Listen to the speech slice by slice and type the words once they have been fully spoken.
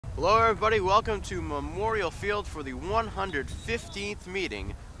Hello everybody, welcome to Memorial Field for the 115th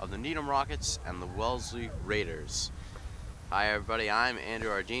meeting of the Needham Rockets and the Wellesley Raiders. Hi everybody, I'm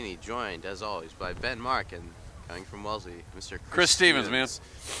Andrew Argini, joined as always by Ben Mark and coming from Wellesley, Mr. Chris Stevens, man.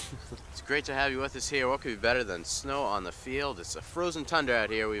 It's great to have you with us here. What could be better than snow on the field? It's a frozen tundra out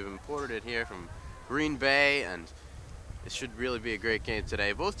here. We've imported it here from Green Bay, and it should really be a great game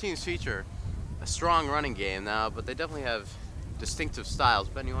today. Both teams feature a strong running game now, but they definitely have distinctive styles.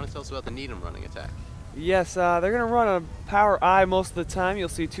 Ben, you want to tell us about the Needham running attack? Yes, they're going to run a power I most of the time. You'll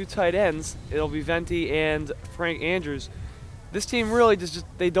see two tight ends. It'll be Venti and Frank Andrews. This team really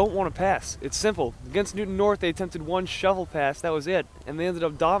they don't want to pass. It's simple. Against Newton North, they attempted one shovel pass. That was it. And they ended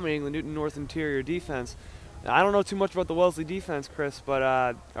up dominating the Newton North interior defense. Now, I don't know too much about the Wellesley defense, Chris, but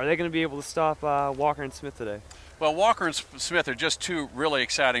are they going to be able to stop Walker and Smith today? Well, Walker and Smith are just two really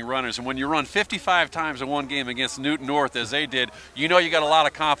exciting runners, and when you run 55 times in one game against Newton North, as they did, you know you got a lot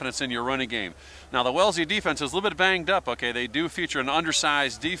of confidence in your running game. Now, the Wellesley defense is a little bit banged up, okay? They do feature an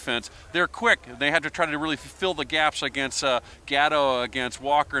undersized defense. They're quick. They have to try to really fill the gaps against Gatto, against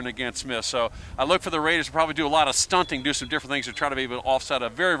Walker, and against Smith. So I look for the Raiders to probably do a lot of stunting, do some different things to try to be able to offset a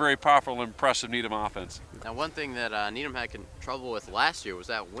very, very powerful and impressive Needham offense. Now, one thing that Needham had trouble with last year was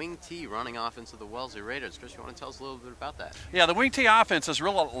that wing T running off into the Wellesley Raiders. Chris, you want to tell us a little bit about that? Yeah, the wing T offense is a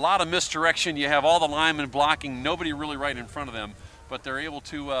lot of misdirection. You have all the linemen blocking, nobody really right in front of them, but they're able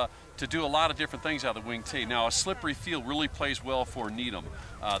to do a lot of different things out of the wing T. Now, a slippery field really plays well for Needham.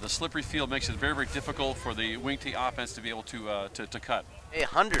 The slippery field makes it very, very difficult for the wing T offense to be able to cut. A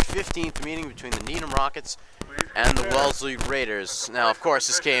 115th meeting between the Needham Rockets and the Wellesley Raiders. Now, of course,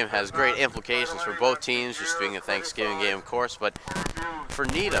 this game has great implications for both teams, just being a Thanksgiving game, of course, but for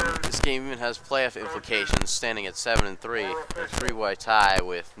Needham, this game even has playoff implications, standing at 7-3, a three-way tie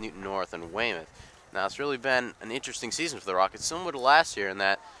with Newton North and Weymouth. Now, it's really been an interesting season for the Rockets, similar to last year in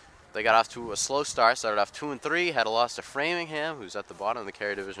that they got off to a slow start, started off 2-3, had a loss to Framingham, who's at the bottom of the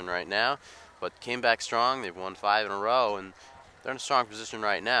carry division right now, but came back strong. They've won 5 in a row, and they're in a strong position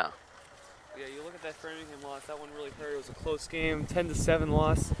right now. Yeah, you look at that Framingham loss, that one really hurt. It was a close game, 10-7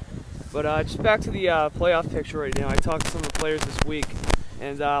 loss. But just back to the playoff picture right now, I talked to some of the players this week,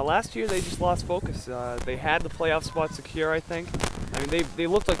 and last year they just lost focus. They had the playoff spot secure, I think. I mean, they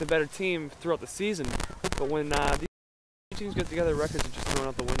looked like the better team throughout the season, but when these teams get together, records are just thrown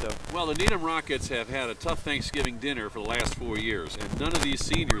out the window. Well, the Needham Rockets have had a tough Thanksgiving dinner for the last 4 years, and none of these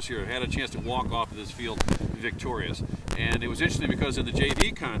seniors here have had a chance to walk off of this field victorious. And it was interesting because in the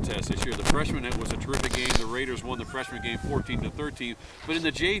JV contest this year, the freshman, it was a terrific game. The Raiders won the freshman game 14-13. But in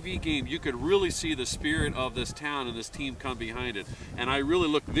the JV game, you could really see the spirit of this town and this team come behind it. And I really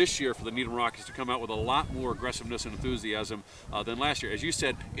look this year for the Needham Rockets to come out with a lot more aggressiveness and enthusiasm than last year. As you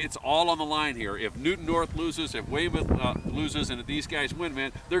said, it's all on the line here. If Newton North loses, if Weymouth loses, and if these guys win,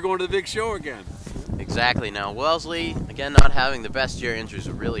 man, they're going to the big show again. Exactly. Now, Wellesley, again, not having the best year, injuries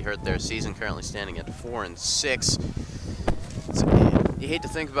have really hurt their season, currently standing at 4-6. You hate to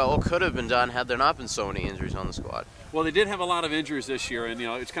think about what could have been done had there not been so many injuries on the squad. Well, they did have a lot of injuries this year, and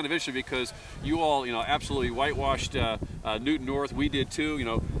it's kind of interesting because you all absolutely whitewashed Newton North. We did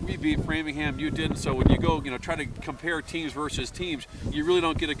too. We beat Framingham, you didn't. So when you go try to compare teams versus teams, you really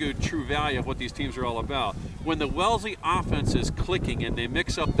don't get a good true value of what these teams are all about. When the Wellesley offense is clicking and they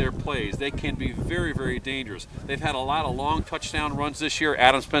mix up their plays, they can be very, very dangerous. They've had a lot of long touchdown runs this year.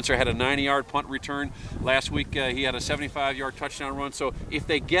 Adam Spencer had a 90-yard punt return last week. He had a 75-yard touchdown run. So if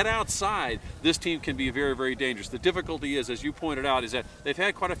they get outside, this team can be very, very dangerous. The difficulty is, as you pointed out, is that they've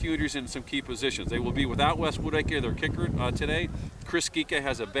had quite a few injuries in some key positions. They will be without Wes Woodacre, their kicker, today. Chris Geeka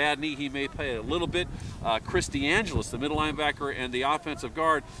has a bad knee. He may play a little bit. Chris DeAngelis, the middle linebacker and the offensive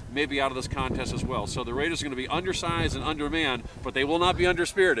guard, may be out of this contest as well. So the Raiders are going to be undersized and undermanned, but they will not be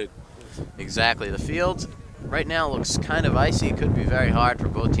underspirited. Exactly. The field right now looks kind of icy. It could be very hard for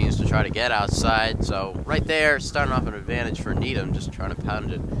both teams to try to get outside. So right there, starting off an advantage for Needham, just trying to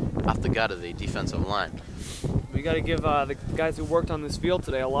pound it off the gut of the defensive line. We got to give the guys who worked on this field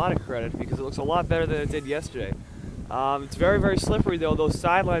today a lot of credit because it looks a lot better than it did yesterday. It's very, very slippery though. Those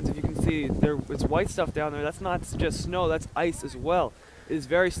sidelines, if you can see, it's white stuff down there. That's not just snow, that's ice as well. It is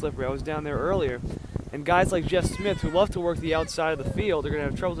very slippery. I was down there earlier. And guys like Jeff Smith, who love to work the outside of the field, are going to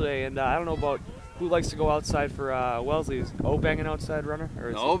have trouble today. And I don't know about who likes to go outside for Wellesley. Is Obang an outside runner?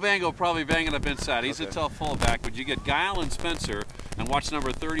 Or Obang will probably bang it up inside. He's a tough fullback, but you get Guile and Spencer. and watch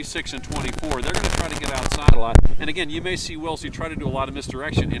number 36 and 24. They're going to try to get outside a lot. And again, you may see Wellesley try to do a lot of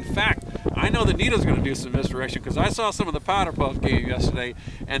misdirection. In fact, I know that Needham's going to do some misdirection because I saw some of the Powder Puff game yesterday,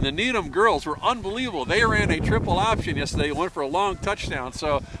 and the Needham girls were unbelievable. They ran a triple option yesterday, went for a long touchdown.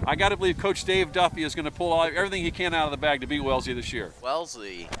 So I got to believe Coach Dave Duffy is going to pull everything he can out of the bag to beat Wellesley this year.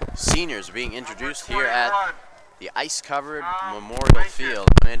 Wellesley seniors are being introduced here at the ice-covered Memorial Field.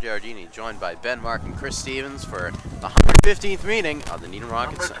 I'm Andy Ardini, joined by Ben Mark and Chris Stevens for the 115th meeting of the Needham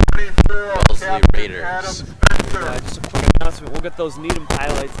Rockets and Wellesley Raiders. Just a quick announcement, we'll get those Needham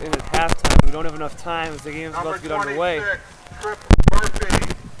highlights in at halftime. We don't have enough time as the game's about to get underway.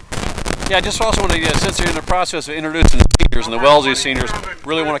 Yeah, I just also want to, since they're in the process of introducing the seniors, and the Wellesley seniors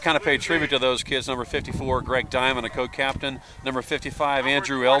really want to kind of pay tribute to those kids. Number 54, Greg Diamond, a co-captain. Number 55,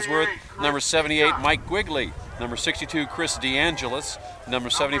 Andrew Ellsworth. Number 78, Mike Quigley. Number 62, Chris DeAngelis. Number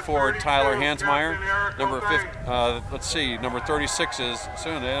 74, Tyler Hansmeyer. Number 36 is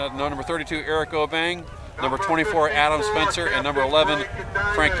number 32, Eric Obang. Number 24, Adam Spencer, and number 11,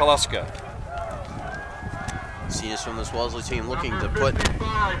 Frank Kaluska. Seniors from this Wellesley team looking to put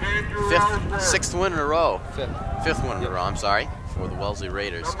sixth win in a row. Fifth win in a row, I'm sorry, for the Wellesley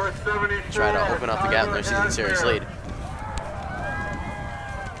Raiders. Try to open up the gap in their season series lead.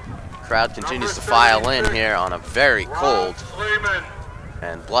 Crowd continues to file in here on a very cold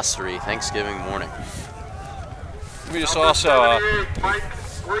and blustery Thanksgiving morning. We just also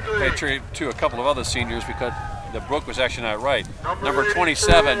pay tribute to a couple of other seniors because the book was actually not right. Number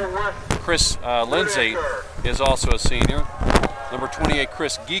 27, Chris Lindsay, is also a senior. Number 28,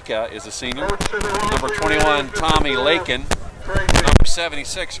 Chris Geeka, is a senior. Number 21, Tommy Lakin. Number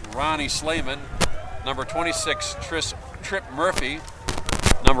 76, Ronnie Slayman. Number 26, Trip Murphy.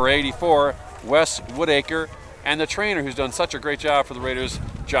 Number 84, Wes Woodacre. And the trainer who's done such a great job for the Raiders,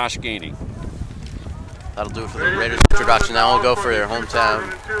 Josh Gainey. That'll do it for the Raiders introduction. Now we'll go for your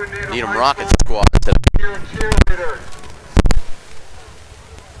hometown Needham Rockets squad today.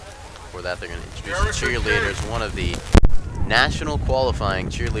 For that, they're going to introduce the cheerleaders, one of the national qualifying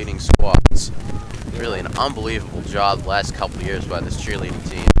cheerleading squads. Really an unbelievable job the last couple of years by this cheerleading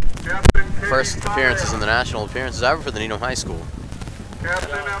team. First appearances in the national appearances ever for the Needham High School.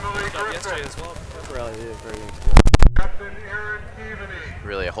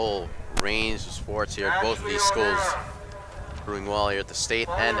 Really a whole range of sports here. Both of these schools doing well here at the state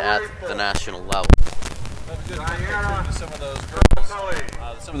and at the national level. Some of those girls,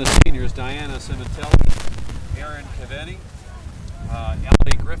 some of the seniors: Diana Simitelli, Erin Caveni,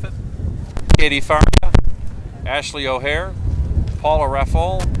 Ellie Griffith, Katie Faria, Ashley O'Hare, Paula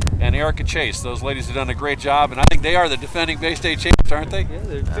Raffol, and Erica Chase. Those ladies have done a great job, and I think they are the defending Bay State champions, aren't they? Yeah,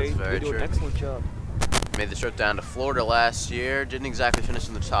 they do an excellent job. Made the trip down to Florida last year. Didn't exactly finish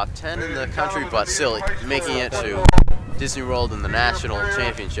in the top 10 in the country, but still making it to Disney World and the national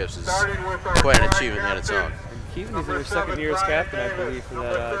championships is quite an achievement in its own. Keevan's in her second year as captain, I believe, for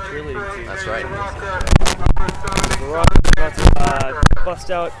that cheerleading team. That's right. The Rockets about to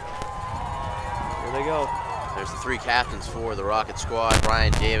bust out. There they go. There's the three captains for the Rocket squad.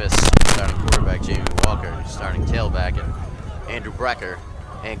 Ryan Davis, starting quarterback, Jamie Walker, starting tailback, and Andrew Brecker,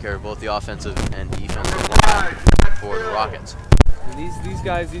 anchor both the offensive and defensive line for the Rockets. And these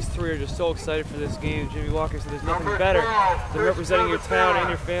guys, these three are just so excited for this game. Jimmy Walker said there's nothing better than representing your town and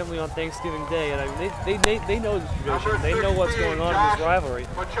your family on Thanksgiving Day. And I mean, they know this tradition. They know what's going on in this rivalry.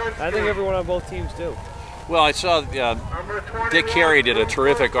 And I think everyone on both teams do. Well, I saw Dick Carey did a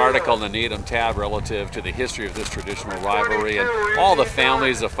terrific article in the Needham tab relative to the history of this traditional rivalry and all the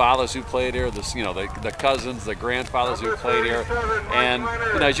families, the fathers who played here, the cousins, the grandfathers who played here, and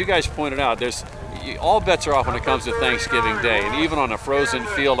as you guys pointed out, there's all bets are off when it comes to Thanksgiving Day, and even on a frozen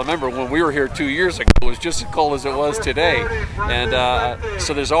field. I remember when we were here 2 years ago, it was just as cold as it was today, and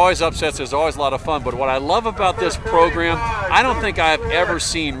so there's always upsets, there's always a lot of fun. But what I love about this program, I don't think I've ever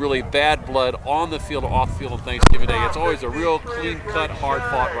seen really bad blood on the field or off the field on Thanksgiving Day. It's always a real clean-cut,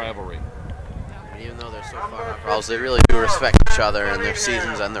 hard-fought rivalry. Even though they're so far out, they really do respect each other and their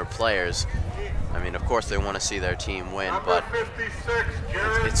seasons and their players. I mean, of course they want to see their team win, but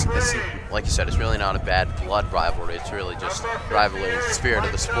it's like you said, it's really not a bad blood rivalry. It's really just rivalry, the spirit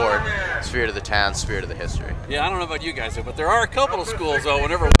of the sport, spirit of the town, spirit of the history. Yeah, I don't know about you guys, but there are a couple of schools, though,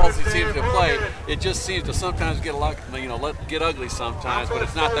 whenever Wellesley seems to play, it just seems to sometimes get get ugly sometimes, but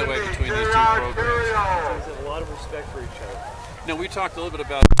it's not that way between these two programs. There's a lot of respect for each other. Now, we talked a little bit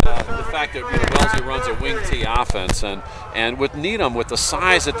about the fact that Wellesley runs a wing tee offense, and with Needham, with the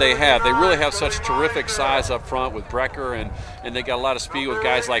size that they really have such terrific size up front with Brecker, and they got a lot of speed with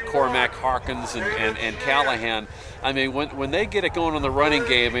guys like Cormac Harkins and Callahan. I mean, when they get it going on the running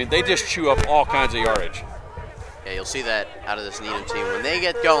game, I mean, they just chew up all kinds of yardage. Yeah, you'll see that out of this Needham team. When they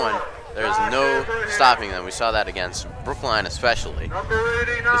get going, there's no stopping them. We saw that against Brookline especially.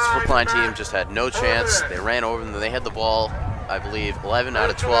 This Brookline team just had no chance. They ran over them. They had the ball, I believe, 11 out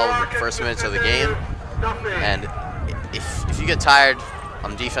of 12 in the first minutes of the game. And if you get tired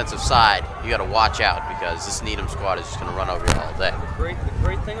on the defensive side, you got to watch out because this Needham squad is just going to run over you all day. The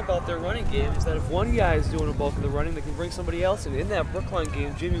great thing about their running game is that if one guy is doing a bulk of the running, they can bring somebody else in. In that Brookline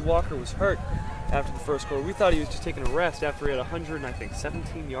game, Jamie Walker was hurt after the first quarter. We thought he was just taking a rest after he had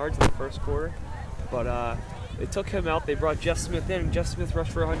 117 yards in the first quarter. But they took him out. They brought Jeff Smith in, and Jeff Smith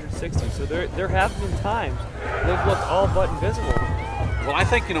rushed for 160. So there have been times they've looked all but invisible. Well, I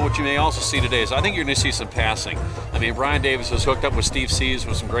think, what you may also see today is I think you're going to see some passing. I mean, Brian Davis has hooked up with Steve Sees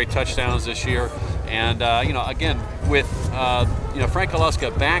with some great touchdowns this year. And, again, with, Frank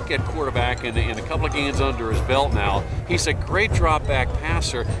Kaluska back at quarterback and a couple of games under his belt now, he's a great drop-back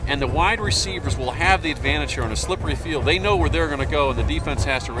passer. And the wide receivers will have the advantage here on a slippery field. They know where they're going to go, and the defense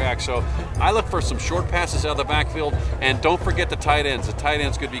has to react. So I look for some short passes out of the backfield. And don't forget the tight ends. The tight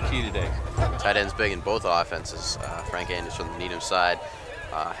ends could be key today. Tight end's big in both offenses. Frank Anders from the Needham side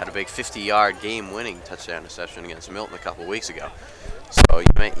had a big 50-yard game-winning touchdown reception against Milton a couple weeks ago. So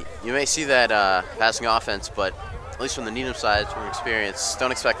you may see that passing offense, but at least from the Needham side, from experience,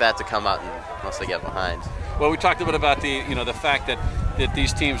 don't expect that to come out unless they get behind. Well, we talked a bit about the fact that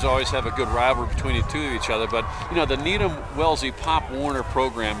these teams always have a good rivalry between the two of each other, but the Needham-Wellesley Pop Warner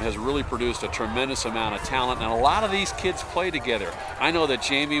program has really produced a tremendous amount of talent, and a lot of these kids play together. I know that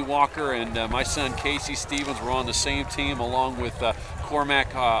Jamie Walker and my son Casey Stevens were on the same team, along with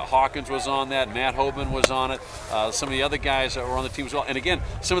Cormac Hawkins was on that, Matt Hoban was on it, some of the other guys that were on the team as well. And again,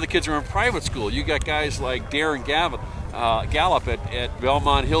 some of the kids are in private school. You got guys like Darren Gallup at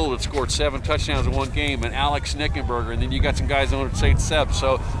Belmont Hill that scored 7 touchdowns in one game, and Alex Nickenberger, and then you got some guys on at St. Seb.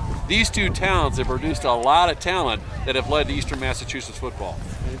 So these two towns have produced a lot of talent that have led to Eastern Massachusetts football.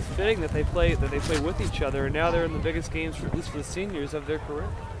 And it's fitting that they play with each other, and now they're in the biggest games, at least for the seniors, of their career.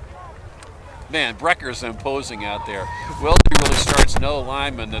 Man, Brecker's imposing out there. Wellesley really starts no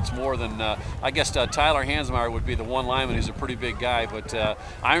lineman that's more than, I guess Tyler Hansmeyer would be the one lineman who's a pretty big guy, but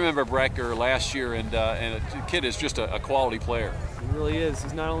I remember Brecker last year, and the kid is just a quality player. He really is.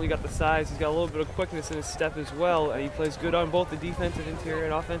 He's not only got the size, he's got a little bit of quickness in his step as well. He plays good on both the defensive interior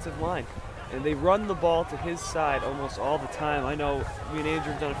and offensive line. And they run the ball to his side almost all the time. I know me and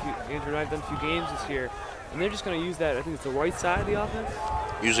Andrew and I have done a few games this year, and they're just going to use that. I think it's the right side of the offense.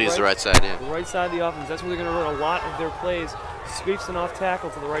 Usually it's the right side, yeah. The right side of the offense. That's where they're going to run a lot of their plays. Sweeps and off tackle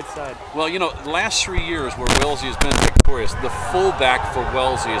to the right side. Well, the last 3 years where Wellesley has been victorious, the fullback for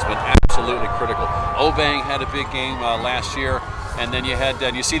Wellesley has been absolutely critical. Obang had a big game last year, and then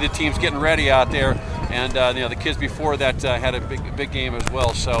you see the teams getting ready out there, and the kids before that had a big game as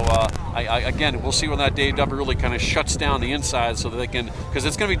well. So again, we'll see when that Dave Dupper really kind of shuts down the inside so that they can, because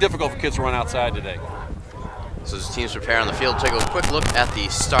it's going to be difficult for kids to run outside today. So as the teams prepare on the field, take a quick look at the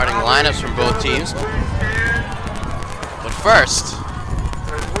starting lineups from both teams. But first,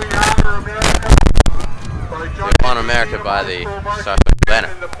 we honor America by the Star banner.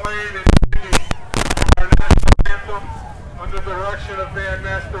 Under the direction of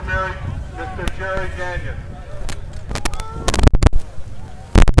Bandmaster Mr. Jerry Gagnon.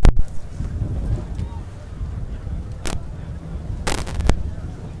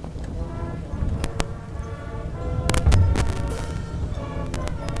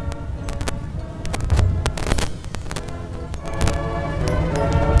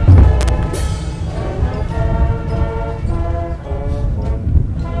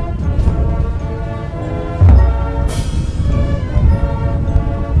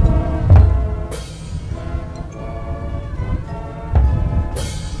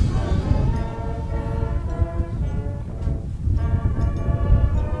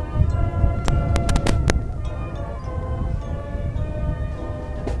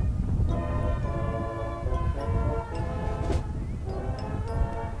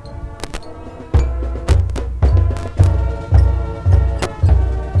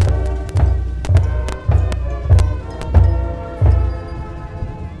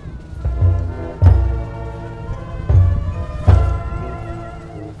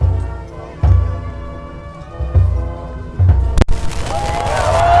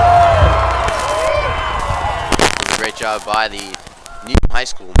 Job by the Needham High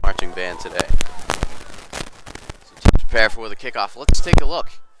School marching band today. So to prepare for the kickoff, let's take a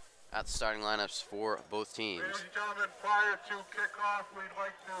look at the starting lineups for both teams. Ladies and gentlemen, prior to kickoff, we'd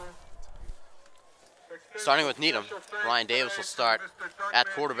like to Starting with Needham, Ryan Davis will start at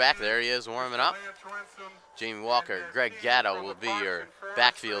quarterback. There he is warming up. Jamie Walker, Greg Gatto will be your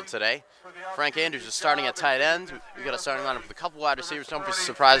backfield today. Frank Andrews is starting at tight end. We got a starting lineup with a couple wide receivers. Don't be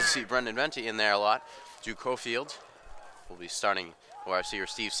surprised to see Brendan Venti in there a lot. Drew Cofield will be starting wide receiver.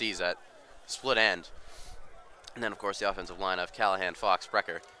 Steve Sees at split end. And then, of course, the offensive line of Callahan, Fox,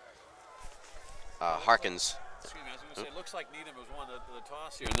 Brecker, Harkins. Excuse me, I was going to say, it looks like Needham has won the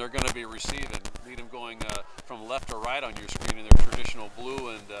toss here, and they're going to be receiving. Needham going from left to right on your screen in their traditional blue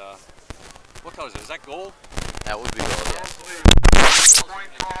and, what color is it? Is that gold? That would be gold, yeah.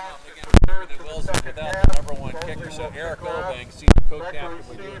 Wellesley without the number one kicker, so Eric Obang, senior co-captain,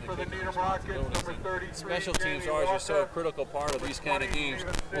 will be doing the kicking responsibilities. Special teams always are so a critical part of these kind of games.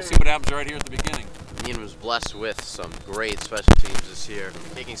 We'll see what happens right here at the beginning. Needham was blessed with some great special teams this year from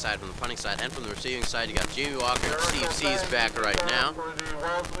the kicking side, from the punting side, and from the receiving side. You got Jamie Walker and Steve Sees back right now.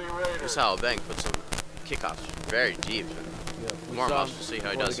 Here's how Obang puts some kickoffs very deep. Warm-ups, we'll see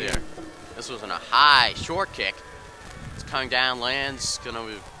how he does here. This was in a high, short kick. It's coming down, lands,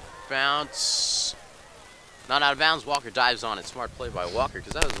 gonna bounce. Not out of bounds, Walker dives on it. Smart play by Walker,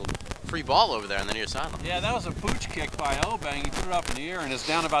 because that was a free ball over there on the near sideline. Yeah, that was a pooch kick by Obang. He put it up in the air and it's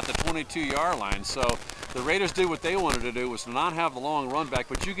down about the 22-yard line. So the Raiders did what they wanted to do, was to not have the long run back,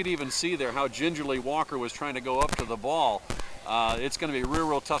 but you could even see there how gingerly Walker was trying to go up to the ball. It's going to be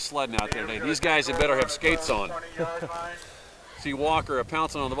real tough sledding out there today. These guys had better have skates on. See Walker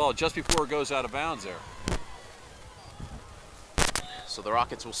pouncing on the ball just before it goes out of bounds there. So the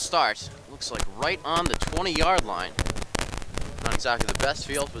Rockets will start, looks like right on the 20-yard line. Not exactly the best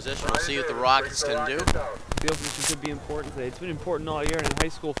field position. We'll see what the Rockets can do. Field position could be important today. It's been important all year, and in high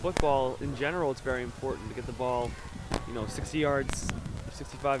school football in general, it's very important to get the ball, 60 yards,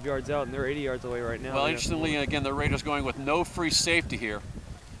 65 yards out, and they're 80 yards away right now. Well, interestingly, again, the Raiders going with no free safety here.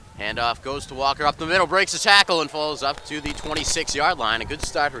 Handoff goes to Walker up the middle, breaks the tackle, and follows up to the 26-yard line. A good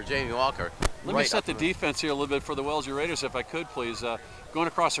start for Jamie Walker. Let me set the defense here a little bit for the Wellesley Raiders, if I could, please. Going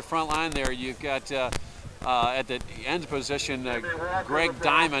across the front line there, you've got at the end position, Greg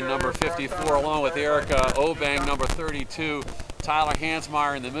Diamond, number 54, along with Eric Obang, number 32. Tyler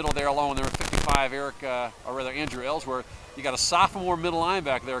Hansmeyer in the middle there, along with number 55, Andrew Ellsworth. You got a sophomore middle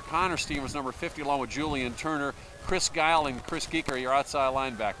linebacker there, Connor Stevens, number 50, along with Julian Turner. Chris Guile and Chris Geeker are your outside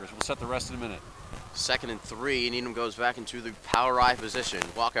linebackers. We'll set the rest in a minute. 2nd and 3, Needham goes back into the power I position.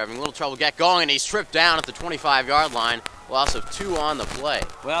 Walker having a little trouble get going, and he's tripped down at the 25-yard line. Loss of 2 on the play.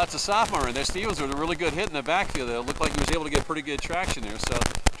 Well, it's a sophomore in there. Stevens was a really good hit in the backfield. It looked like he was able to get pretty good traction there, so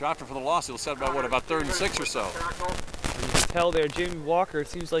dropped it for the loss. He'll set about, about 3rd and 6 or so. You can tell there, Jamie Walker, it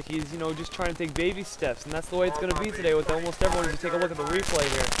seems like he's, just trying to take baby steps, and that's the way it's going to be today with almost everyone. If you take a look at the replay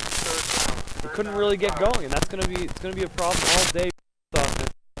here, he couldn't really get going, and that's going to be a problem all day.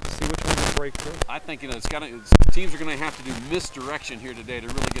 To see which one will break through. I think teams are going to have to do misdirection here today to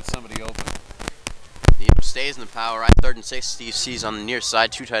really get somebody open. Needham stays in the power right. 3rd and 6. Steve Sees on the near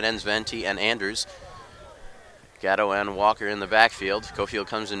side. 2 tight ends, Venti and Andrews. Gatto and Walker in the backfield. Cofield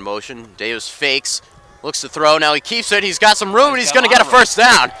comes in motion. Davis fakes. Looks to throw. Now he keeps it. He's got some room, and he's going to get a first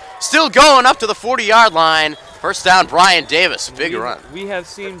down. Still going up to the 40-yard line. First down, Brian Davis. Big run. We have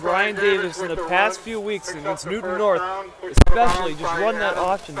seen Brian Davis in the past few weeks against Newton North, especially, just run that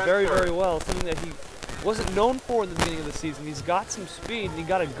option very, very well. Something that he wasn't known for in the beginning of the season. He's got some speed, and he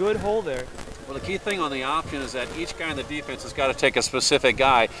got a good hole there. Well, the key thing on the option is that each guy in the defense has got to take a specific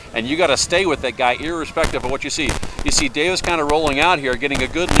guy, and you got to stay with that guy irrespective of what you see. You see Davis kind of rolling out here, getting a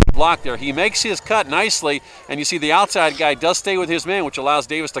good lead block there. He makes his cut nicely, and you see the outside guy does stay with his man, which allows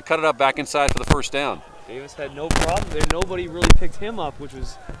Davis to cut it up back inside for the first down. Davis had no problem there. Nobody really picked him up, which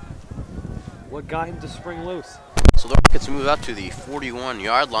was what got him to spring loose. So the Rockets move up to the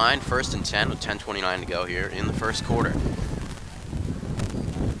 41-yard line. 1st and 10 with 10:29 to go here in the first quarter.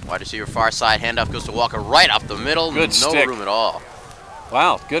 Wide receiver far side, handoff goes to Walker right up the middle. Good stick. No room at all.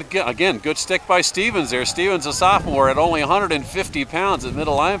 Wow, good stick by Stevens there. Stevens, a sophomore, at only 150 pounds at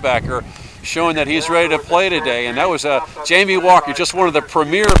middle linebacker, showing that he's ready to play today. And that was Jamie Walker, just one of the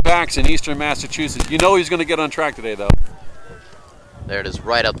premier backs in Eastern Massachusetts. You know he's going to get on track today, though. There it is,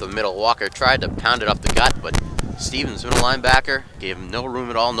 right up the middle. Walker tried to pound it up the gut, but Stevens, middle linebacker, gave him no room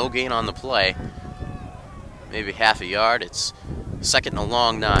at all, no gain on the play. Maybe half a yard. It's 2nd and a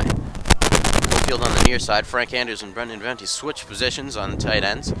long 9. Field on the near side. Frank Andrews and Brendan Venti switch positions on the tight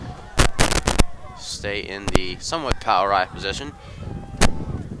ends. Stay in the somewhat power I position.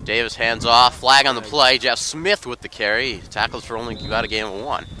 Davis hands off, flag on the play. Jeff Smith with the carry. Tackles for only about a game of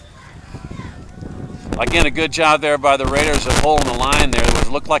 1. Again, a good job there by the Raiders of holding the line there. It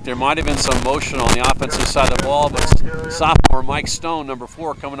looked like there might have been some motion on the offensive side of the ball, but sophomore Mike Stone, number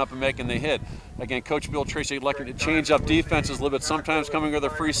 4, coming up and making the hit. Again, Coach Bill Tracy elected to change up defenses a little bit, sometimes coming with a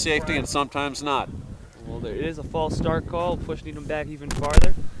free safety and sometimes not. Well, there is a false start call, pushing him back even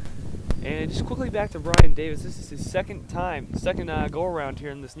farther. And just quickly back to Brian Davis. This is his second go-around here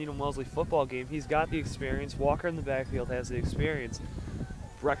in this Needham-Wellesley football game. He's got the experience. Walker in the backfield has the experience.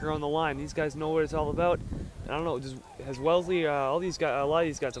 Brecker on the line. These guys know what it's all about. And I don't know, has Wellesley, a lot of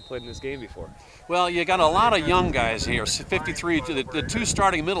these guys have played in this game before. Well, you got a lot of young guys here. 53. The 2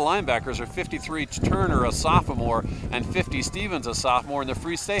 starting middle linebackers are 53 Turner, a sophomore, and 50 Stevens, a sophomore, and the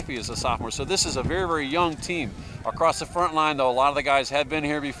free safety is a sophomore. So this is a very, very young team. Across the front line, though, a lot of the guys had been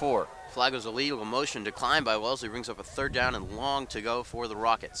here before. Flag was illegal. Motion declined by Wellesley. Brings up a 3rd down and long to go for the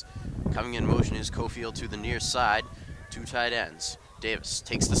Rockets. Coming in motion is Cofield to the near side. 2 tight ends. Davis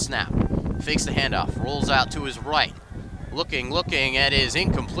takes the snap, fakes the handoff, rolls out to his right. Looking, it is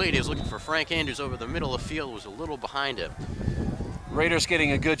incomplete. He was looking for Frank Andrews over the middle of the field, was a little behind him. Raiders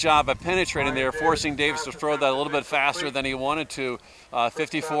getting a good job of penetrating there, forcing Davis to throw that a little bit faster than he wanted to.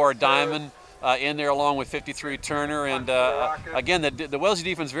 54 Diamond in there along with 53 Turner. And again, the Wellesley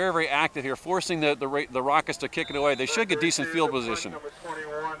defense very, very active here, forcing the Rockets to kick it away. They should get decent field position.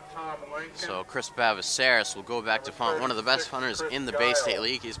 So Chris Bavasaris will go back to punt, one of the best punters in the Bay State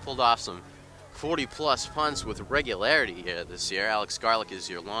League. He's pulled off some 40-plus punts with regularity this year. Alex Garlick is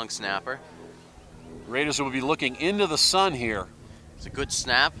your long snapper. Raiders will be looking into the sun here. It's a good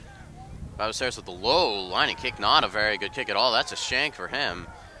snap. Bavasaris with the low lining kick, not a very good kick at all. That's a shank for him.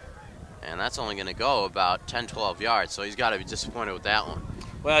 And that's only going to go about 10-12 yards, so he's got to be disappointed with that one.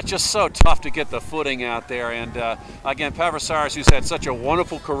 Well, it's just so tough to get the footing out there. And again, Bavasaris, who's had such a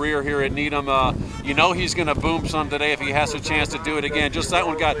wonderful career here at Needham, you know he's going to boom some today if he has a chance to do it again. Just that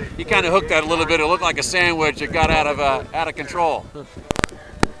one he kind of hooked that a little bit. It looked like a sandwich. It got out of control.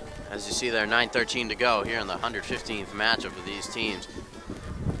 As you see there, 9:13 to go here in the 115th matchup of these teams.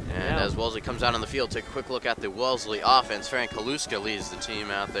 And as Wellesley comes out on the field, take a quick look at the Wellesley offense. Frank Haluska leads the team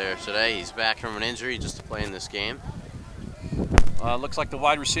out there today. He's back from an injury just to play in this game. Looks like the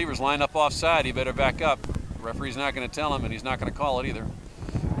wide receivers lined up offside. He better back up. The referee's not going to tell him, and he's not going to call it either.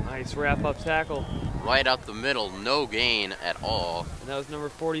 Nice wrap-up tackle. Right up the middle, no gain at all. And that was number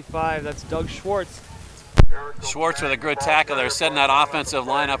 45. That's Doug Schwartz. Schwartz with a good tackle there, setting that offensive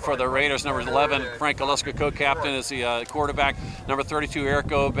lineup for the Raiders. Number 11, Frank Haluska, co-captain, is the quarterback. Number 32, Eric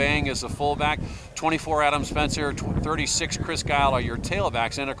Obang is the fullback. 24, Adam Spencer. 36, Chris Guile are your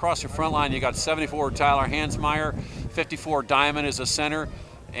tailbacks. And across your front line, you got 74, Tyler Hansmeyer. 54, Diamond is a center.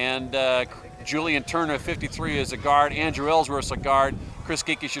 And Julian Turner, 53, is a guard. Andrew Ellsworth's a guard. Chris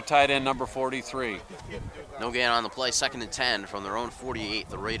Geek is your tight end, number 43. No gain on the play, 2nd and 10 from their own 48,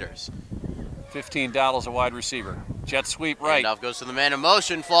 the Raiders. 15 Dowdle's a wide receiver. Jet sweep right. Handoff goes to the man in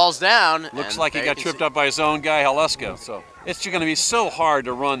motion, falls down. Looks like he got tripped up by his own guy, Haluska. So it's going to be so hard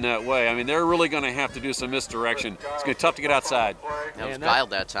to run that way. I mean, they're really going to have to do some misdirection. It's going to be tough to get outside. That was Guiled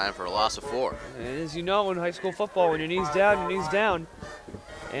that time for a loss of 4. And as you know, in high school football, when your knee's down, your knee's down.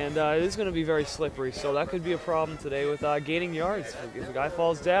 And it is going to be very slippery, so that could be a problem today with gaining yards. If a guy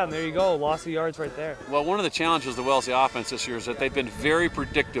falls down, there you go, loss of yards right there. Well, one of the challenges of the Wellesley offense this year is that they've been very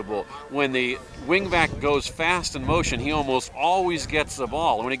predictable. When the wingback goes fast in motion, he almost always gets the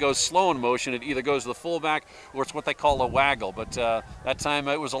ball. When he goes slow in motion, it either goes to the fullback or it's what they call a waggle. But that time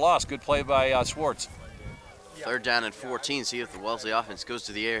it was a loss. Good play by Schwartz. 3rd down and 14. See if the Wellesley offense goes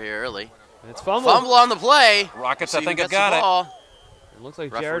to the air here early. It's fumble. Fumble on the play. Rockets, I think, have got it. It looks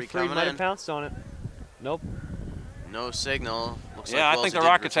like Referee Jared Freed might have pounced on it. Nope. No signal. Looks yeah, like I think the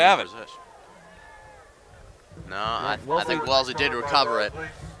Rockets have it. No, I think Wellesley did recover it.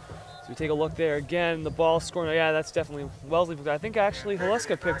 So we take a look there again. The ball scoring. Yeah, that's definitely Wellesley. I think actually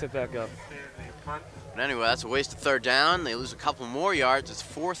Haluska picked it back up. But anyway, that's a wasted 3rd down. They lose a couple more yards. It's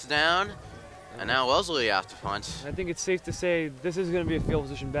 4th down. And now Wellesley have to punt. I think it's safe to say this is going to be a field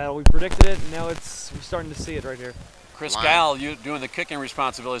position battle. We predicted it, and now we're starting to see it right here. Chris Guile, you doing the kicking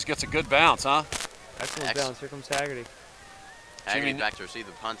responsibilities, gets a good bounce, huh? Excellent bounce. Here comes Haggerty. Haggerty back to receive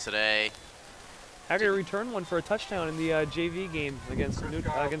the punt today. Haggerty returned one for a touchdown in the JV game against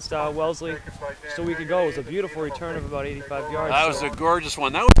Wellesley just a week ago. It was a beautiful return of about 85 yards. That was a gorgeous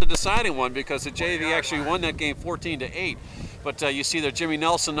one. That was the deciding one because the JV actually won that game 14-8. But you see there Jimmy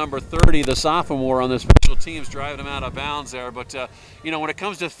Nelson, number 30, the sophomore on the special teams, driving him out of bounds there. But, you know, when it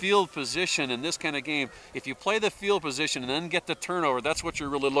comes to field position in this kind of game, if you play the field position and then get the turnover, that's what you're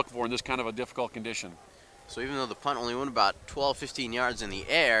really looking for in this kind of a difficult condition. So even though the punt only went about 12, 15 yards in the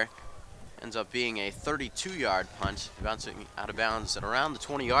air, ends up being a 32-yard punt, bouncing out of bounds at around the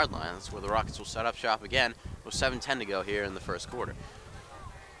 20-yard line. That's where the Rockets will set up shop again with 7:10 to go here in the first quarter.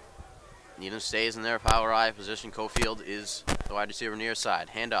 Needham stays in their power I position. Cofield is the wide receiver near side.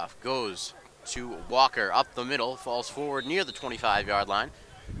 Handoff goes to Walker up the middle, falls forward near the 25-yard line.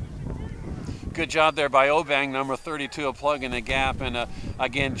 Good job there by Obang, number 32, of plugging the gap. And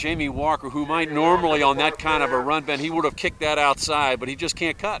again, Jamie Walker, who might normally on that kind of a run bend, he would have kicked that outside, but he just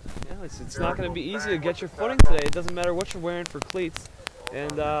can't cut. Yeah, it's not going to be easy to get your footing today. It doesn't matter what you're wearing for cleats.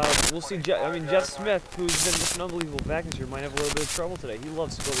 And we'll see, Jeff Smith, who's been just an unbelievable back this year, might have a little bit of trouble today. He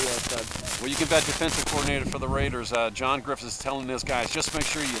loves to go to the outside. Well, you can bet defensive coordinator for the Raiders, John Griffiths, is telling his guys, just make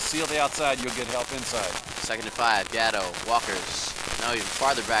sure you seal the outside, you'll get help inside. 2nd and 5, Gatto, Walker's now even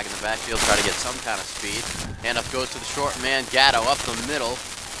farther back in the backfield, try to get some kind of speed. Handoff goes to the short man, Gatto up the middle,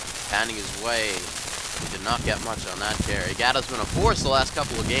 pounding his way. He did not get much on that carry. Gatto's been a force the last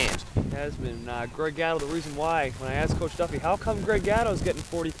couple of games. He has been. Greg Gatto, the reason why, when I asked Coach Duffy, how come Greg Gatto's getting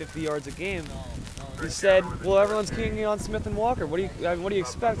 40, 50 yards a game? He said, well, everyone's keying on Smith and Walker. What do you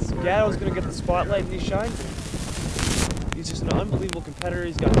expect? Gatto's going to get the spotlight and he shines it. He's just an unbelievable competitor.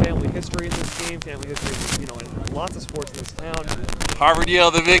 He's got family history in this game, family history, in lots of sports in this town. Harvard Yale,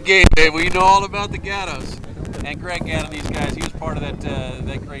 the big game, baby. We know all about the Gattos. And Greg Gatto and these guys, he was part of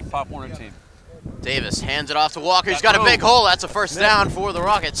that great Pop Warner team. Davis hands it off to Walker. He's got a big hole. That's a first down for the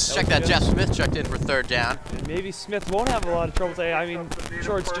Rockets. Check that. Jeff Smith checked in for 3rd down. And maybe Smith won't have a lot of trouble today. I mean,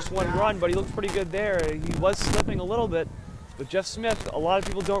 sure, it's just one run, but he looks pretty good there. He was slipping a little bit. But Jeff Smith, a lot of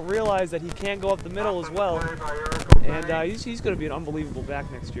people don't realize that he can go up the middle as well. And he's going to be an unbelievable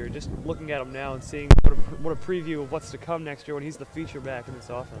back next year. Just looking at him now and seeing what a preview of what's to come next year when he's the feature back in this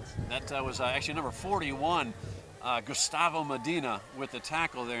offense. That was actually number 41. Gustavo Medina with the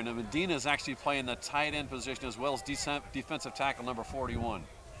tackle there. Now Medina is actually playing the tight end position as well as defensive tackle number 41.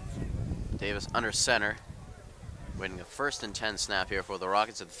 Davis under center, waiting a 1st and 10 snap here for the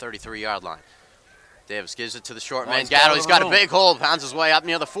Rockets at the 33-yard line. Davis gives it to the short man, Gatto. He's got a big hole, pounds his way up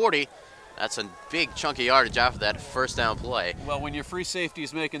near the 40. That's a big chunky yardage after that first down play. Well, when your free safety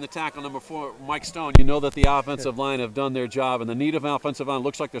is making the tackle, number 4, Mike Stone, you know that the offensive line have done their job, and the Needham offensive line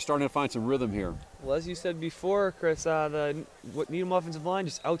looks like they're starting to find some rhythm here. Well, as you said before, Chris, the Needham offensive line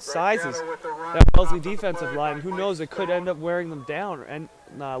just outsizes that Wellesley defensive line. Who knows? It could end up wearing them down and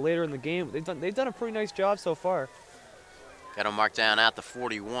later in the game. They've done a pretty nice job so far. Got him marked down at the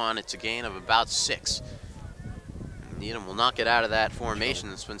 41. It's a gain of about 6. Needham will not get out of that formation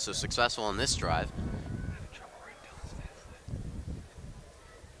that's been so successful on this drive.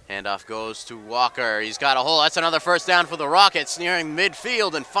 Handoff goes to Walker. He's got a hole. That's another first down for the Rockets, nearing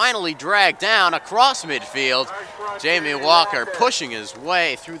midfield and finally dragged down across midfield. Jamie Walker pushing his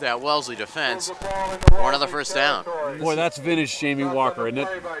way through that Wellesley defense for another first down. Boy, that's vintage Jamie Walker, isn't it?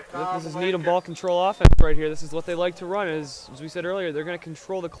 This is Needham ball control offense right here. This is what they like to run. As we said earlier, they're going to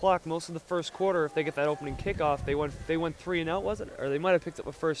control the clock most of the first quarter. If they get that opening kickoff, they went 3 and out, was it? Or they might have picked up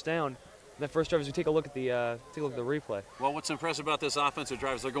a first down. That first drive, as we take a look at the replay. Well, what's impressive about this offensive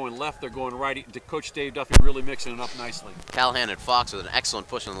drive is they're going left, they're going right. Coach Dave Duffy really mixing it up nicely. Callahan and Fox with an excellent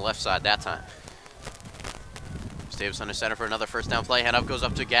push on the left side that time. Davis under center for another first down play. Hand up goes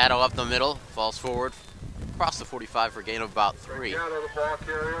up to Gatto up the middle, falls forward across the 45 for a gain of about 3.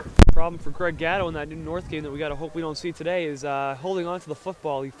 Problem for Greg Gatto in that Newton North game that we got to hope we don't see today is holding on to the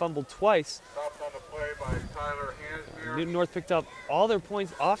football. He fumbled twice. On the play by Tyler Hansmere. Newton North picked up all their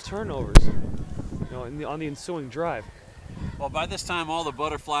points off turnovers, on the ensuing drive. Well, by this time, all the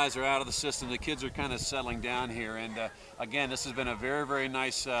butterflies are out of the system. The kids are kind of settling down here. And again, this has been a very, very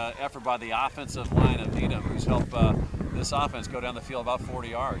nice effort by the offensive line of Needham, who's helped this offense go down the field about 40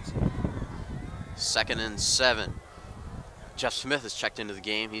 yards. 2nd and 7. Jeff Smith has checked into the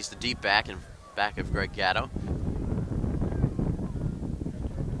game. He's the deep back and back of Greg Gatto.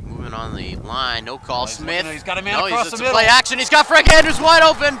 Moving on the line, no call. Smith. He's got a man across the middle. Play action. He's got Frank Andrews wide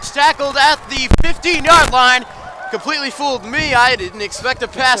open, tackled at the 15-yard line. Completely fooled me. I didn't expect a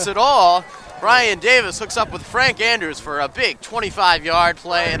pass at all. Brian Davis hooks up with Frank Andrews for a big 25-yard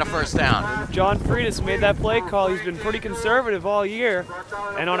play and a first down. John Friedis made that play call. He's been pretty conservative all year.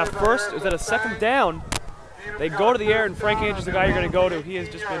 And on a 2nd down, they go to the air, and Frank Andrews, the guy you're going to go to, he has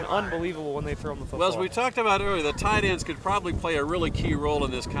just been unbelievable when they throw him the football. Well, as we talked about earlier, the tight ends could probably play a really key role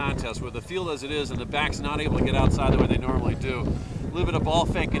in this contest with the field as it is and the backs not able to get outside the way they normally do. A little bit of ball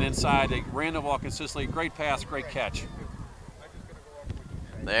faking inside. They ran the ball consistently. Great pass, great catch.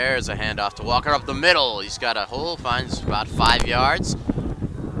 There's a handoff to Walker up the middle. He's got a hole, finds about 5 yards.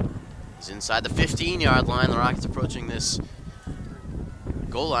 He's inside the 15-yard line. The Rockets approaching this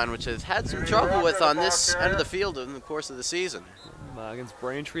goal line, which has had some trouble with on this end of the field in the course of the season. against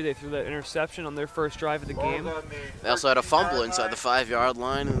Braintree. They threw that interception on their first drive of the game. They also had a fumble inside the 5-yard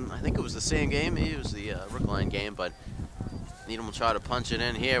line, and I think it was the same game. Maybe it was the Brookline game, but Needham will try to punch it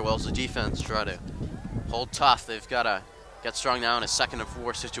in here. Wellesley defense try to hold tough. They've got to get strung now in a 2nd and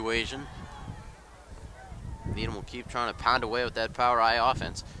 4 situation. Needham will keep trying to pound away with that power I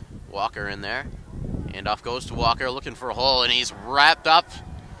offense. Walker in there. Handoff goes to Walker, looking for a hole, and he's wrapped up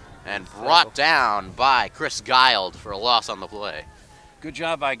and brought down by Chris Guild for a loss on the play. Good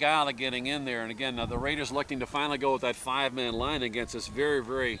job by Guild getting in there. And again, the Raiders looking to finally go with that 5-man line against this very,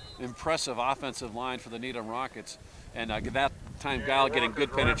 very impressive offensive line for the Needham Rockets. And that time Guild getting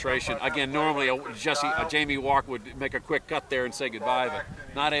good penetration. Again, normally Jamie Walker would make a quick cut there and say goodbye, but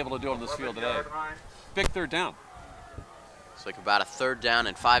not able to do it on this field today. Big 3rd down. It's like about a 3rd down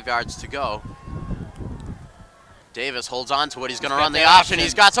and 5 yards to go. Davis holds on to it. He's going to run the option.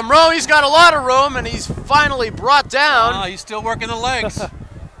 He's got some room. He's got a lot of room, and he's finally brought down. Oh, he's still working the legs.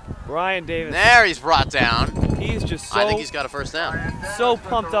 Brian Davis. There he's brought down. He's just so, I think he's got a 1st down. So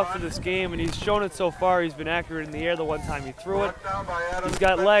pumped up for this game, and he's shown it so far. He's been accurate in the air the one time he threw it. He's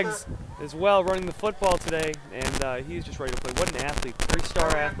got legs as well running the football today, and he's just ready to play. What an athlete.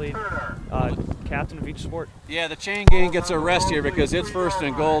 3-star athlete. Captain of each sport. Yeah, the chain gang gets a rest here because it's 1st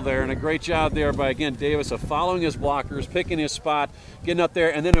and goal there, and a great job there by, again, Davis of following his blockers, picking his spot, getting up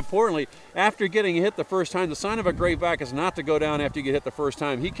there, and then importantly, after getting hit the first time, the sign of a great back is not to go down after you get hit the first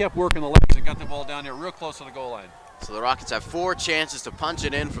time. He kept working the legs and got the ball down there real close to the goal line. So the Rockets have 4 chances to punch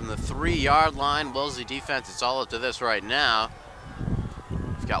it in from the 3-yard line. Wellesley defense, it's all up to this right now.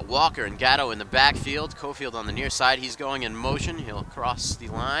 We've got Walker and Gatto in the backfield. Cofield on the near side. He's going in motion. He'll cross the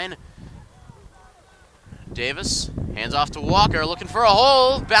line. Davis hands off to Walker, looking for a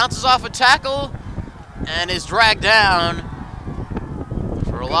hole, bounces off a tackle, and is dragged down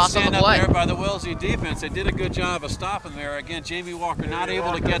for a loss on the play. There by the Wellesley defense. They did a good job of stopping there. Again, Jamie Walker not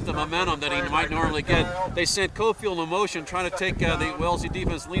able to get the momentum that he might normally get. They sent Cofield in motion, trying to take the Wellesley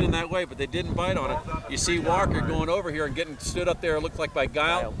defense leaning that way, but they didn't bite on it. You see Walker going over here and getting stood up there, it looked like by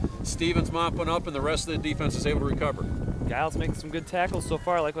Guile. Stevens mopping up, and the rest of the defense is able to recover. Giles making some good tackles so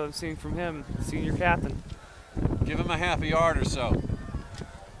far, like what I'm seeing from him, senior captain. Give him a half a yard or so.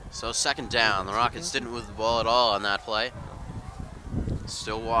 So 2nd down. The Rockets didn't move the ball at all on that play.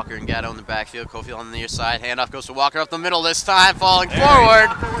 Still Walker and Gatto in the backfield. Cofield on the near side. Handoff goes to Walker up the middle this time, falling forward.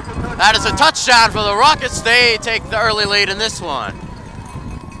 That is a touchdown for the Rockets. They take the early lead in this one.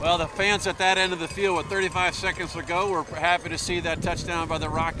 Well, the fans at that end of the field with 35 seconds to go were happy to see that touchdown by the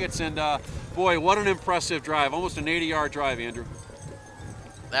Rockets. And boy, what an impressive drive. Almost an 80-yard drive, Andrew.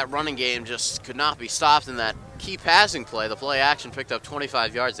 That running game just could not be stopped in that key passing play. The play action picked up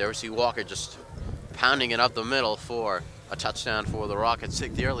 25 yards there. We see Walker just pounding it up the middle for a touchdown for the Rockets.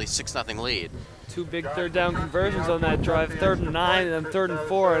 Take the early 6-0 lead. 2 big 3rd down conversions on that drive, 3rd and 9 and then 3rd and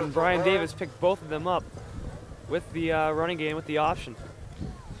 4, and Brian Davis picked both of them up with the running game, with the option.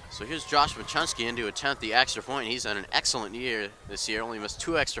 So here's Josh Machunsky in to attempt the extra point. He's had an excellent year this year, only missed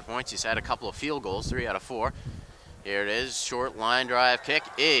 2 extra points. He's had a couple of field goals, 3 out of 4. Here it is, short line drive kick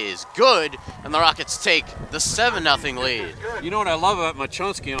is good, and the Rockets take the 7-0 lead. You know what I love about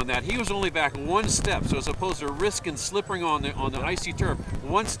Machunsky on that? He was only back 1 step, so as opposed to risking slipping on the icy turf,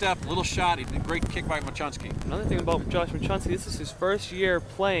 1 step, little shot, he did a great kick by Machunsky. Another thing about Josh Machunsky, this is his 1st year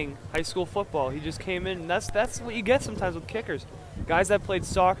playing high school football. He just came in, and that's what you get sometimes with kickers. Guys that played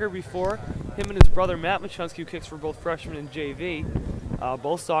soccer before, him and his brother Matt Machunsky, who kicks for both freshmen and JV,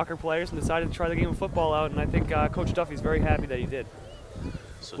 both soccer players, and decided to try the game of football out, and I think Coach Duffy's very happy that he did.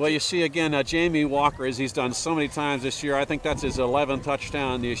 Well, you see again, Jamie Walker, as he's done so many times this year, I think that's his 11th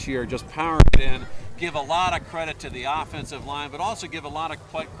touchdown this year, just powering it in. Give a lot of credit to the offensive line, but also give a lot of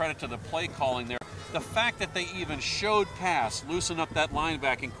credit to the play calling there. The fact that they even showed pass, loosen up that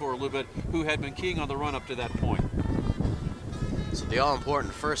linebacking core a little bit, who had been keying on the run up to that point. So the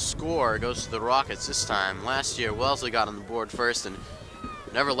all-important first score goes to the Rockets this time. Last year, Wellesley got on the board first and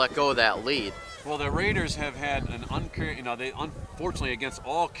never let go of that lead. Well, the Raiders have had an they unfortunately against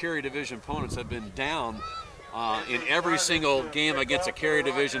all Carey Division opponents have been down in every single game against a Carey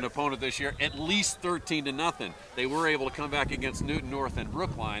Division opponent this year, at least 13-0. They were able to come back against Newton North and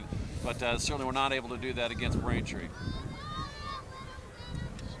Brookline, but certainly were not able to do that against Braintree.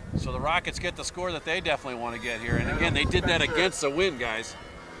 So the Rockets get the score that they definitely want to get here, and again, they did that against the win, guys.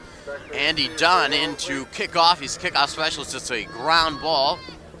 Andy Dunn into kickoff. He's a kickoff specialist. It's a ground ball.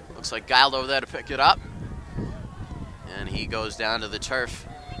 Looks like Guile over there to pick it up. And he goes down to the turf.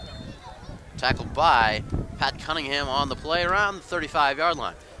 Tackled by Pat Cunningham on the play around the 35-yard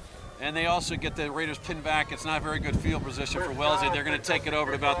line. And they also get the Raiders pinned back. It's not a very good field position for Wellesley. They're going to take it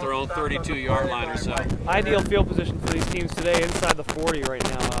over to about their own 32-yard line or so. Ideal field position for these teams today, inside the 40 right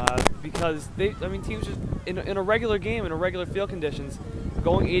now, because teams just in a regular game, in a regular field conditions,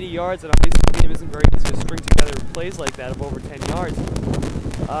 going 80 yards in a high school game isn't very easy to string together plays like that of over 10 yards.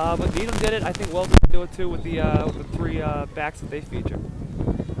 But Needham did it. I think Wellesley can do it too with the three backs that they feature.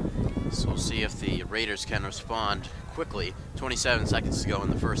 So we'll see if the Raiders can respond quickly. 27 seconds to go in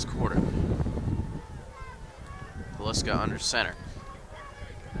the first quarter. Valiska under center.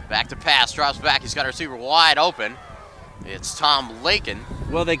 Back to pass, drops back. He's got a receiver wide open. It's Tom Lakin.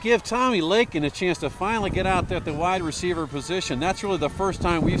 Well, they give Tommy Lakin a chance to finally get out there at the wide receiver position. That's really the first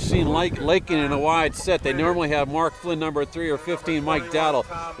time we've seen Lakin in a wide set. They normally have Mark Flynn, number 3 or 15, Mike Dowdle.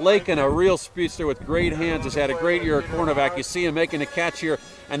 Lakin, a real speedster with great hands, has had a great year at cornerback. You see him making a catch here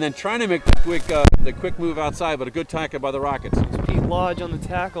and then trying to make the quick move outside, but a good tackle by the Rockets. Pete Lodge on the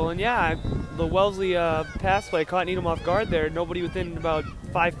tackle, and yeah, the Wellesley pass play caught Needham off guard there. Nobody within about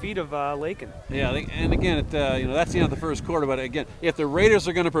 5 feet of Lakin. Yeah, and again, that's the end of the first quarter. But again, if the Raiders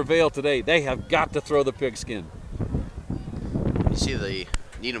are going to prevail today, they have got to throw the pigskin. You see the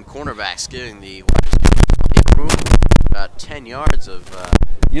Needham cornerbacks giving the room about 10 yards of.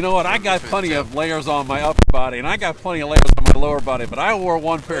 You know what? I got plenty of layers on my upper body, and I got plenty of layers on my lower body. But I wore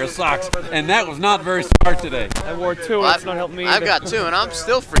 1 pair of socks, and that was not very smart today. I wore 2, and it's not helping me. I've got 2, and I'm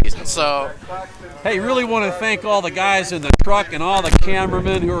still freezing. So. Hey, really want to thank all the guys in the truck and all the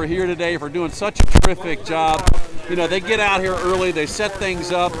cameramen who are here today for doing such a terrific job. You know, they get out here early, they set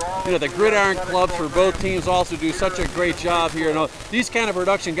things up. You know, the gridiron clubs for both teams also do such a great job here. You know, these kind of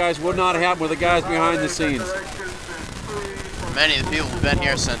production guys would not happen with the guys behind the scenes. Many of the people have been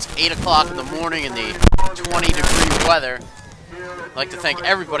here since 8 o'clock in the morning in the 20-degree weather. I'd like to thank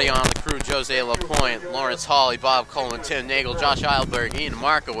everybody on the crew: Jose LaPointe, Lawrence Hawley, Bob Coleman, Tim Nagel, Josh Eilberg, Ian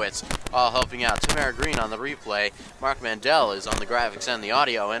Markowitz, all helping out. Tamara Green on the replay. Mark Mandel is on the graphics and the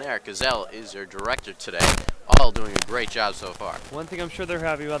audio, and Eric Gazelle is your director today. All doing a great job so far. One thing I'm sure they're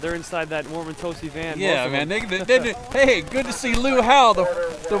happy about, they're inside that warm and toasty van. Yeah, man. Hey, good to see Lou Howell,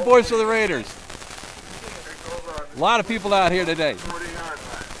 the voice of the Raiders. A lot of people out here today.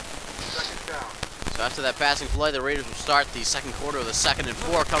 So after that passing play, the Raiders will start the second quarter with a 2nd and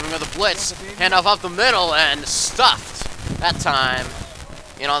 4, coming with a blitz. Handoff up the middle and stuffed. That time,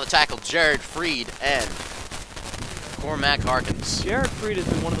 in on the tackle, Jared Freed and Cormac Harkins. Jared Freed has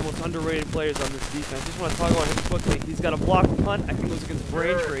been one of the most underrated players on this defense. Just want to talk about him quickly. He's got a block punt. I think it was against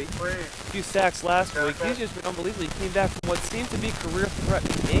Braintree. A few sacks last week. He's just been unbelievable. He came back from what seemed to be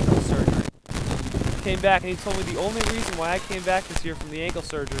career-threatening ankle surgery. Came back, and he told me the only reason why I came back this year from the ankle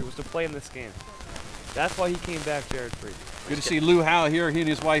surgery was to play in this game. That's why he came back, Jared Freed. Good to see Lou Howe here. He and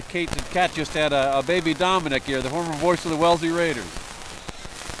his wife Kat just had a baby Dominic here, the former voice of the Wellesley Raiders.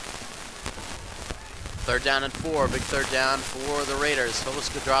 3rd down and 4, big 3rd down for the Raiders.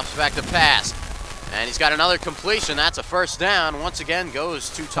 Valiska drops back to pass, and he's got another completion. That's a 1st down. Once again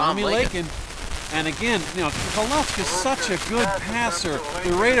goes to Tommy Lakin. And again, you know, Valiska's such a good passer.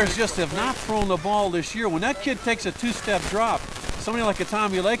 The Raiders just have not thrown the ball this year. When that kid takes a 2-step drop, somebody like a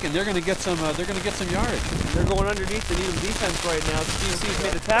Tommy Lakin, they're going to get some. They're going to get some yardage. They're going underneath the Needham defense right now. CC's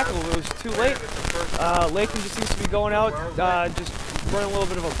made the tackle, but it was too late. Lakin just seems to be going out, just running a little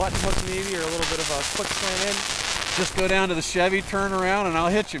bit of a button hook maybe, or a little bit of a quick slant in. Just go down to the Chevy, turn around, and I'll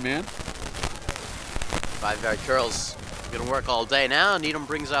hit you, man. 5-yard curls. Going to work all day now. Needham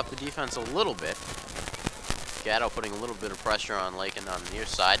brings up the defense a little bit. Gatto putting a little bit of pressure on Lakin on the near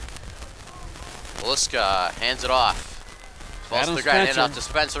side. Valiska hands it off. Falls to the ground, hand off to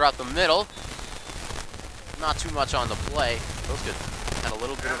Spencer up the middle. Not too much on the play. Valiska had a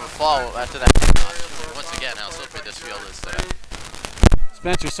little bit of a fall after that. Once again, how slippery this field is today.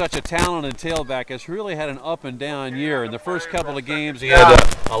 Spencer's such a talented tailback, has really had an up and down year. In the first couple of games, he had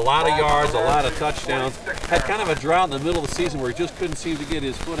a lot of yards, a lot of touchdowns. Had kind of a drought in the middle of the season where he just couldn't seem to get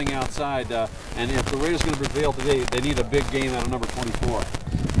his footing outside. And if the Raiders are going to prevail today, they need a big game out of number 24.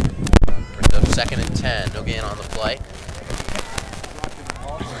 Brings up 2nd and 10. No gain on the play.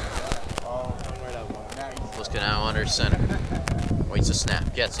 Valiska now under center. Waits a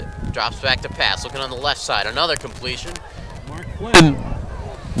snap, gets it. Drops back to pass, looking on the left side. Another completion. Mark Flynn.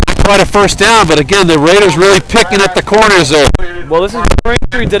 Quite a 1st down, but again, the Raiders really picking at the corners there. Well, this is what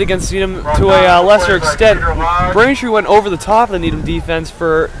Braintree did against Needham to a lesser extent. Braintree went over the top of the Needham defense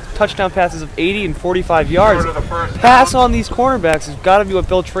for touchdown passes of 80 and 45 yards. Pass on these cornerbacks has got to be what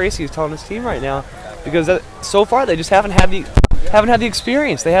Bill Tracy is telling his team right now, because so far they just haven't had the haven't had the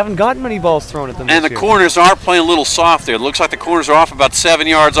experience. They haven't gotten many balls thrown at them And this the year. corners are playing a little soft there. It looks like the corners are off about 7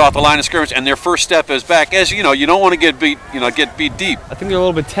 yards off the line of scrimmage, and their first step is back. As you know, you don't want to get beat, get beat deep. I think they're a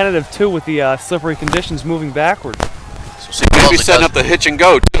little bit tentative too with the slippery conditions moving backward. So Maybe setting up the hitch and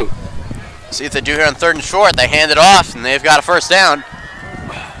go too. See if they do here on 3rd and short. They hand it off, and they've got a first down.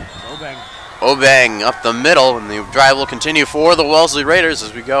 Obeng up the middle, and the drive will continue for the Wellesley Raiders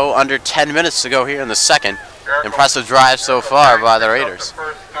as we go under 10 minutes to go here in the second. Impressive drive so far by the Raiders.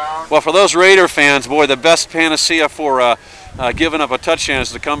 Well, for those Raider fans, boy, the best panacea for giving up a touchdown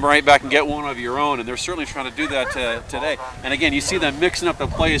is to come right back and get one of your own, and they're certainly trying to do that today. And again, you see them mixing up the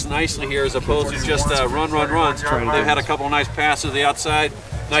plays nicely here as opposed to just run. They've had a couple of nice passes to the outside,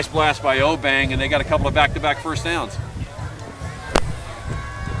 nice blast by Obeng, and they got a couple of back-to-back first downs.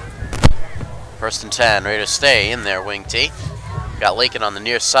 1st and 10, Raiders stay in their wing tee. Got Lakin on the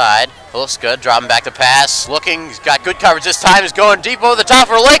near side. Looks good, dropping back to pass. Looking, he's got good coverage this time. He's going deep over the top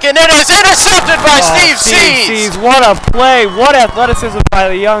for Lakin. It is intercepted by Steve Sees. What a play, what athleticism by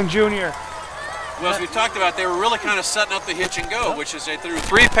the young junior. Well, as we talked about, they were really kind of setting up the hitch and go, which is they threw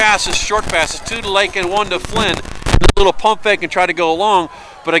 3 passes, short passes, 2 to Lakin, 1 to Flynn, and a little pump fake and try to go long.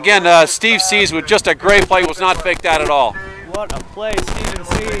 But again, Steve Sees with just a great play, was not faked out at all. What a play, Steven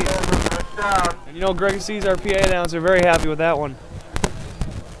Sees. And you know, Greg Sees, our PA announcer, very happy with that one.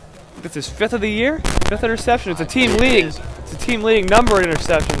 It's his 5th of the year, 5th interception. It's a team leading. It's a team leading number of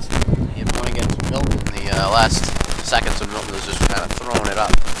interceptions. He had one against Milton in the last seconds when Milton was just kind of throwing it up.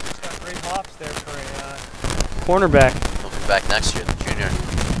 He's got great hops there for a cornerback. He'll be back next year, the junior.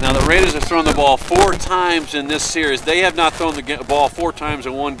 Now the Raiders have thrown the ball 4 times in this series. They have not thrown the ball 4 times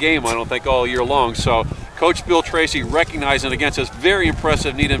in one game, I don't think, all year long. So Coach Bill Tracy recognizing against this very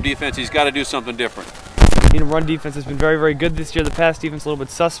impressive Needham defense, he's got to do something different. Needham run defense has been very, very good this year. The pass defense a little bit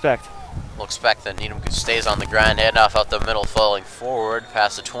suspect. We'll expect that Needham stays on the grind, handoff out the middle, falling forward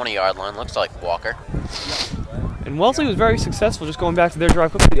past the 20-yard line. Looks like Walker. And Wellesley was very successful, just going back to their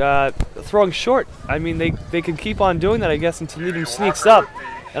drive quickly, throwing short. I mean, they could keep on doing that, I guess, until Needham sneaks up.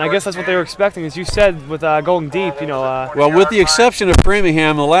 And I guess that's what they were expecting, as you said, with going deep, you know. Well, with the exception of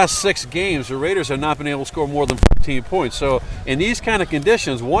Framingham, the last 6 games, the Raiders have not been able to score more than 14 points. So in these kind of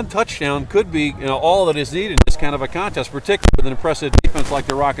conditions, 1 touchdown could be all that is needed in this kind of a contest, particularly with an impressive defense like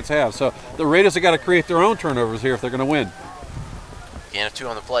the Rockets have. So the Raiders have got to create their own turnovers here if they're going to win. Gain of 2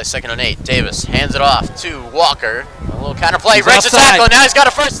 on the play, 2nd and 8. Davis hands it off to Walker. A little counter play, He's breaks the outside. tackle, and now he's got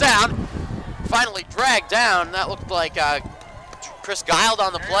a first down. Finally dragged down. That looked like Chris Guiled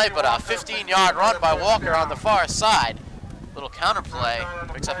on the play, but a 15-yard run by Walker on the far side. Little counter play,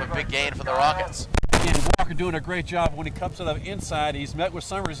 picks up a big gain for the Rockets. Again, Walker doing a great job when he comes to the inside. He's met with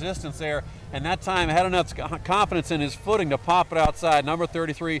some resistance there, and that time had enough confidence in his footing to pop it outside. Number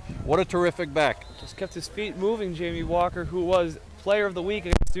 33, what a terrific back. Just kept his feet moving, Jamie Walker, who was Player of the Week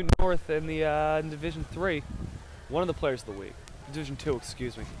against Student North in the in Division 3. One of the Players of the Week. Division 2,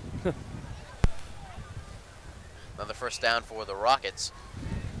 excuse me. Another first down for the Rockets.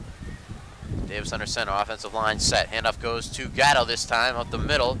 Davis under center, offensive line set. Handoff goes to Gatto this time up the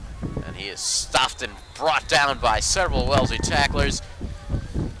middle, and he is stuffed and brought down by several Wellesley tacklers.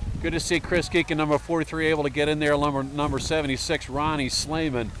 Good to see Chris Geekin, number 43, able to get in there. Number 76, Ronnie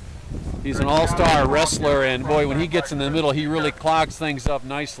Slayman. He's an all-star wrestler, and boy, when he gets in the middle, he really clogs things up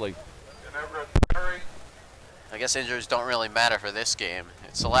nicely. I guess injuries don't really matter for this game.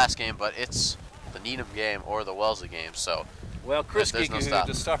 It's the last game, but it's the Needham game or the Wellesley game, so well, Chris there's no Geekin, stop.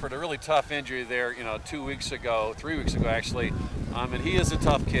 who just suffered a really tough injury there, 3 weeks ago actually. And he is a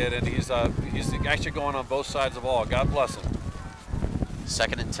tough kid, and he's actually going on both sides of the ball. God bless him.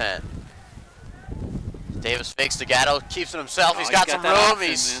 2nd and 10. Davis fakes to Gatto, keeps it himself. He's got some room. Option,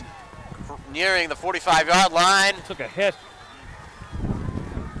 he's man. nearing the 45-yard line. Took a hit.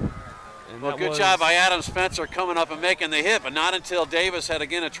 Well, good job by Adam Spencer coming up and making the hit, but not until Davis had,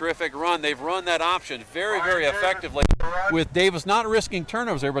 again, a terrific run. They've run that option very, very effectively, with Davis not risking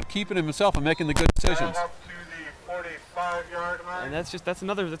turnovers there, but keeping himself and making the good decisions. And that's a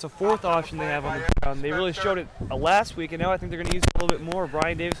 4th option they have on the ground. They really showed it last week, and now I think they're going to use it a little bit more.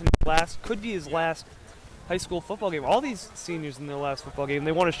 Brian Davis could be his last high school football game. All these seniors in their last football game,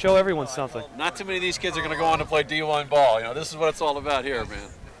 they want to show everyone something. Not too many of these kids are going to go on to play D1 ball. This is what it's all about here, man.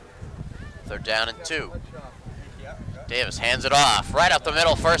 3rd down and 2. Davis hands it off, right up the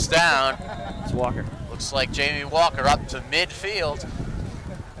middle, first down. It's Walker. Looks like Jamie Walker up to midfield.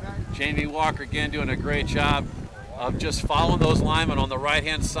 Jamie Walker, again, doing a great job of just following those linemen on the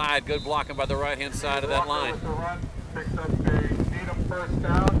right-hand side. Good blocking by the right-hand side of that line.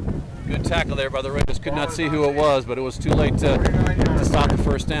 Good tackle there by the Raiders. Could not see who it was, but it was too late to stop the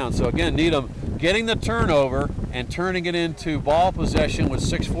first down. So again, Needham getting the turnover, and turning it into ball possession with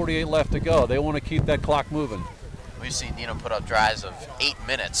 6:48 left to go. They want to keep that clock moving. We've seen Needham put up drives of 8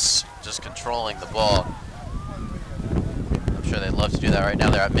 minutes just controlling the ball. I'm sure they'd love to do that right now.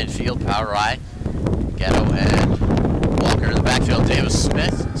 They're at midfield, power right. Ghetto and Walker in the backfield. Davis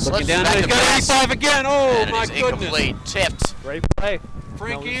Smith Looking down, he's got 85 again. Oh, and my it is goodness. Incomplete, tipped. Great play.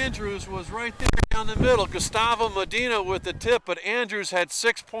 Frank Andrews was right there down the middle. Gustavo Medina with the tip, but Andrews had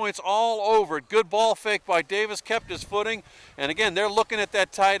 6 points all over it. Good ball fake by Davis, kept his footing, and again, they're looking at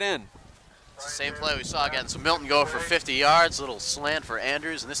that tight end. It's the same play we saw again. So Milton go for 50 yards, little slant for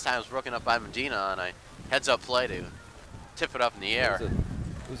Andrews, and this time it was broken up by Medina on a heads-up play to tip it up in the air.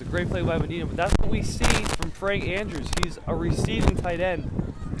 It was a great play by Medina, but that's what we see from Frank Andrews. He's a receiving tight end.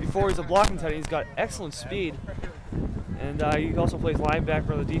 Before he's a blocking tight end, he's got excellent speed. And he also plays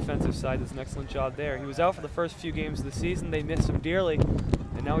linebacker on the defensive side. Does an excellent job there. He was out for the first few games of the season. They missed him dearly,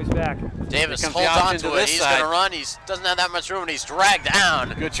 and now he's back. Davis holds on to it. He's going to run. He doesn't have that much room, and he's dragged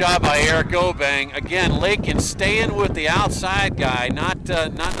down. Good job by Eric Obang. Again, Lakin staying with the outside guy, not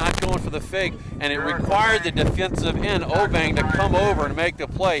going for the fake, and it required the defensive end, Obang, to come over and make the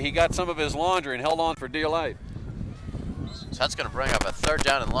play. He got some of his laundry and held on for dear life. So that's going to bring up a 3rd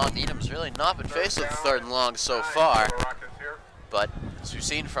down and long. Needham's really not been faced with 3rd and long so far. But as we've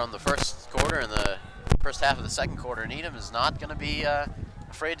seen from the first quarter and the first half of the second quarter, Needham is not going to be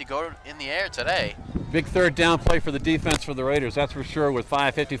afraid to go in the air today. Big 3rd down play for the defense for the Raiders, that's for sure, with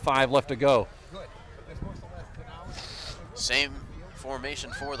 5:55 left to go. Same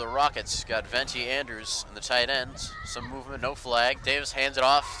formation for the Rockets. Got Venti, Andrews in the tight ends. Some movement, no flag. Davis hands it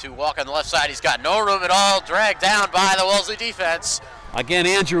off to Walk on the left side. He's got no room at all. Dragged down by the Wellesley defense. Again,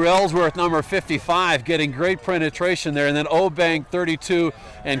 Andrew Ellsworth, number 55, getting great penetration there. And then Obang, 32,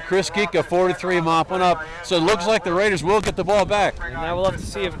 and Chris Geeka, 43, mopping up. So it looks like the Raiders will get the ball back. And now we'll have to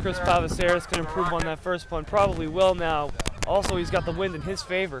see if Chris Pavasaris can improve on that first one. Probably will now. Also, he's got the wind in his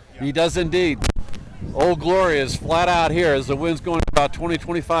favor. He does indeed. Old Glory is flat out here as the wind's going about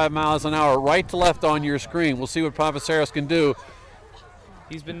 20-25 miles an hour, right to left on your screen. We'll see what Pavasaris can do.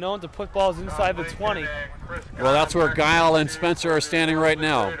 He's been known to put balls inside the 20. Well, that's where Guile and Spencer are standing right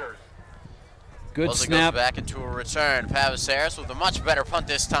now. Good Wellesley snap. Goes back into a return. Pavasaris with a much better punt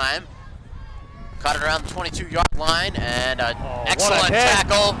this time. Caught it around the 22-yard line, and an excellent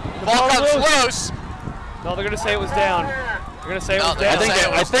tackle. Ball comes loose. No, they're going to say it was down. They're going to say it was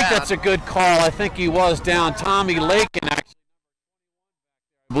down. I think that's a good call. I think he was down. Tommy Lakin, actually,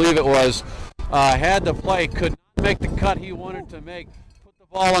 I believe it was, had the play, could not make the cut he wanted to make. Put the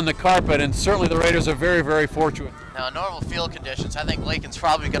ball on the carpet, and certainly the Raiders are very, very fortunate. Now, in normal field conditions, I think Lakin's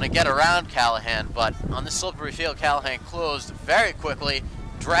probably going to get around Callahan, but on this slippery field, Callahan closed very quickly,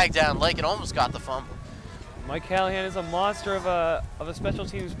 dragged down Lakin, almost got the fumble. Mike Callahan is a monster of a special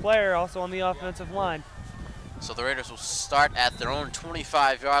teams player, also on the offensive line. So the Raiders will start at their own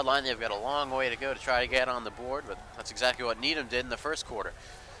 25-yard line. They've got a long way to go to try to get on the board, but that's exactly what Needham did in the first quarter.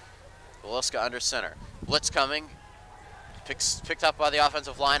 Holiska under center. Blitz coming. Picked up by the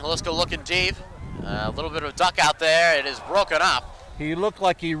offensive line. Holiska looking deep. A little bit of a duck out there. It is broken up. He looked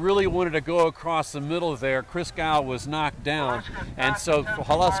like he really wanted to go across the middle there. Chris Guile was knocked down, and so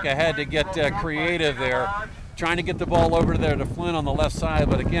Holiska had to get creative there, trying to get the ball over there to Flynn on the left side.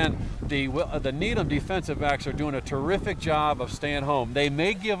 But again, the Needham defensive backs are doing a terrific job of staying home. They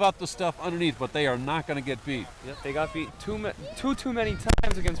may give up the stuff underneath, but they are not going to get beat. Yep, they got beat too many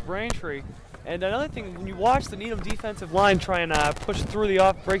times against Braintree. And another thing, when you watch the Needham defensive line try and break through the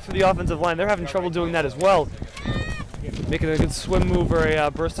offensive line, they're having trouble doing that as well. Making a good swim move or a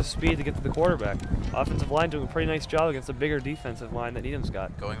burst of speed to get to the quarterback. Offensive line doing a pretty nice job against a bigger defensive line that Needham's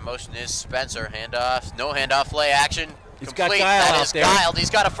got. Going motion is Spencer. Handoff. No handoff. Play action. He's complete. got Guile that is Guile. He's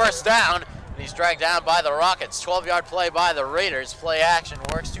got a first down. And he's dragged down by the Rockets. 12-yard play by the Raiders. Play action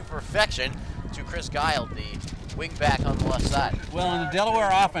works to perfection to Chris Guile, the wing back on the left side. Well, in the Delaware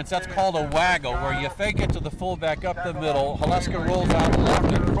offense, that's called a waggle, where you fake it to the fullback up the middle. Holiska rolls out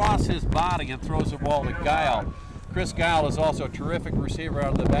left across his body and throws the ball to Guile. Chris Guile is also a terrific receiver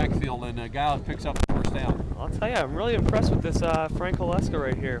out of the backfield, and Guile picks up the first down. I'll tell you, I'm really impressed with this Frank Holiska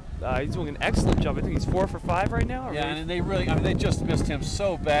right here. He's doing an excellent job. I think he's 4 for 5 right now. Yeah, and they just missed him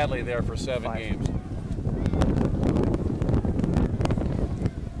so badly there for 7 games.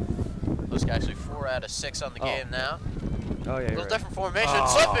 Looks actually 4 out of 6 on the game now. Oh yeah, a little different formation,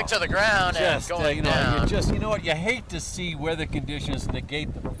 slipping to the ground and going down. You know what? You hate to see weather conditions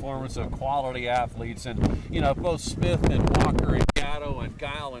negate the performance of quality athletes, and both Smith and Walker and Gatto and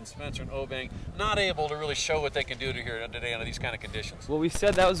Guile and Spencer and Obang not able to really show what they can do here today under these kind of conditions. Well, we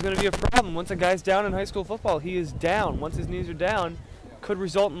said that was going to be a problem. Once a guy's down in high school football, he is down. Once his knees are down, could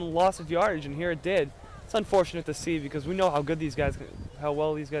result in the loss of yardage, and here it did. it's unfortunate to see because we know how good these guys, how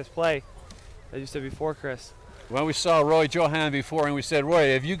well these guys play. As you said before, Chris. Well, we saw Roy Johan before, and we said,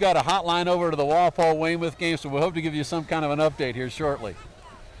 Roy, have you got a hotline over to the Walpole Weymouth game? So we hope to give you some kind of an update here shortly.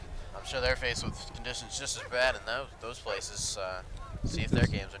 I'm sure they're faced with conditions just as bad in those places. See if their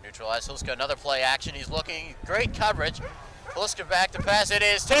games are neutralized. Hliska, another play action. He's looking, great coverage. Hliska back to pass. It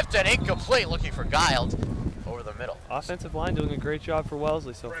is tipped and incomplete, looking for Guild over the middle. Offensive line doing a great job for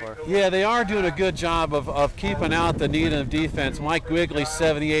Wellesley so far. Yeah, they are doing a good job of keeping out the Needham defense. Mike Quigley,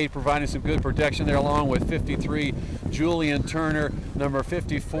 78, providing some good protection there, along with 53, Julian Turner, number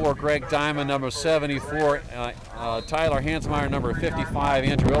 54, Greg Diamond, number 74, Tyler Hansmeyer, number 55,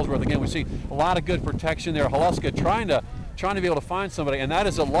 Andrew Ellsworth. Again, we see a lot of good protection there. Hliska trying to be able to find somebody, and that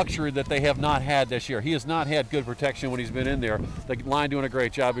is a luxury that they have not had this year. He has not had good protection when he's been in there. The line doing a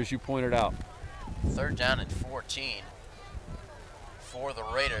great job, as you pointed out. 3rd down and 14 for the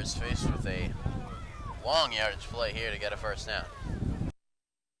Raiders, faced with a long yardage play here to get a first down.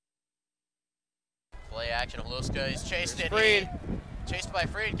 Play action, Hliska, he's chased it. Chased by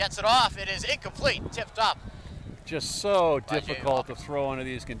Freed, gets it off. It is incomplete, tipped up. Just so difficult to throw under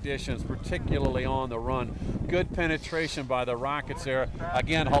these conditions, particularly on the run. Good penetration by the Rockets there.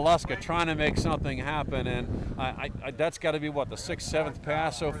 Again, Hliska trying to make something happen, and that's got to be, what, the 6th, 7th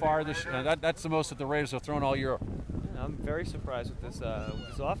pass so far. That's the most that the Raiders have thrown all year. I'm very surprised with this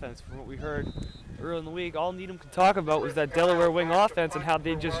offense. From what we heard earlier in the week, all Needham could talk about was that Delaware wing offense and how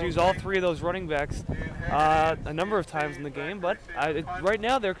they just use all 3 of those running backs a number of times in the game. But right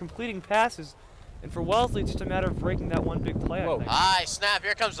now they're completing passes. And for Wellesley, it's just a matter of breaking that one big play, I think. High snap,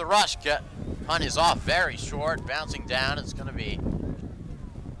 here comes the rush. Punt is off, very short, bouncing down. It's going to be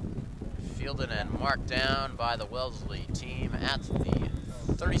fielded and marked down by the Wellesley team at the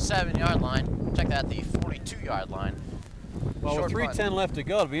 37-yard line. Check that, the 42-yard line. Well, with 3:10 left to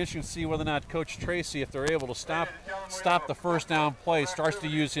go, it'll be interesting to see whether or not Coach Tracy, if they're able to stop the first down play, starts to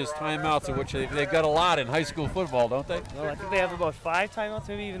use his timeouts, of which they've got a lot in high school football, don't they? Well, I think they have about 5 timeouts,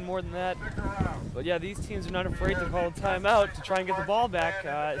 maybe even more than that. But yeah, these teams are not afraid to call a timeout to try and get the ball back,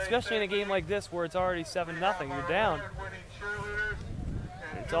 especially in a game like this where it's already 7-0. You're down.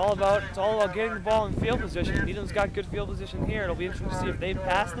 It's all about getting the ball in field position. Needham's got good field position here. It'll be interesting to see if they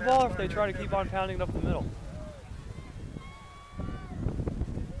pass the ball or if they try to keep on pounding it up the middle.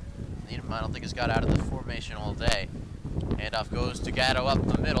 Needham, I don't think, has got out of the formation all day. Handoff goes to Gatto up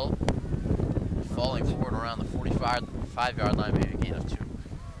the middle, falling forward around the 45-yard line, maybe a gain of 2.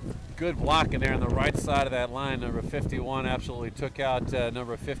 Good blocking there on the right side of that line. Number 51 absolutely took out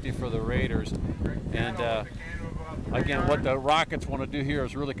number 50 for the Raiders. And again, what the Rockets want to do here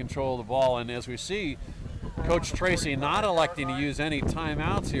is really control the ball. And as we see, Coach Tracy not electing to use any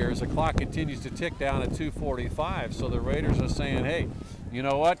timeouts here as the clock continues to tick down at 2:45. So the Raiders are saying, hey, you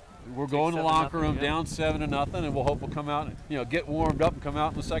know what? We're going to the locker room down 7-0, and we'll hope we'll come out and get warmed up and come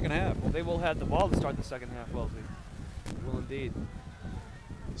out in the second half. Well, they will have the ball to start the second half, Wellesley. Will indeed.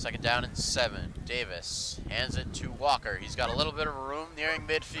 2nd down and 7. Davis hands it to Walker. He's got a little bit of room nearing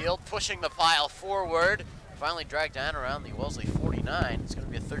midfield, pushing the pile forward. Finally dragged down around the Wellesley 49. It's going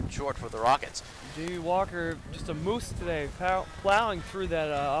to be a 3rd and short for the Rockets. Jamie Walker, just a moose today, plowing through that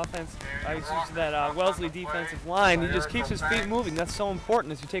that Wellesley defensive line. He just keeps his feet moving. That's so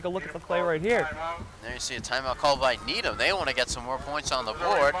important as you take a look at the play right here. There you see a timeout called by Needham. They want to get some more points on the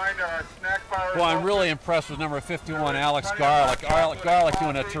board. Well, I'm really impressed with number 51, Alex Garlick. Garlick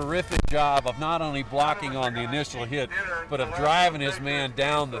doing a terrific job of not only blocking on the initial hit, but of driving his man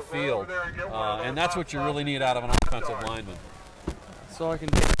down the field. And that's what you really need out of an offensive lineman. So I can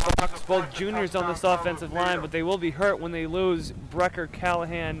box both juniors on this offensive line, but they will be hurt when they lose Brecker,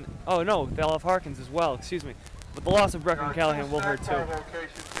 Callahan. Oh no, they'll have Harkins as well, excuse me. But the loss of Brecker and Callahan will hurt too.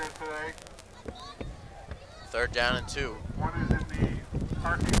 3rd down and 2.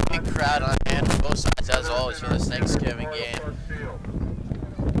 Big crowd on hand on both sides as always for this Thanksgiving game.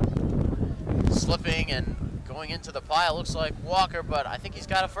 Slipping and going into the pile looks like Walker, but I think he's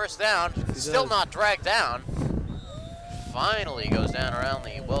got a first down. Still not dragged down. Finally goes down around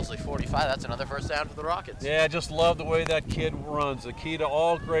the Wellesley 45. That's another first down for the Rockets. Yeah, I just love the way that kid runs. The key to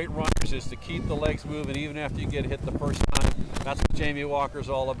all great runners is to keep the legs moving even after you get hit the first time. That's what Jamie Walker's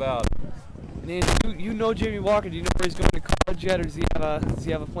all about. And you know Jamie Walker. Do you know where he's going to college yet, or does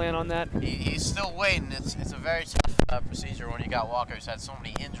he have a plan on that? He's still waiting. It's a very tough procedure when you got Walker who's had so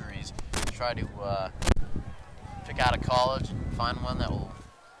many injuries to try to pick out a college and find one that will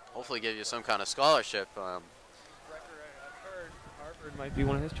hopefully give you some kind of scholarship. Harvard might be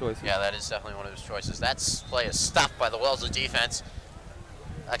one of his choices. Yeah, that is definitely one of his choices. That play is stopped by the Wellesley defense.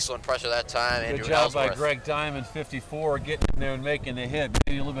 Excellent pressure that time. Good Andrew job by Ellsworth. Greg Diamond, 54, getting in there and making the hit.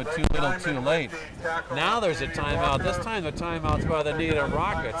 Maybe a little bit too little, too late. Now there's a timeout. This time the timeout's by the Needham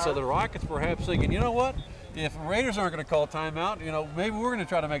Rockets. So the Rockets perhaps thinking, you know what? If Raiders aren't going to call timeout, maybe we're going to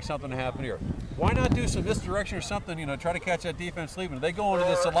try to make something happen here. Why not do some misdirection or something, try to catch that defense sleeping. If they go into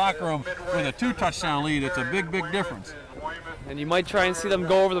this locker room with a 2-touchdown lead, it's a big, big difference. And you might try and see them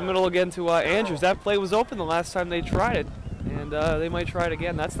go over the middle again to Andrews. That play was open the last time they tried it, and they might try it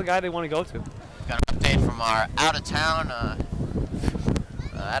again. That's the guy they want to go to. Got an update from our out-of-town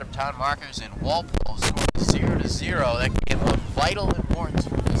markers in Walpole. Scored 0-0. That game of vital importance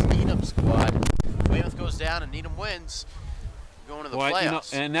for this Needham squad. Weymouth goes down and Needham wins, going to the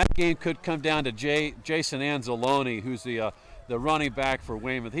playoffs. And that game could come down to Jason Anzalone, who's the running back for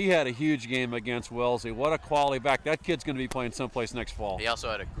Weymouth. He had a huge game against Wellesley. What a quality back. That kid's going to be playing someplace next fall. He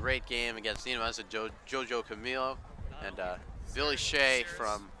also had a great game against Needham, as did Jojo Camilo and Billy Shea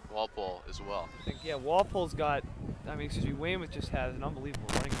from Walpole as well. I think, yeah, Walpole's got, Weymouth just has an unbelievable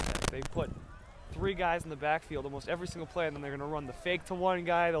running attack. They put 3 guys in the backfield almost every single play, and then they're going to run the fake to one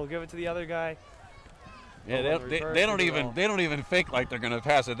guy, they'll give it to the other guy. Yeah, they don't even fake like they're going to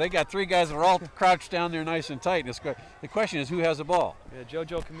pass it. They got 3 guys that are all crouched down there nice and tight. The question is, who has the ball? Yeah,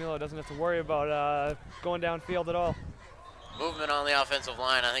 Jojo Camilo doesn't have to worry about going downfield at all. Movement on the offensive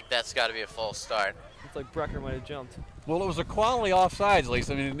line, I think that's got to be a false start. It's like Brecker might have jumped. Well, it was a quality offsides, at least.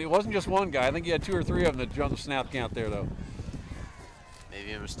 It wasn't just one guy. I think you had 2 or 3 of them that jumped the snap count there, though.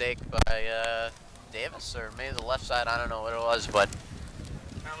 Maybe a mistake by Davis, or maybe the left side. I don't know what it was, but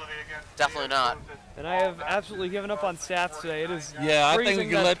definitely not. And I have absolutely given up on stats today. It is I think we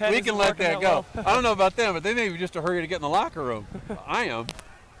can let that go. Well. I don't know about them, but they may be just a hurry to get in the locker room. I am.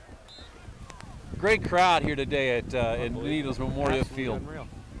 Great crowd here today at Needham's Memorial Field. Unreal.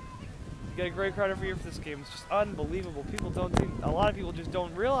 You get a great crowd every year for this game. It's just unbelievable. A lot of people just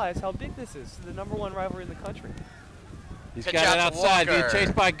don't realize how big this is. It's the #1 rivalry in the country. He's got it outside, being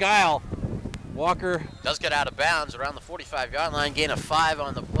chased by Guile. Walker does get out of bounds around the 45-yard line, gain of 5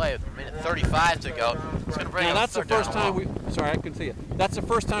 on the play with 1:35 to go. It's going to bring that's the first time sorry, I couldn't see it. That's the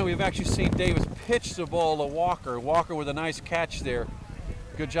first time we've actually seen Davis pitch the ball to Walker. Walker with a nice catch there.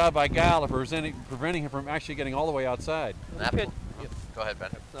 Good job by Guile preventing him from actually getting all the way outside. Go ahead, Ben.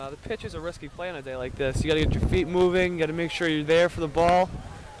 The pitch is a risky play on a day like this. You got to get your feet moving. You got to make sure you're there for the ball.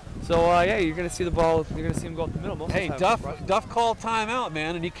 So yeah, you're going to see the ball. You're going to see him go up the middle most of the time. Duff called timeout,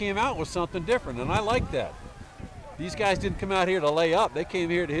 man, and he came out with something different, and I like that. These guys didn't come out here to lay up. They came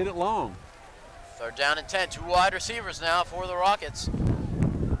here to hit it long. 3rd down and 10. 2 wide receivers now for the Rockets.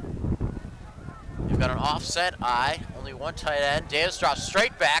 You've got an offset eye. Only 1 tight end. Davis drops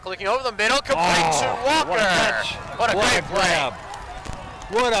straight back, looking over the middle, complete to Walker. What a catch. What a great grab. play.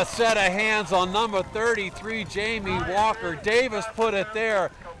 What a set of hands on number 33, Jamie Walker. Davis put it there,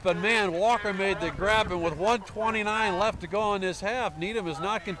 but man, Walker made the grab, and with 1:29 left to go in this half, Needham is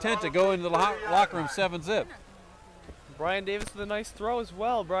not content to go into the locker room 7-zip. Brian Davis with a nice throw as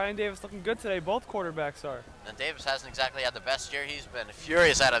well. Brian Davis looking good today. Both quarterbacks are. And Davis hasn't exactly had the best year. He's been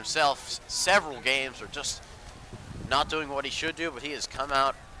furious at himself several games, or just not doing what he should do, but he has come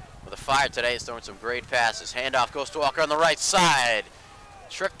out with a fire today. He's throwing some great passes. Handoff goes to Walker on the right side.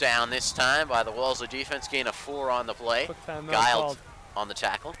 Tripped down this time by the Wellesley defense. Gain of 4 on the play. Guile on the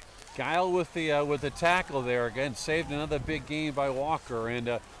tackle. Guile with the tackle there again. Saved another big gain by Walker, and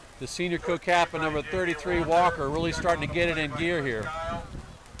the senior co-captain number 33 Walker really starting to get it in gear here.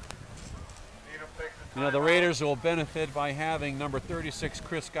 The Raiders will benefit by having number 36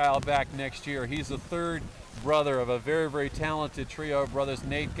 Chris Guile back next year. He's the 3rd brother of a very, very talented trio of brothers,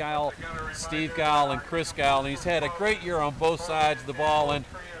 Nate Guile, Steve Guile, and Chris Guile. And he's had a great year on both sides of the ball.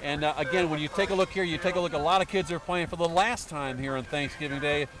 And again, when you take a look here, you take a look, a lot of kids are playing for the last time here on Thanksgiving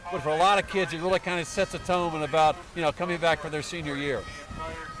Day. But for a lot of kids, it really kind of sets a tone about, coming back for their senior year.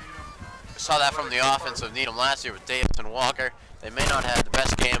 Saw that from the offense of Needham last year with Davis and Walker. They may not have the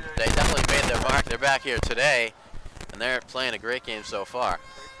best game, but they definitely made their mark. They're back here today, and they're playing a great game so far.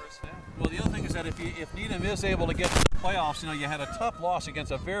 Well, the other thing is that if Needham is able to get to the playoffs, you had a tough loss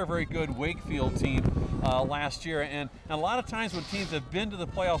against a very, very good Wakefield team last year. And a lot of times when teams have been to the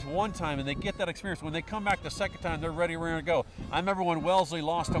playoffs one time and they get that experience, when they come back the second time, they're ready to go. I remember when Wellesley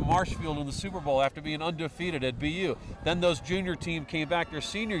lost to Marshfield in the Super Bowl after being undefeated at BU. Then those junior team came back their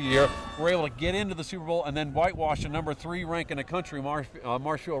senior year, were able to get into the Super Bowl and then whitewash the number 3 rank in the country,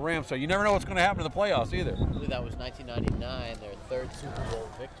 Marshfield Rams. So you never know what's going to happen to the playoffs either. I believe that was 1999, their 3rd Super Bowl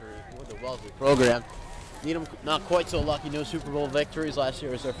victory for the Wellesley program. Needham not quite so lucky. No Super Bowl victories. Last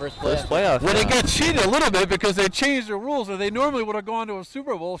year was their first playoff. Well, they got cheated a little bit because they changed the rules, or they normally would have gone to a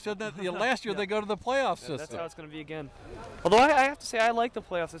Super Bowl. So that last year they go to the playoff system. That's how it's going to be again. Although I have to say I like the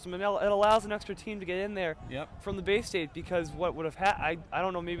playoff system. It allows an extra team to get in there from the Bay State, because what would have happened, I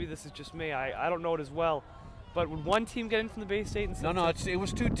don't know, maybe this is just me, I don't know it as well, but would one team get in from the Bay State? And no, it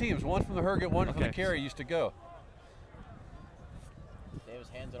was 2 teams. One from the Herget, one from the Cary used to go. Davis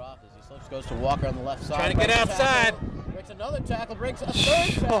hands it off as he slips, goes to Walker on the left side. Trying to get outside. Breaks another tackle, breaks a third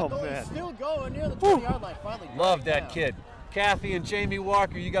tackle. Oh, man. He's still going near the 20-yard line. Finally, love that kid. Kathy and Jamie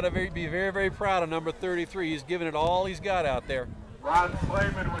Walker, you got to be very, very proud of number 33. He's giving it all he's got out there.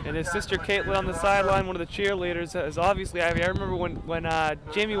 And his sister Caitlin on the sideline, one of the cheerleaders, is obviously. I remember when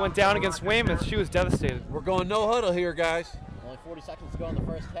Jamie went down against Weymouth, she was devastated. We're going no huddle here, guys. Only 40 seconds to go in the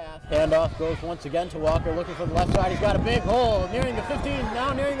first half. Handoff goes once again to Walker, looking for the left side. He's got a big hole, nearing the 15,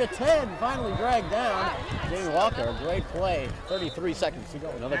 now nearing the 10. Finally dragged down. Jamie Walker, a great play. 33 seconds to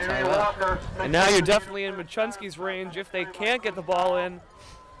go. Another timeout. And now you're definitely in Machunsky's range if they can't get the ball in,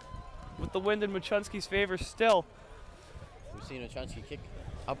 with the wind in Machunsky's favor still. We've seen Machunsky kick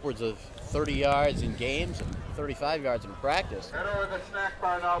upwards of 30 yards in games and 35 yards in practice.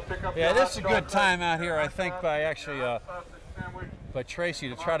 Yeah, this is a good timeout here, I think, by Tracy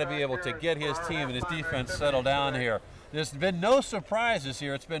to try to be able to get his team and his defense settled down here. There's been no surprises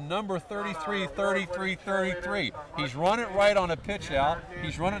here. It's been number 33, 33, 33. He's run it right on a pitch out.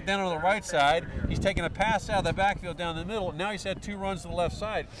 He's run it down on the right side. He's taken a pass out of the backfield down the middle. Now he's had 2 runs to the left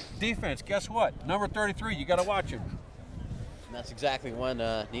side. Defense, guess what? Number 33, you got to watch him. And that's exactly when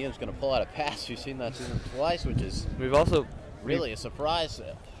Needham's going to pull out a pass. We've seen that season twice, which is really a surprise.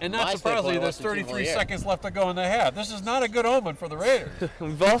 And not surprisingly, there's 33 seconds left to go in the half. This is not a good omen for the Raiders.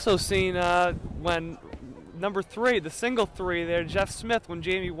 We've also seen when number 3, the single 3 there, Jeff Smith, when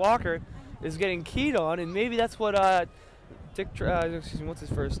Jamie Walker is getting keyed on, and maybe that's what excuse me, what's his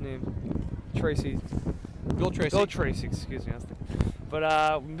first name? Tracy. Bill Tracy. Bill Tracy, excuse me.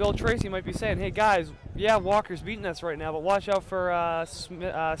 But Bill Tracy might be saying, hey guys, yeah, Walker's beating us right now, but watch out for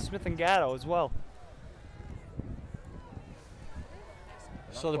Smith and Gatto as well.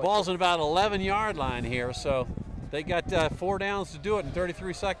 So the ball's in about 11-yard line here, so they got 4 downs to do it in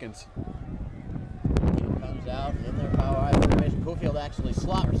 33 seconds. Comes out in their power eye formation. Cofield actually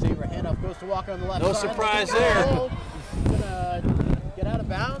slot receiver. Handoff goes to Walker on the left side. No surprise there. He's gonna get out of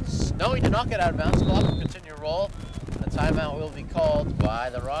bounds. No, he did not get out of bounds. Clock will continue to roll. The timeout will be called by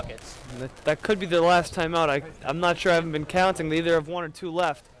the Rockets. That could be the last timeout. I'm not sure. I haven't been counting. They either have 1 or 2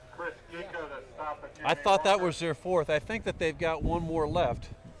 left. I thought that was their 4th. I think that they've got 1 more left.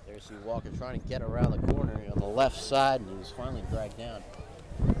 There's Walker trying to get around the corner on the left side, and he was finally dragged down.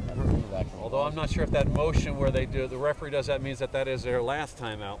 Although I'm not sure if that motion where the referee does that means that is their last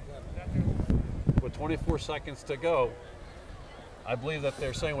timeout. With 24 seconds to go, I believe that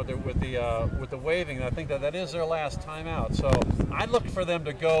they're saying with the waving, I think that is their last timeout. So I'd look for them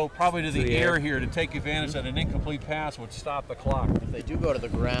to go probably to the air here to take advantage that an incomplete pass would stop the clock. If they do go to the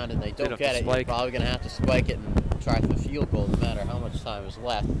ground and they don't get it, you're probably going to have to spike it and try for the field goal no matter how much time is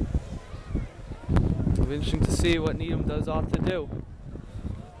left. It'll be interesting to see what Needham does off to do.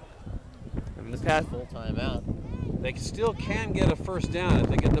 I mean, the pass full timeout. They still can get a first down if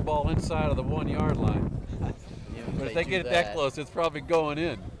they get the ball inside of the 1-yard line. But if they get it that close, it's probably going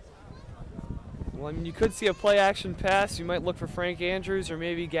in. Well, I mean, you could see a play-action pass. You might look for Frank Andrews or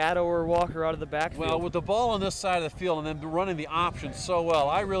maybe Gatto or Walker out of the backfield. Well, with the ball on this side of the field and them running the option so well,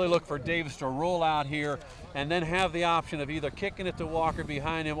 I really look for Davis to roll out here and then have the option of either kicking it to Walker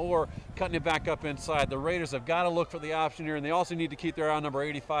behind him or cutting it back up inside. The Raiders have got to look for the option here, and they also need to keep their eye on number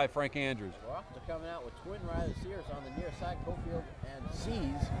 85, Frank Andrews. They're coming out with twin wide receivers on the near side, Cofield and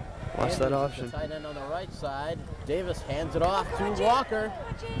Seas. Watch that option. The tight end on the right side. Davis hands it off to Walker.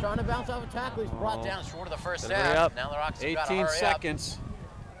 Trying to bounce off a tackle. He's brought down short of the first half. Now the Rockets have got to hurry 18 seconds.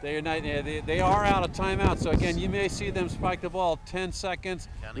 They are out of timeout. So again, you may see them spike the ball 10 seconds.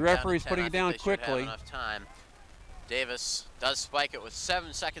 The referee's putting it down quickly. Enough time. Davis does spike it with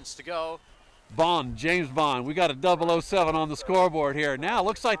 7 seconds to go. Bond, James Bond. We got a 007 on the scoreboard here. Now it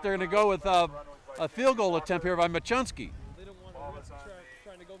looks like they're going to go with a field goal attempt here by Machunsky. They don't want to risk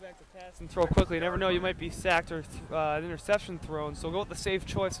trying to go back to pass and throw quickly. You never know, you might be sacked or an interception thrown. So go with the safe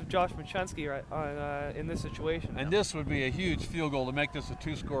choice of Josh Machunsky in this situation. And this would be a huge field goal to make this a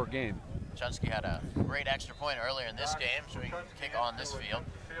 2-score game. Machunsky had a great extra point earlier in this game, so he can kick on this field.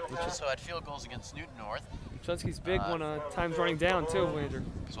 He also had field goals against Newton North. Machunsky's big one times running down too, Wager.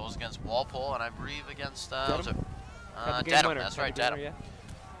 As well as against Walpole, and I believe against Dedham. That's right, Dedham. Yeah.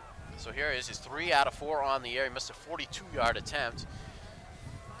 So here is his 3 out of 4 on the air. He missed a 42-yard attempt.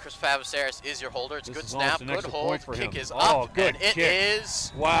 Chris Pavasaris is your holder. It's a good snap, good hold. Kick is oh, up, good and it kick.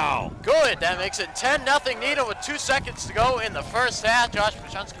 is wow. Good. That makes it 10-0 Needham with 2 seconds to go in the first half. Josh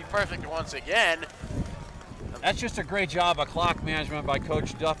Machunsky perfect once again. That's just a great job of clock management by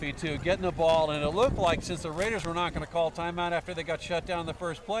Coach Duffy, too, getting the ball. And it looked like, since the Raiders were not going to call timeout after they got shut down the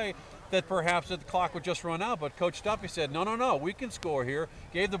first play, that perhaps the clock would just run out. But Coach Duffy said, no, we can score here.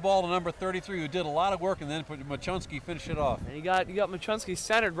 Gave the ball to number 33, who did a lot of work, and then Machunsky finished it off. And you got Machunsky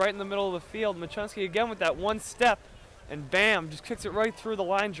centered right in the middle of the field. Machunsky again with that one step, and bam, just kicks it right through the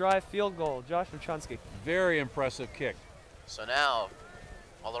line drive field goal. Josh Machunsky. Very impressive kick. So now,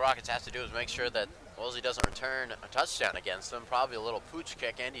 all the Rockets have to do is make sure that Wellesley doesn't return a touchdown against them. Probably a little pooch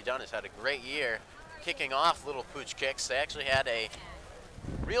kick. Andy Dunn has had a great year kicking off little pooch kicks. They actually had a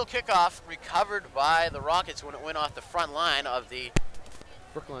real kickoff recovered by the Rockets when it went off the front line of the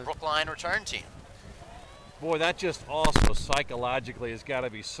Brookline return team. Boy, that just also psychologically has got to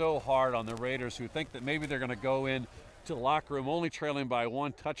be so hard on the Raiders, who think that maybe they're going to go in to the locker room only trailing by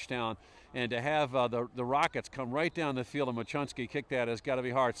 1 touchdown, and to have the Rockets come right down the field and Machunsky kick that has got to be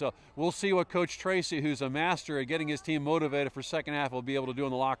hard. So we'll see what Coach Tracy, who's a master at getting his team motivated for second half, will be able to do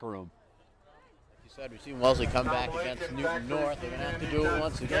in the locker room. Like you said, we've seen Wellesley come back against Newton North. They're going to have to do it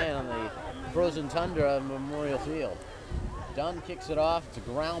once again on the frozen tundra of Memorial Field. Dunn kicks it off. It's a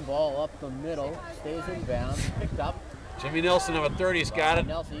ground ball up the middle. Stays in bounds. Picked up. Jimmy Nelson, number 30's got it.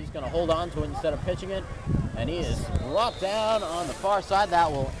 Nelson, he's going to hold on to it instead of pitching it. And he is brought down on the far side. That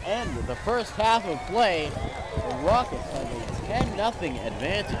will end the first half of play. The Rockets have a 10-0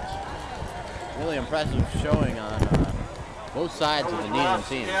 advantage. Really impressive showing on both sides of the Needham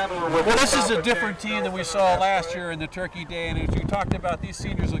team. Well, this is a different team than we saw last year in the Turkey Day. And as you talked about, these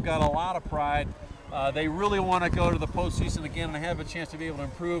seniors have got a lot of pride. They really want to go to the postseason again and have a chance to be able to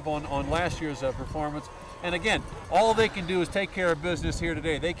improve on last year's performance. And again, all they can do is take care of business here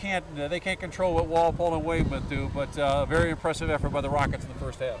today. They can't control what Walpole and Weymouth do, but very impressive effort by the Rockets in the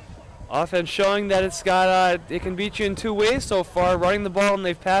first half. Offense showing that it can beat you in 2 ways so far: running the ball, and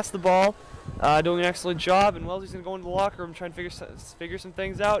they've passed the ball, doing an excellent job. And Wellesley's going to go into the locker room, trying to figure some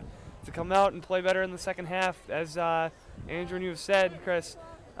things out to come out and play better in the second half. As Andrew and you have said, Chris,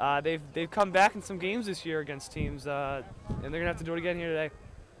 they've come back in some games this year against teams, and they're going to have to do it again here today.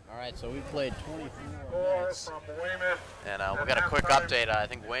 All right, so we played 24 minutes, and we got a quick update. I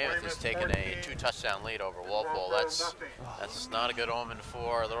think Weymouth has taken a 2-touchdown lead over Walpole. That's not a good omen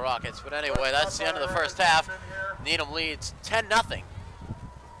for the Rockets. But anyway, that's the end of the first half. Needham leads 10-0.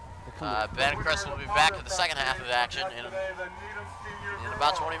 Ben and Chris will be back to the second half of the action in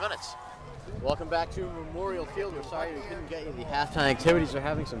about 20 minutes. Welcome back to Memorial Field. We're sorry we couldn't get you the halftime activities. We're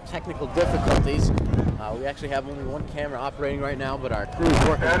having some technical difficulties. We actually have only one camera operating right now, but our crew is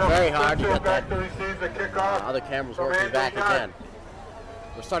working very hard to get that other camera's working back again.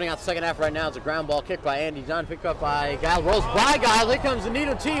 We're starting out the second half right now. It's a ground ball kick by Andy Dunn, picked up by Giles. Rolls by Giles. Here comes the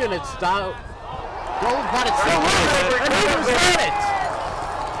Needham team, and it's down. But it's still running. And Needham's got it.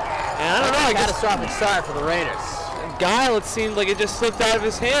 And I don't know. A catastrophic start for the Raiders. Guile, it seemed like it just slipped out of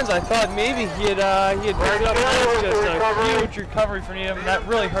his hands. I thought maybe he had picked it up. It's just a huge recovery for Needham. That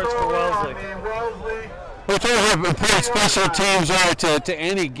really hurts for Wellesley. Well, it's all important special teams are to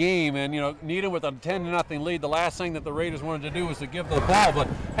any game, and Needham with a 10-0 lead. The last thing that the Raiders wanted to do was to give the ball, but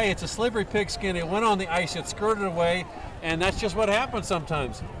hey, it's a slippery pigskin. It went on the ice, it skirted away, and that's just what happens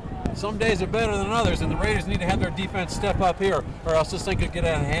sometimes. Some days are better than others, and the Raiders need to have their defense step up here, or else this thing could get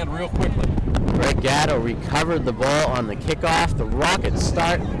out of hand real quickly. Greg Gatto recovered the ball on the kickoff. The Rockets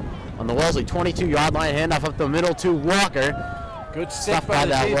start on the Wellesley 22-yard line, handoff up the middle to Walker. Good stuff by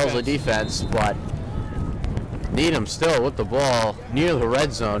that Wellesley defense, but Needham still with the ball near the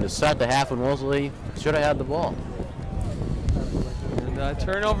red zone to start the half when Wellesley should have had the ball. And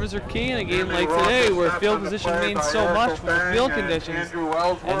turnovers are key in a game like today where field position means so much with the field conditions.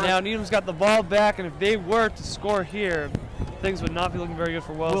 And now Needham's got the ball back, and if they were to score here, things would not be looking very good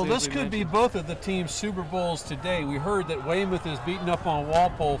for Wellesley. Well, this could be both of the team's Super Bowls today. We heard that Weymouth is beating up on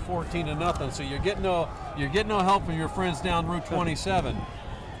Walpole 14-0, so you're getting no help from your friends down Route 27.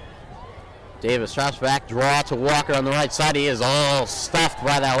 Davis drops back, draw to Walker on the right side. He is all stuffed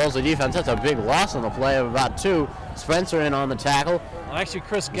by that Wellesley defense. That's a big loss on the play of about 2. Spencer in on the tackle. Well, actually,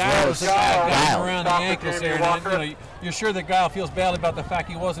 Chris Guile was the guy going around the ankles there. And, you're sure that Guile feels badly about the fact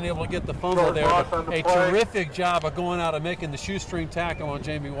he wasn't able to get the fumble there. But a terrific job of going out and making the shoestring tackle on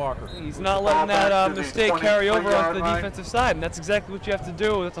Jamie Walker. He's not letting that mistake carry over onto the defensive side, and that's exactly what you have to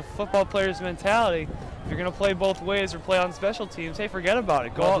do. That's a football player's mentality. If you're going to play both ways or play on special teams, hey, forget about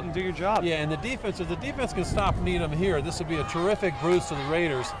it. Go out and do your job. Yeah, and if the defense can stop Needham here, this would be a terrific boost to the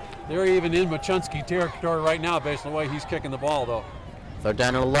Raiders. They're even in Machunsky territory right now based on the way he's kicking the ball, though. Third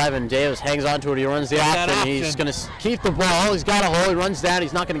down and 11. Davis hangs on to it. He runs the option. He's going to keep the ball. He's got a hole. He runs down.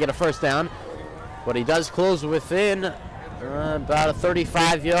 He's not going to get a first down. But he does close within about a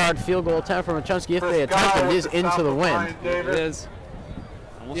 35-yard field goal attempt from Machunsky. If they attempt it, it is into the wind. It is.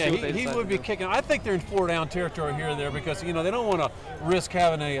 We'll yeah, he would be kicking. I think they're in 4-down territory here or there because, you know, they don't want to risk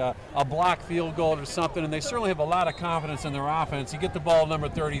having a block field goal or something, and they certainly have a lot of confidence in their offense. You get the ball number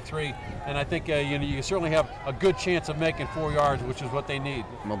 33, and I think you know, you certainly have a good chance of making 4 yards, which is what they need.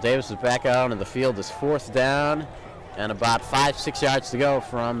 Well, Davis is back out on the field. It's 4th down and about 5-6 yards to go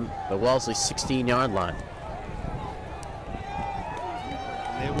from the Wellesley 16-yard line.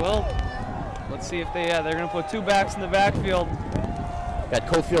 They will. Let's see if they're going to put 2 backs in the backfield. Got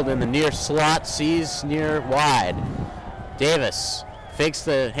Cofield in the near slot, sees near wide. Davis fakes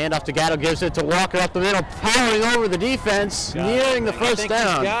the handoff to Gatto, gives it to Walker up the middle, powering over the defense, nearing the first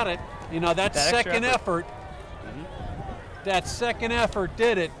down. He's got it. You know, that second effort. That second effort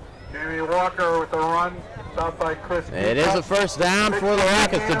did it. Jamie Walker with a run, stopped by Chris. It is a first down for the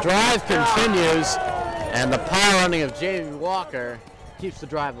Rockets. The drive continues, and the power running of Jamie Walker keeps the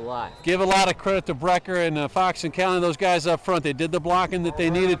drive alive. Give a lot of credit to Brecker and Fox and Callan, those guys up front. They did the blocking that they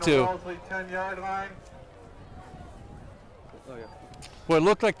needed to. 10-yard line. Well, it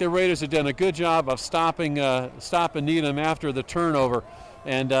looked like the Raiders had done a good job of stopping Needham after the turnover.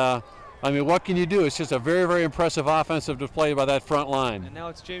 And, I mean, what can you do? It's just a very, very impressive offensive display by that front line. And now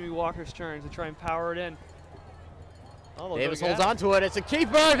it's Jamie Walker's turn to try and power it in. Oh, Davis holds on to it. It's a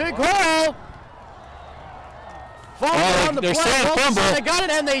keeper. Big call. On the they're play. saying fumble. They got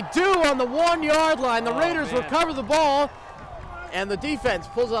it, and they do on the 1-yard line. The Raiders recover the ball, and the defense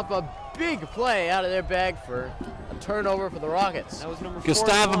pulls up a big play out of their bag for a turnover for the Rockets. That was number 41.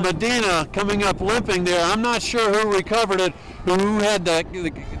 Gustavo Medina coming up limping there. I'm not sure who recovered it, who had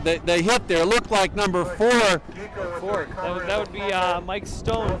the hit there. Looked like number 4. That would be Mike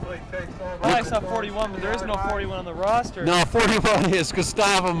Stone. Well, I saw 41, but there is no 41 on the roster. No, 41 is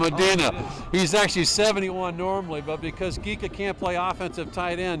Gustavo Medina. He's actually 71 normally, but because Geeka can't play offensive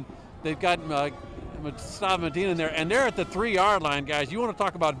tight end, they've got Gustavo Medina in there, and they're at the 3-yard line, guys. You want to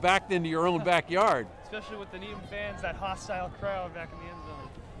talk about backed into your own backyard. Especially with the Needham fans, that hostile crowd back in the end zone.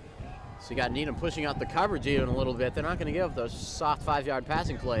 So you got Needham pushing out the coverage even a little bit. They're not going to give up those soft 5-yard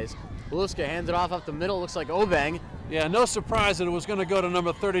passing plays. Beluska hands it off up the middle. Looks like Obeng. Yeah, no surprise that it was going to go to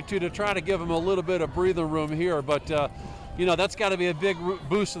number 32 to try to give him a little bit of breathing room here. But, you know, that's got to be a big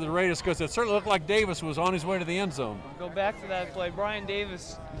boost to the Raiders because it certainly looked like Davis was on his way to the end zone. Go back to that play. Brian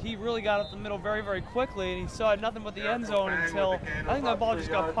Davis, he really got up the middle very, very quickly, and he saw nothing but the end zone until I think that ball just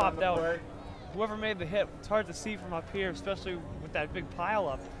got popped out. Whoever made the hit, it's hard to see from up here, especially with that big pile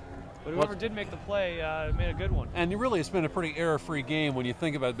up. But whoever did make the play made a good one. And really, it's been a pretty error-free game when you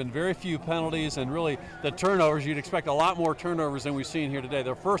think about it. Been very few penalties, and really the turnovers, you'd expect a lot more turnovers than we've seen here today.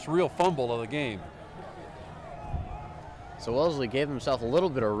 Their first real fumble of the game. So Wellesley gave himself a little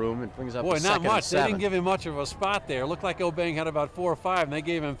bit of room. It brings up Boy, a second not much. and 7. They didn't give him much of a spot there. Looked like Obeng had about 4 or 5, and they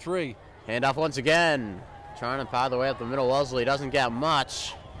gave him 3. Handoff once again. Trying to power the way up the middle. Wellesley doesn't get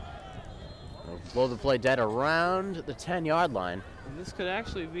much. They'll blow the play dead around the 10-yard line. And this could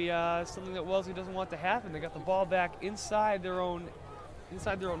actually be something that Wellesley doesn't want to happen. They got the ball back inside their own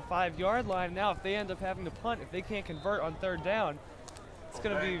 5-yard line. Now, if they end up having to punt, if they can't convert on 3rd down, it's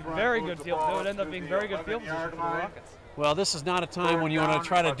going to be very good field. It would end up being very good field position for the Rockets. Well, this is not a time when you want to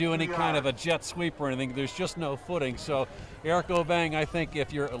try to do any kind of a jet sweep or anything. There's just no footing. So, Eric Obeng, I think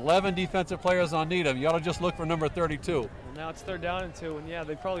if you're 11 defensive players on Needham, you ought to just look for number 32. Well, now it's 3rd down and 2, and yeah,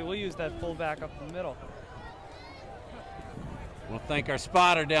 they probably will use that fullback up the middle. We'll thank our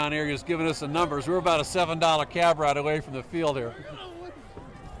spotter down here who's giving us the numbers. We're about a $7 cab ride away from the field here.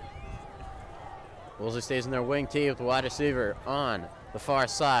 Wellesley stays in their wing tee with the wide receiver on the far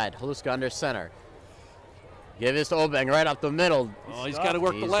side. Haluska under center. Give this to Obeng right up the middle. Oh, he's got to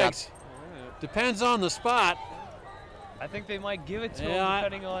work the legs. Depends on the spot. I think they might give it to him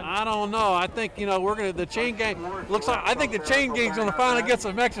depending on. I don't know. I think, you know, we're going to, the chain gang, looks like, I think the chain gang's going to finally get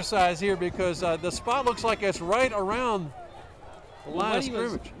some exercise here because the spot looks like it's right around the line of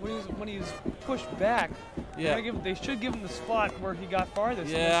scrimmage. When he was pushed back, they should give him the spot where he got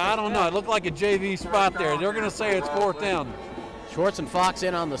farthest. Yeah, I don't know. It looked like a JV spot there. They're going to say it's 4th down. Schwartz and Fox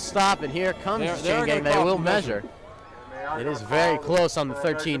in on the stop, and here comes the chain gang. They will measure. It is very close on the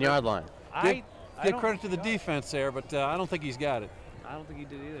 13-yard line. Give credit to the defense there, but I don't think he's got it. I don't think he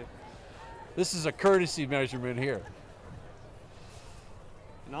did either. This is a courtesy measurement here.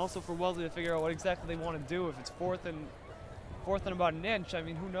 And also for Wellesley to figure out what exactly they want to do. If it's fourth and about an inch, I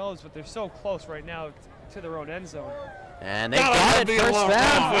mean, who knows? But they're so close right now to their own end zone. And they got it. First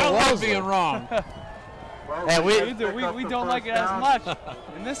down for Wellesley. being wrong. Hey, we don't like it as much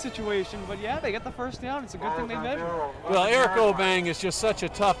in this situation, but yeah, they get the first down. It's a good thing they measured. Well, Eric Obang is just such a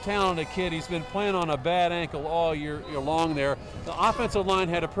tough, talented kid. He's been playing on a bad ankle all year long there. The offensive line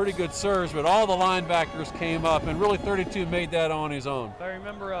had a pretty good surge, but all the linebackers came up, and really 32 made that on his own. If I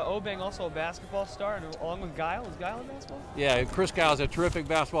remember, Obang also a basketball star, and along with Guile. Is Guile in basketball? Yeah, Chris Giles is a terrific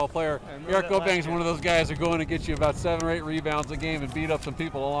basketball player. Eric Obang's one of those guys that are going to get you about 7 or 8 rebounds a game and beat up some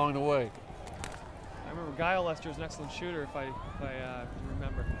people along the way. I remember Guile last year was an excellent shooter, if I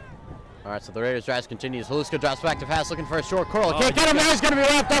remember. All right, so the Raiders' drive continues. Haluska drops back to pass, looking for a short curl. Can't get him now. He's going to be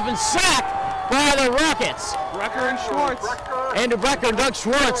wrapped up and sacked by the Rockets. Brecker and Schwartz. Andrew Brecker and Doug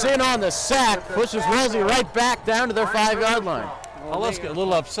Schwartz in on the sack. Pushes Wellesley right back down to their 5-yard line. Well, let's get a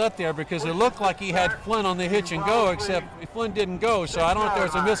little upset there because it looked like he had Flynn on the hitch and go, except Flynn didn't go. So I don't know if there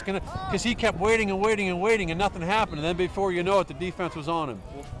was a misconnect because he kept waiting and waiting and waiting and nothing happened. And then before you know it, the defense was on him.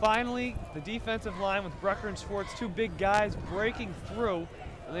 Well, finally, the defensive line with Brecker and Schwartz, 2 big guys breaking through,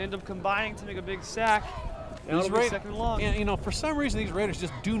 and they end up combining to make a big sack. Second and long. And, you know, for some reason, these Raiders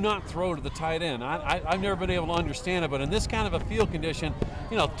just do not throw to the tight end. I've never been able to understand it, but in this kind of a field condition,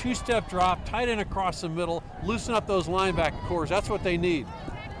 you know, 2-step drop, tight end across the middle, loosen up those linebacker cores. That's what they need.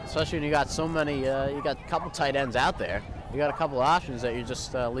 Especially when you got so many, you got a couple tight ends out there. You got a couple options that you're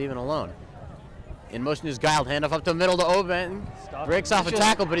just leaving alone. In motion is Guile, handoff up the middle to Oben. Breaks off a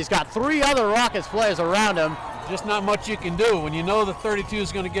tackle, but he's got 3 other Rockets players around him. Just not much you can do. When you know the 32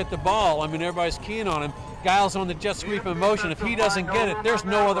 is going to get the ball, I mean, everybody's keen on him. Guile's on the jet sweep in motion. If he doesn't get it, there's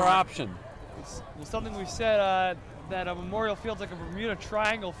no other option. It's something we said that Memorial Field's like a Bermuda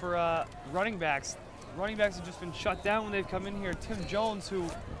Triangle for running backs. Running backs have just been shut down when they've come in here. Tim Jones, who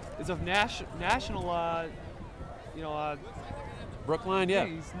is of national, Brookline, yeah.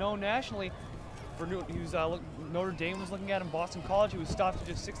 He's known nationally. Notre Dame was looking at him. Boston College, he was stopped at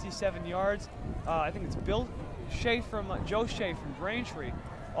just 67 yards. I think it's Joe Shea from Braintree.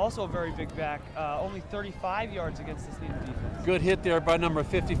 Also a very big back, only 35 yards against this Needham defense. Good hit there by number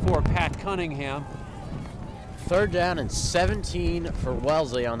 54, Pat Cunningham. 3rd down and 17 for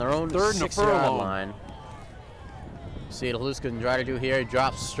Wellesley on their own 6-yard line. See what Haluska can try to do here. He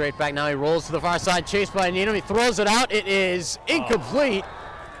drops straight back. Now he rolls to the far side, chased by Needham. He throws it out. It is incomplete.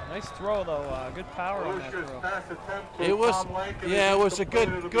 Nice throw, though. Good power on that throw. It was a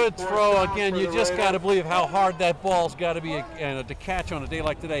good throw. Again, you just got to believe how hard that ball's got to be to catch on a day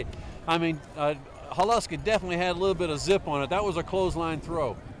like today. I mean, Haluska definitely had a little bit of zip on it. That was a clothesline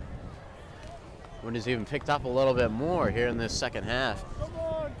throw. Wind has even picked up a little bit more here in this second half.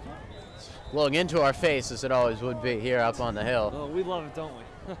 Blowing into our face as it always would be here up on the hill. Oh, we love it, don't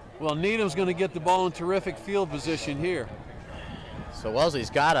we? Well, Needham's going to get the ball in terrific field position here. So Wellesley's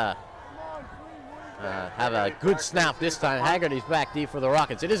got to have a good snap this time. Haggerty's back deep for the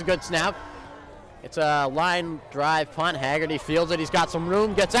Rockets. It is a good snap. It's a line drive punt. Haggerty fields it. He's got some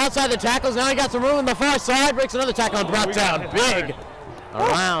room. Gets outside the tackles. Now he got some room on the far side. Breaks another tackle and brought down big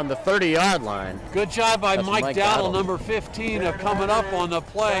around the 30-yard line. Good job by Mike Dowdle, number 15, of coming up on the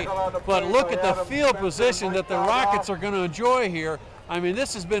play. But look at the field position that the Rockets are going to enjoy here. I mean,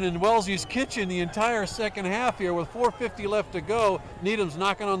 this has been in Wellesley's kitchen the entire second half here with 4:50 left to go. Needham's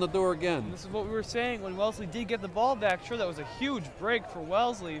knocking on the door again. This is what we were saying when Wellesley did get the ball back. Sure, that was a huge break for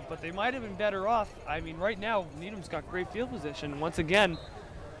Wellesley, but they might have been better off. I mean, right now, Needham's got great field position. Once again,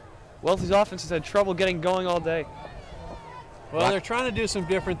 Wellesley's offense has had trouble getting going all day. Well, they're trying to do some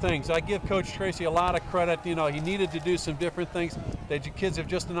different things. I give Coach Tracy a lot of credit. You know, he needed to do some different things. The kids have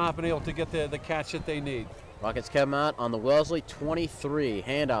just not been able to get the catch that they need. Rockets come out on the Wellesley 23.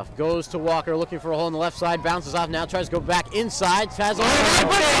 Handoff goes to Walker, looking for a hole on the left side. Bounces off now, tries to go back inside. Has a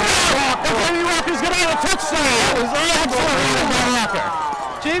Jamie Walker's going to have a touchdown.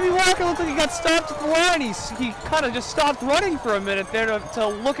 Jamie Walker looked like he got stopped at the line. He kind of just stopped running for a minute there to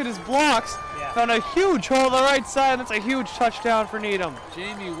look at his blocks. Yeah. Found a huge hole on the right side. That's a huge touchdown for Needham.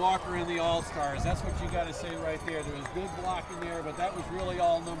 Jamie Walker in the All-Stars. That's what you got to say right there. There was good blocking there, but that was really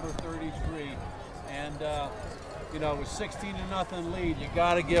all number 33. And, you know, with 16-0 lead, you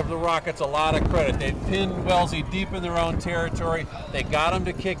got to give the Rockets a lot of credit. They pinned Wellesley deep in their own territory. They got him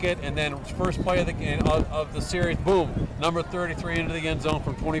to kick it, and then first play of the series, boom, number 33 into the end zone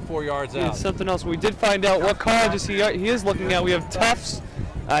from 24 yards out. Something else. We did find out what colleges he is looking at. We have Tufts.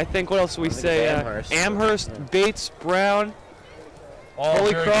 I think, what else do we say? Amherst, Bates, Brown. All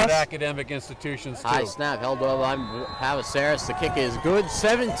very good academic institutions, too. High snap held well by Havasaris. The kick is good.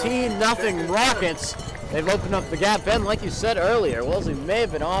 17-0 Rockets. They've opened up the gap. Ben, like you said earlier, Wellesley may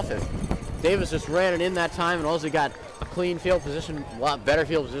have been off it. Davis just ran it in that time, and Wellesley got a clean field position, a lot better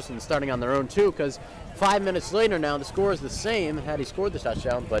field position than starting on their own too, because 5 minutes later now the score is the same had he scored the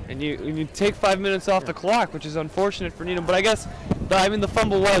touchdown. But you take 5 minutes off the clock, which is unfortunate for Needham. But I guess the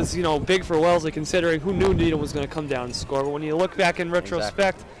fumble was big for Wellesley, considering who knew Needham was going to come down and score. But when you look back in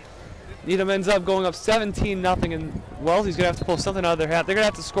retrospect, Needham ends up going up 17-0, and Wellesley's going to have to pull something out of their hat. They're going to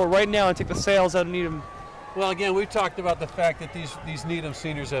have to score right now and take the sails out of Needham. Well, again, we've talked about the fact that these Needham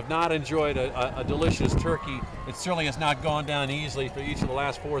seniors have not enjoyed a delicious turkey. It certainly has not gone down easily for each of the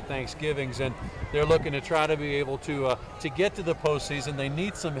last 4 Thanksgivings, and they're looking to try to be able to get to the postseason. They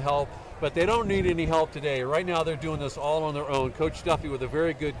need some help, but they don't need any help today. Right now, they're doing this all on their own. Coach Duffy with a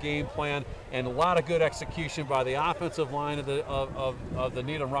very good game plan and a lot of good execution by the offensive line of the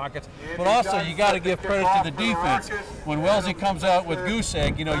Needham Rockets. But also, you got to give credit to the defense. When Wellesley comes out with goose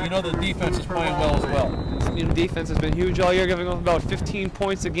egg, you know the defense is playing well as well. Needham defense has been huge all year, giving up about 15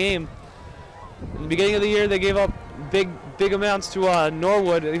 points a game. In the beginning of the year, they gave up big amounts to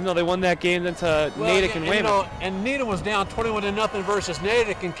Norwood, even though they won that game, then to Natick and Weymouth. And Needham was down 21-0 versus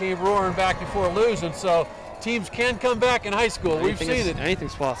Natick and came roaring back before losing. So teams can come back in high school. We've seen it.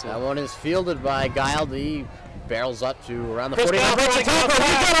 Anything's possible. That one is fielded by Guile. He barrels up to around the 40. He's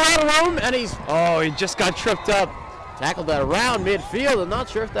got a lot of room, and he just got tripped up. Tackled that around midfield. I'm not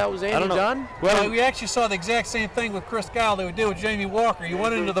sure if that was Andy Dunn. Well, we actually saw the exact same thing with Chris Guile that we did with Jamie Walker. He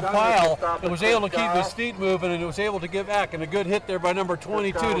went into the pile and was able to keep his feet moving, and was able to get back. And a good hit there by number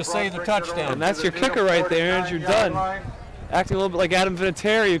 22 to save the touchdown. And that's your kicker right there, Andrew Dunn. Acting a little bit like Adam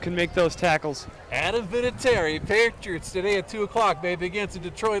Vinatieri, who can make those tackles. Adam Vinatieri, Patriots today at 2 o'clock, baby, against the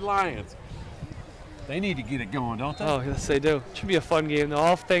Detroit Lions. They need to get it going, don't they? Oh, yes, they do. Should be a fun game, though.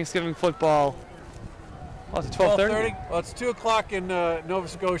 All Thanksgiving football. Oh, it's 12:30? Well, it's 2 o'clock in Nova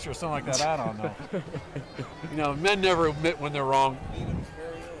Scotia or something like that. I don't know. Men never admit when they're wrong.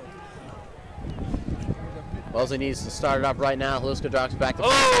 Wellesley needs to start it up right now. Liska drops back to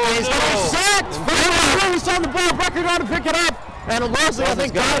he's sacked! He's on the ball. Brecker got to pick it up. And Wellesley, I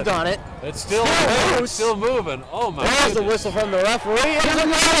think, dived on it. It's still moving. Oh, my There's the whistle from the referee.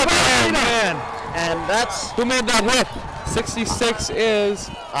 Man. And that's... Who made that hit? 66 is...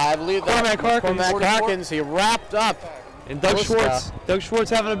 I believe that's Cormac Harkins. He wrapped up. And Doug Schwartz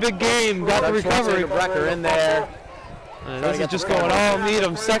having a big game. Got the recovery. Brecker in there. This is just going all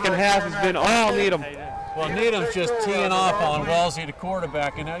Needham. Second half has been all Needham. Well, Needham's just teeing off on Wellesley, the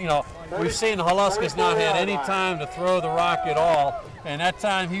quarterback. And, we've seen Haluska's not had any time to throw the rock at all. And that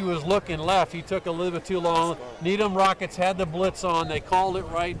time he was looking left, he took a little bit too long. Needham Rockets had the blitz on. They called it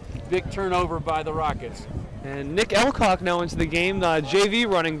right. Big turnover by the Rockets. And Nick Elcock now into the game, the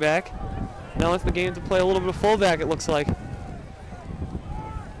JV running back. Now into the game to play a little bit of fullback, it looks like.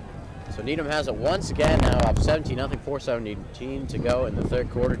 So Needham has it once again, now up 17-0, 4:17 to go in the third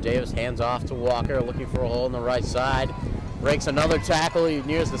quarter. Davis hands off to Walker, looking for a hole on the right side. Breaks another tackle, he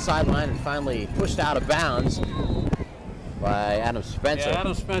nears the sideline and finally pushed out of bounds by Adam Spencer. Yeah,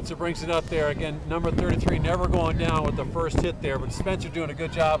 Adam Spencer brings it up there. Again, number 33 never going down with the first hit there, but Spencer doing a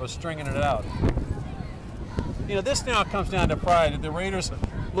good job of stringing it out. This now comes down to pride. The Raiders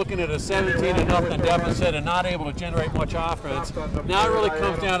looking at a 17-0 deficit and not able to generate much offense. Now it really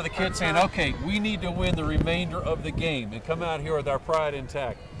comes down to the kids saying, okay, we need to win the remainder of the game and come out here with our pride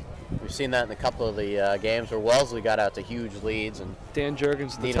intact. We've seen that in a couple of the games where Wellesley got out to huge leads. And Dan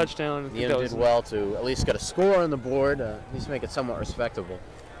Jurgens, the touchdown. Needham did well to at least get a score on the board, at least make it somewhat respectable.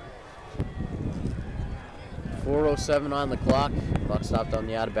 4:07 on the clock. Buck stopped on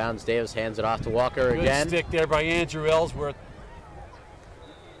the out of bounds. Davis hands it off to Walker again. Good stick there by Andrew Ellsworth.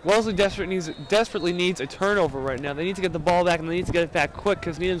 Wellesley desperately needs a turnover right now. They need to get the ball back, and they need to get it back quick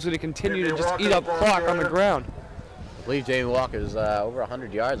because Needham's going to continue to just eat up clock on the ground. I believe Jamie Walker's over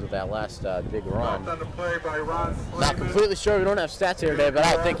 100 yards with that last big run. Not completely sure. We don't have stats here today, but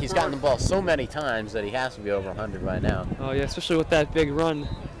I think he's gotten the ball so many times that he has to be over 100 by now. Oh, yeah, especially with that big run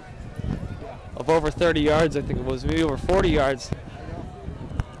of over 30 yards, I think it was, maybe over 40 yards.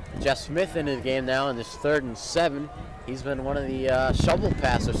 Jeff Smith into the game now in this 3rd and 7. He's been one of the shovel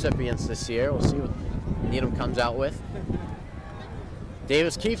pass recipients this year. We'll see what Needham comes out with.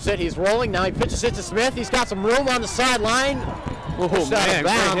 Davis keeps it. He's rolling. Now he pitches it to Smith. He's got some room on the sideline. Oh, man,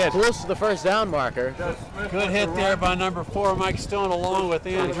 bounds, close to the first down marker. Good hit there by number 4, Mike Stone, along with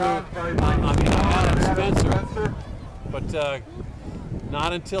Adam Spencer. But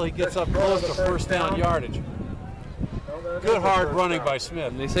not until he gets up close to first down yardage. Good hard running by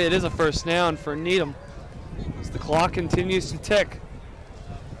Smith. And they say it is a first down for Needham as the clock continues to tick.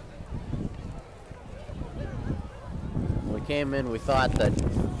 When we came in, we thought that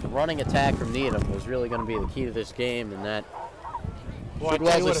the running attack from Needham was really going to be the key to this game, and that Should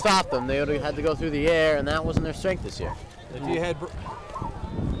Wellesley stop them, they would have had to go through the air, and that wasn't their strength this year. If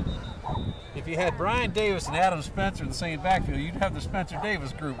you had Brian Davis and Adam Spencer in the same backfield, you'd have the Spencer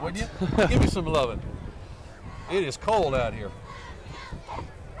Davis group, wouldn't you? Give me some loving. It is cold out here.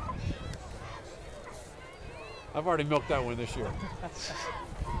 I've already milked that one this year.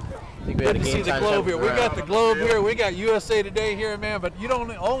 Good to see the Globe here. We got the Globe here. We got USA Today here, man. But you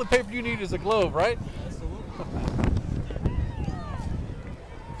don't. All the paper you need is a Globe, right?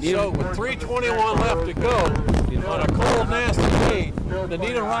 So with 3:21 left to go on a cold, nasty day, the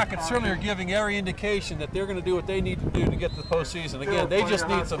Needham Rockets certainly are giving every indication that they're going to do what they need to do to get to the postseason. Again, they just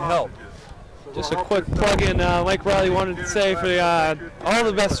need some help. Just a quick plug-in. Mike Riley wanted to say for all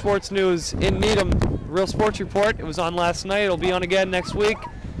the best sports news in Needham, Real Sports Report. It was on last night. It'll be on again next week.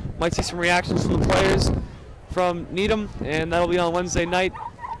 Might see some reactions from the players from Needham, and that'll be on Wednesday night,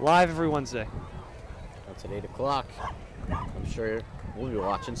 live every Wednesday. That's at 8 o'clock. I'm sure we'll be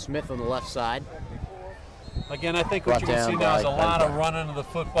watching. Smith on the left side. Again, I think what you're going to see now is a lot of running of the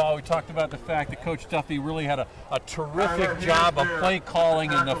football. We talked about the fact that Coach Duffy really had a terrific job of play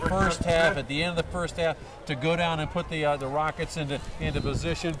calling in the first half, at the end of the first half, to go down and put the Rockets into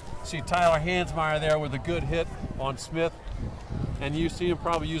position. See Tyler Hansmeyer there with a good hit on Smith. And you see him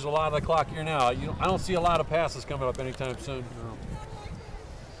probably use a lot of the clock here now. I don't see a lot of passes coming up anytime soon.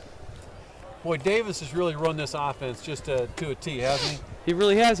 Boy, Davis has really run this offense just to a T, hasn't he? He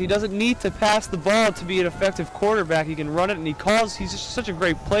really has. He doesn't need to pass the ball to be an effective quarterback. He can run it, and he's just such a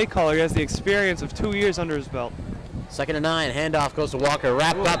great play caller. He has the experience of 2 years under his belt. 2nd and 9, handoff goes to Walker,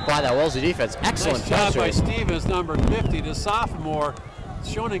 wrapped up by that Wellesley defense. Excellent nice job by Stevens, number 50, the sophomore.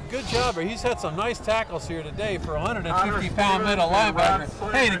 Showing a good job here. He's had some nice tackles here today for a 150-pound middle linebacker.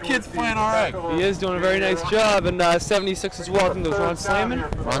 Hey, the kid's playing all right. He is doing a very nice job, and 76 as well. I think it was Ron Slayman.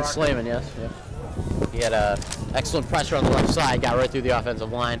 Ron Slayman, yes. Yeah. He had excellent pressure on the left side, got right through the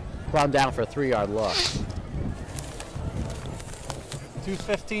offensive line, brought him down for a 3-yard loss.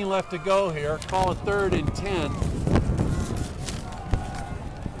 2:15 left to go here. Call it 3rd and 10.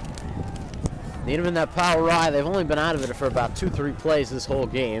 Needham in that power ride. They've only been out of it for about 2-3 plays this whole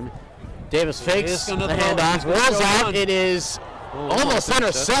game. Davis fakes the handoff, rolls out. It is almost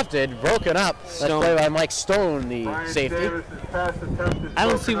intercepted, broken up. That's play by Mike Stone, the safety. I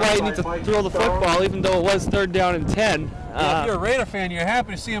don't see why you need to throw the football, even though it was 3rd down and 10. If you're a Raider fan, you're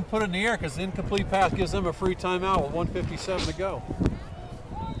happy to see him put it in the air because the incomplete pass gives them a free timeout with 1:57 to go.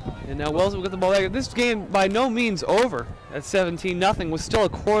 And now Wellesley will get the ball back. This game by no means over at 17-0. Was still a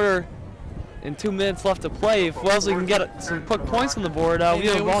quarter and 2 minutes left to play. If Wellesley can get some quick points on the board, we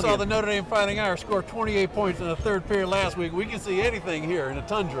saw the Notre Dame Fighting Irish score 28 points in the 3rd period last week. We can see anything here in the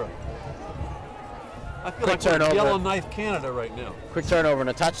tundra. I feel like we're in Yellowknife, Canada right now. Quick turnover and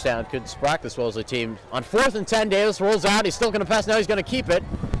a touchdown could spark this Wellesley team. On 4th and 10, Davis rolls out. He's still going to pass. Now he's going to keep it.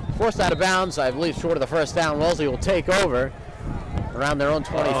 Forced out of bounds, I believe, short of the 1st down. Wellesley will take over around their own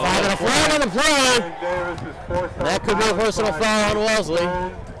 25. And a flag on the play. And that could be a personal foul on Wellesley.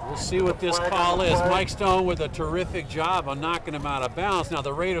 We'll see what this call is. Mike Stone with a terrific job on knocking him out of bounds. Now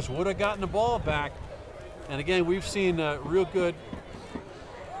the Raiders would have gotten the ball back. And again, we've seen real good.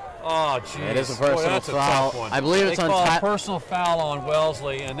 Oh, geez. It is a personal foul. I believe it's on top. They call a personal foul on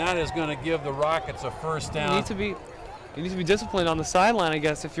Wellesley, and that is going to give the Rockets a 1st down. You need to be disciplined on the sideline, I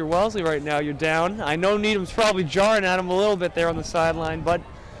guess. If you're Wellesley right now, you're down. I know Needham's probably jarring at him a little bit there on the sideline, but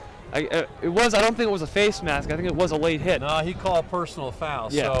I don't think it was a face mask. I think it was a late hit. No, he called personal foul.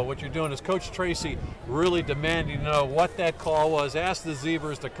 Yeah. So what you're doing is Coach Tracy really demanding to know what that call was. Ask the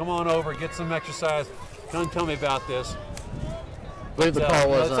Zebras to come on over, get some exercise. Come tell me about this. I believe the call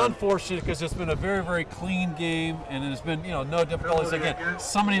was it's unfortunate because it's been a very, very clean game, and there's been no difficulties. Again,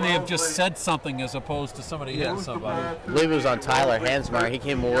 somebody may have just said something as opposed to somebody hitting somebody. I believe it was on Tyler Hansmeyer. He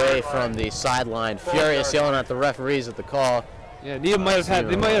came away from the sideline, furious, yelling at the referees at the call. Yeah, Needham might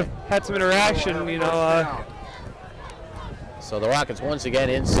have had some interaction, So the Rockets once again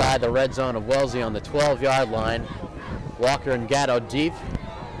inside the red zone of Wellesley on the 12-yard line. Walker and Gatto deep.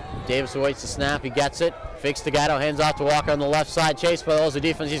 Davis awaits the snap. He gets it. Fakes to Gatto. Hands off to Walker on the left side. Chased by the Wellesley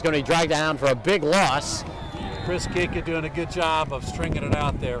defense. He's going to be dragged down for a big loss. Chris Keegan doing a good job of stringing it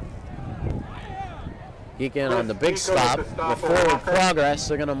out there. Keegan on the big stop with forward progress.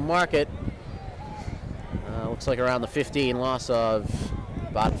 They're going to mark it. Looks like around the 15, loss of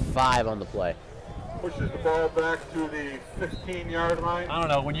about 5 on the play. Pushes the ball back to the 15-yard line. I don't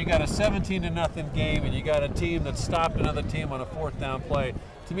know, when you got a 17-0 game and you got a team that stopped another team on a 4th down play,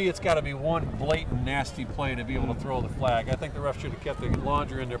 to me it's got to be one blatant nasty play to be able to throw the flag. I think the ref should have kept the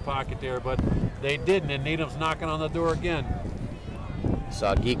laundry in their pocket there, but they didn't, and Needham's knocking on the door again.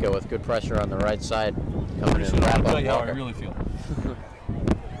 Saw Geeko with good pressure on the right side coming in to wrap up I'll tell you how I Walker. really feel.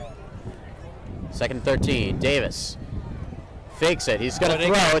 Second and 13. Davis fakes it. He's going to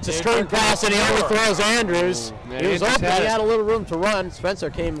throw. It's a screen pass, and he overthrows Andrews. He was open. He had a little room to run.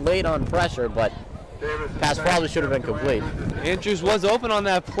 Spencer came late on pressure, but pass probably should have been complete. Andrews was open on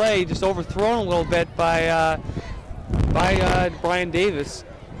that play, just overthrown a little bit by Brian Davis.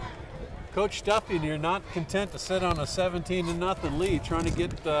 Coach Duffy, you're not content to sit on a 17-0 lead, trying to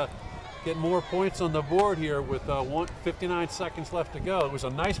get more points on the board here with 59 seconds left to go. It was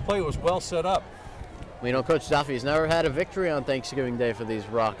a nice play. It was well set up. Well, you know, Coach Duffy's never had a victory on Thanksgiving Day for these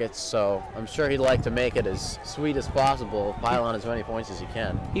Rockets, so I'm sure he'd like to make it as sweet as possible, pile on as many points as he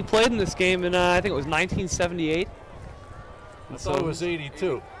can. He played in this game in, I think it was 1978. I thought it was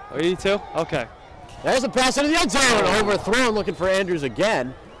 82. Oh, 82? Okay. There's a pass into the end zone. Overthrown, looking for Andrews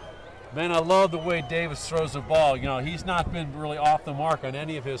again. Man, I love the way Davis throws the ball. You know, he's not been really off the mark on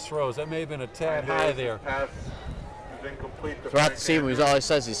any of his throws. That may have been a tad high there. Throughout the season, he always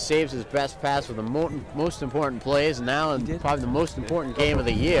says he saves his best pass for the most important plays, and now in probably the most important game of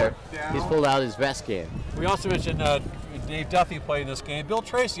the year, he's pulled out his best game. We also mentioned Dave Duffy played in this game. Bill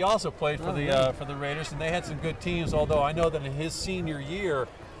Tracy also played for the Raiders, and they had some good teams, although I know that in his senior year,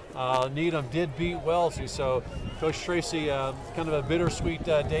 Needham did beat Wellesley, so Coach Tracy, kind of a bittersweet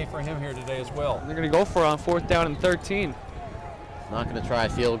day for him here today as well. They're going to go for it on 4th down and 13. Not going to try a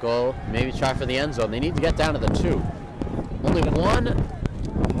field goal, maybe try for the end zone. They need to get down to the 2. Only one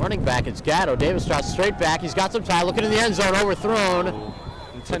running back, it's Gatto. Davis drops straight back. He's got some time. Looking in the end zone, overthrown.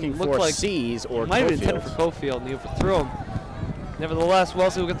 Looking for like C's or might have been intended for Cofield, and he overthrew him. Nevertheless,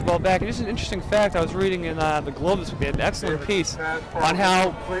 Wellesley will get the ball back. And just an interesting fact I was reading in the Globe this week, an excellent piece on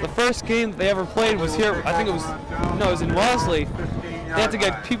how the first game they ever played was here. I think it was in Wellesley. They had to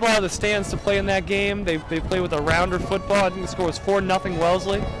get people out of the stands to play in that game. They played with a rounder football. I think the score was 4-0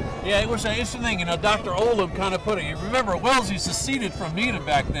 Wellesley. Yeah, it was an interesting thing. You know, Dr. Oldham kind of put it. You remember, Wellesley seceded from Needham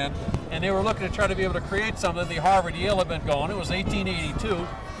back then, and they were looking to try to be able to create something. The Harvard-Yale had been going. It was 1882.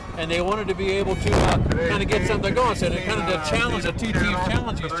 And they wanted to be able to kind of get something going. So they kind of challenge the two teams,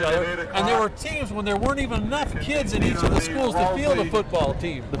 challenge each other. And there were teams when there weren't even enough kids in each of the schools to field a football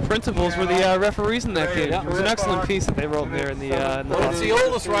team. The principals were the referees in that game. It was an excellent piece that they wrote there in the. Well, it's the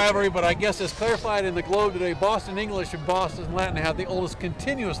oldest rivalry, but I guess it's clarified in the Globe today. Boston English and Boston Latin have the oldest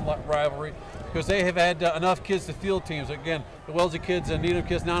continuous rivalry because they have had enough kids to field teams. Again, the Wellesley kids and Needham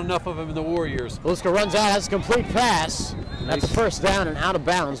kids, not enough of them in the war years. Liska runs out, has a complete pass. That's a first down and out of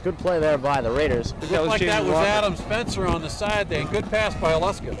bounds. Good play there by the Raiders. Looked like that was Adam Spencer on the side there. Good pass by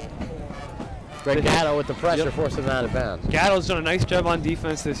Liska. Greg Gatto with the pressure forced him out of bounds. Gatto's done a nice job on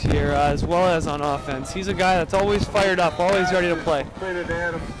defense this year, as well as on offense. He's a guy that's always fired up, always ready to play. Traded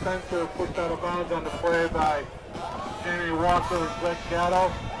Adam Spencer, pushed out of bounds on the play by Jamie Walker and Greg Gatto.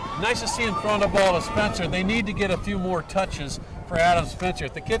 Nice to see him throwing the ball to Spencer. They need to get a few more touches for Adam Spencer.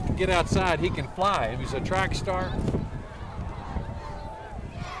 If the kid can get outside, he can fly. He's a track star.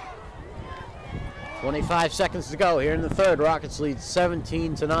 25 seconds to go here in the third. Rockets lead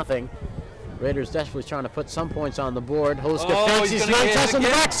 17-0. Raiders desperately trying to put some points on the board. Holiska fancies the test on the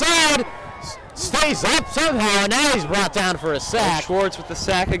backside. Stays up somehow, and now he's brought down for a sack. Schwartz with the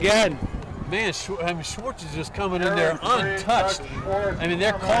sack again. Man, Schwartz is just coming in there untouched. I mean,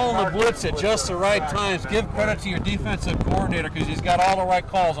 they're calling the blitz at just the right times. Give credit to your defensive coordinator because he's got all the right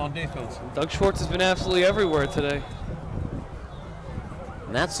calls on defense. Doug Schwartz has been absolutely everywhere today.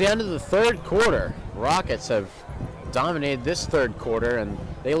 And that's the end of the third quarter. Rockets have dominated this third quarter, and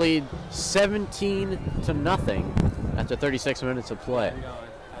they lead 17-0 after 36 minutes of play.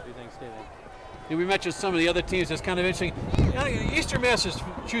 We mentioned some of the other teams. That's kind of interesting. Eastern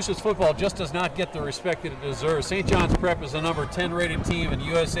Massachusetts football just does not get the respect that it deserves. St. John's Prep is the number 10 rated team in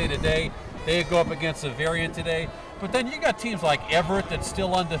USA Today. They go up against Variant today. But then you got teams like Everett that's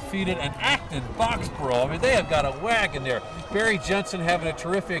still undefeated, and Acton, Foxborough. I mean, they have got a wagon there. Barry Jensen having a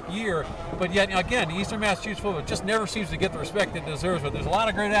terrific year. But yet, again, Eastern Massachusetts football just never seems to get the respect it deserves. But there's a lot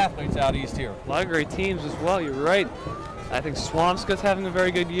of great athletes out east here. A lot of great teams as well. You're right. I think Swampscott's having a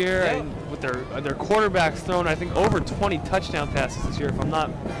very good year, and with their quarterbacks thrown, I think over 20 touchdown passes this year. If I'm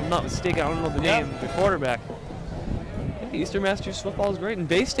not mistaken, I don't know the name of the quarterback. Eastern Massachusetts football is great, and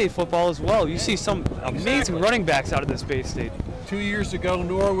Bay State football as well. You see some amazing running backs out of this Bay State. 2 years ago,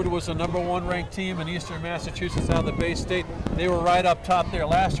 Norwood was the #1 ranked team in Eastern Massachusetts out of the Bay State. They were right up top there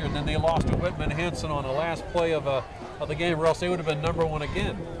last year, and then they lost to Whitman Hanson on the last play of the game, or else they would have been #1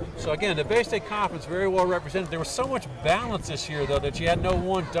 again. So again, the Bay State Conference very well represented. There was so much balance this year, though, that you had no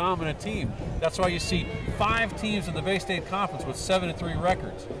one dominant team. That's why you see 5 teams in the Bay State Conference with 7-3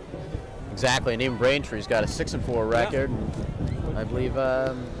 records. Exactly, and even Braintree's got a 6-4 record. And I believe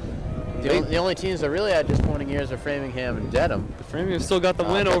The only teams that really had disappointing years are Framingham and Dedham. Framingham still got the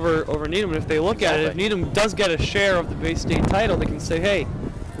win over Needham. And if they look at it, if Needham does get a share of the Bay State title, they can say, hey,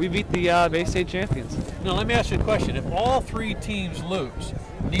 we beat the Bay State champions. Now, let me ask you a question. If all three teams lose,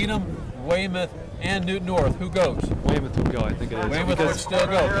 Needham, Weymouth, and Newton North, who goes? Weymouth would go, I think it is. Weymouth would still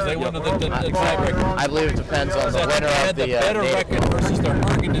go because they won the tiebreaker. I believe it depends on the winner of the better record versus the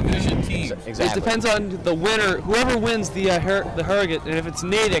Harrigan Division teams. Exactly. It depends on the winner, whoever wins the Harrigan, and if it's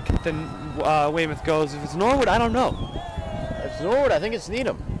Natick, then Weymouth goes. If it's Norwood, I don't know. If it's Norwood, I think it's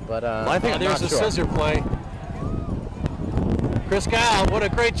Needham. But I think there's a scissor play. Chris Kyle, what a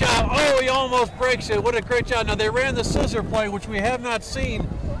great job. Oh, he almost breaks it. What a great job. Now, they ran the scissor play, which we have not seen.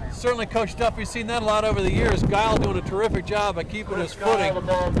 Certainly Coach Duffy's seen that a lot over the years. Guile doing a terrific job at keeping his footing, even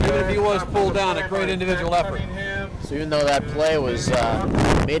if he was pulled down. A great individual effort. So even though that play was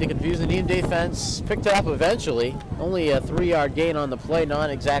made to confuse the Needham defense, picked it up eventually. Only a 3-yard gain on the play, not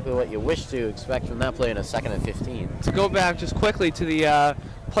exactly what you wish to expect from that play in a 2nd and 15. To go back just quickly to the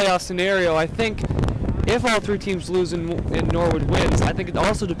playoff scenario, I think if all three teams lose and Norwood wins, I think it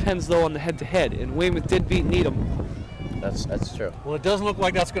also depends though on the head-to-head, and Weymouth did beat Needham. That's true. Well, it doesn't look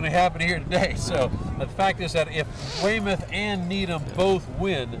like that's going to happen here today. So the fact is that if Weymouth and Needham both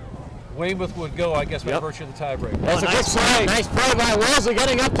win, Weymouth would go, I guess, by virtue of the tiebreaker. That's a nice play. Nice play by Wellesley,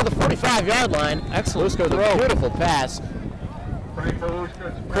 getting up to the 45-yard line. Excellent throw. A beautiful pass.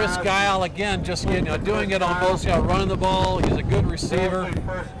 Chris Guile, again, just doing it on both sides, running the ball. He's a good receiver.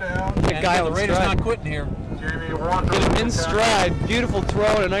 And Guile the Raiders not quitting here. Get him in stride. Beautiful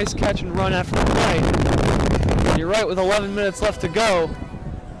throw and a nice catch and run after the play. You're right, with 11 minutes left to go.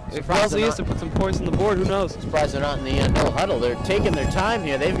 If Wellesley is to put some points on the board, who knows? Surprised they're not in the no huddle. They're taking their time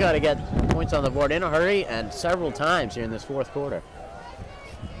here. They've got to get points on the board in a hurry and several times here in this 4th quarter.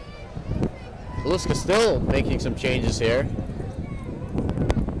 Voluska still making some changes here.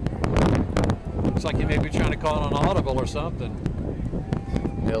 Looks like he may be trying to call it an audible or something.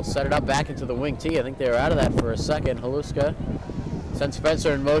 They'll set it up back into the wing tee. I think they were out of that for a second. Voluska sends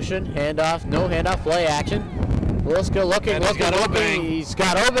Spencer in motion. Handoff, no handoff, play action. Voluska looking. He's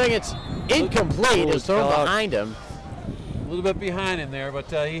got Obeng. It's incomplete. It's thrown behind him. A little bit behind him there, but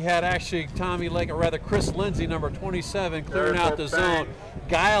he had actually Chris Lindsay, number 27, clearing out the zone.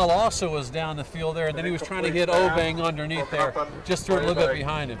 Guile also was down the field there, and then he was trying to hit Obeng underneath there. Just threw it a little bit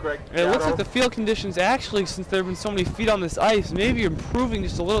behind him. It looks like the field conditions actually, since there have been so many feet on this ice, maybe improving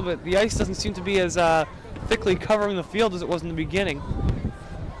just a little bit. The ice doesn't seem to be as thickly covering the field as it was in the beginning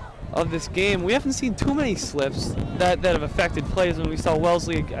of this game. We haven't seen too many slips that have affected plays. When we saw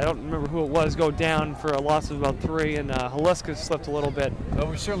Wellesley, I don't remember who it was, go down for a loss of about 3, and Voluska slipped a little bit. Well,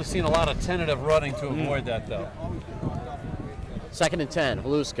 we've certainly seen a lot of tentative running to avoid that, though. 2nd and 10.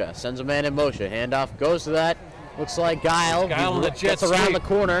 Voluska sends a man in motion. Handoff goes to that. Looks like Guile on the jet gets around the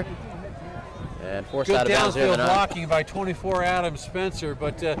corner. And forced out of bounds here. Good downfield blocking by 24 Adam Spencer,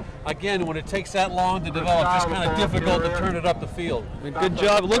 but again, when it takes that long to develop, just kind of difficult to turn it up the field. Good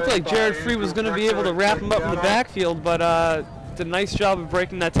job. It looked like Jared Free was going to be able to wrap him up in the backfield, but did a nice job of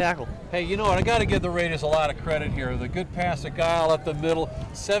breaking that tackle. Hey, you know what? I got to give the Raiders a lot of credit here. The good pass to Guile up the middle,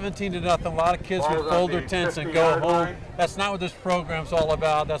 17-0. A lot of kids would fold their tents and go home. That's not what this program's all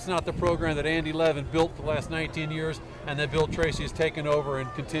about. That's not the program that Andy Levin built for the last 19 years and that Bill Tracy has taken over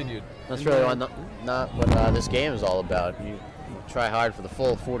and continued. That's really not what this game is all about. You try hard for the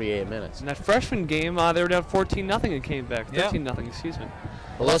full 48 minutes. In that freshman game, they were down 14-0 and came back. 13-0, excuse me.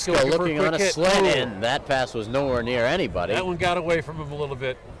 Voluska looking on a slant, and that pass was nowhere near anybody. That one got away from him a little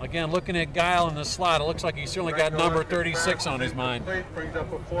bit. Again, looking at Guile in the slot, it looks like he's certainly got number 36 on his mind. Brings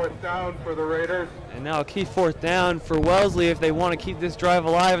up a 4th down for the Raiders. And now a key 4th down for Wellesley if they want to keep this drive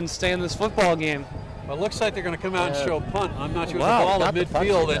alive and stay in this football game. Well, it looks like they're going to come out and show punt. I'm not sure the ball at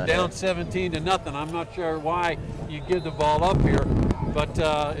midfield and down 17-0. I'm not sure why you give the ball up here, but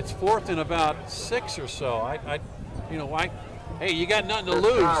it's 4th and about 6 or so. Hey, you got nothing to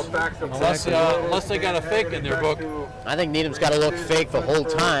lose unless they got a fake in their book. I think Needham's got to look fake the whole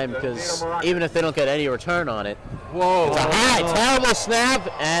time because even if they don't get any return on it. Whoa. It's a high, terrible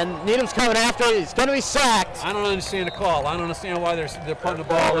snap, and Needham's coming after it. He's going to be sacked. I don't understand the call. I don't understand why they're putting the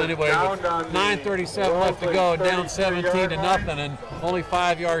ball anyway. With 9:37 left to go, down 17-0, and only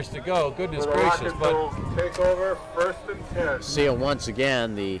 5 yards to go. Goodness gracious. But take over 1st and 10. See it once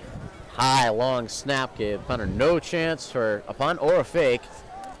again. The high, long snap gave punter no chance for a punt or a fake.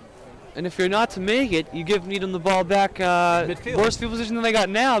 And if you're not to make it, you give Needham the ball back midfield. Worse field position than they got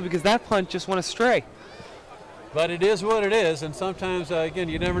now because that punt just went astray. But it is what it is, and sometimes, again,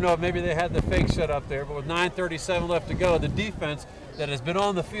 you never know if maybe they had the fake set up there, but with 9:37 left to go, the defense that has been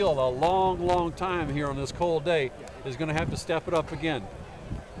on the field a long, long time here on this cold day is going to have to step it up again.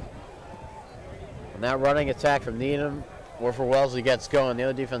 And that running attack from Needham, or for Wellesley, gets going. The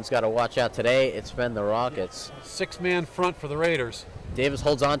other defense got to watch out today. It's been the Rockets. 6-man front for the Raiders. Davis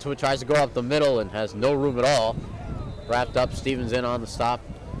holds on to it, tries to go up the middle, and has no room at all. Wrapped up, Stevens in on the stop,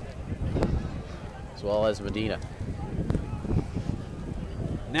 as well as Medina.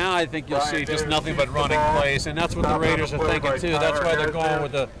 Now I think you'll see just nothing but running plays, and that's what the Raiders are thinking too. That's why they're going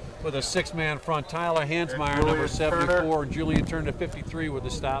with a 6-man front. Tyler Hansmeyer, number 74, and Julian Turner, 53, with the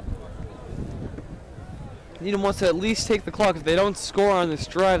stop. Needham wants to at least take the clock. If they don't score on this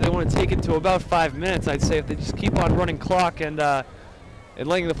drive, they want to take it to about 5 minutes, I'd say, if they just keep on running clock and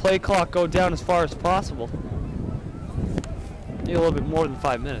letting the play clock go down as far as possible. Need a little bit more than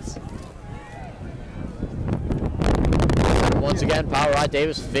 5 minutes. Once again, power rod.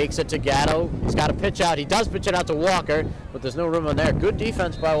 Davis fakes it to Gatto. He's got to pitch out. He does pitch it out to Walker, but there's no room on there. Good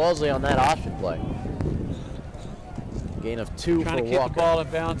defense by Wellesley on that option play. Gain of 2 for Walker. Trying to keep the ball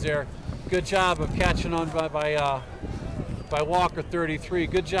in bounds there. Good job of catching on by Walker, 33.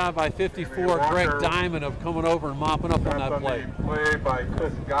 Good job by 54, Greg Diamond, of coming over and mopping up on that play. Play by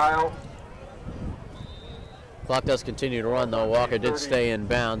Chris Guile. Clock does continue to run, though. Walker did stay in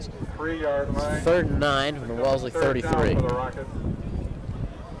bounds. 3-yard line. 3rd and 9 from the Wellesley 33.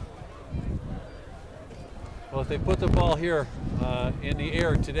 Well, if they put the ball here in the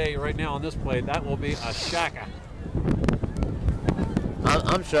air today, right now on this play, that will be a shaka.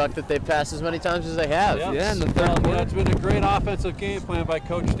 I'm shocked that they passed as many times as they have. Yep. Yeah, in the third quarter. It's been a great offensive game plan by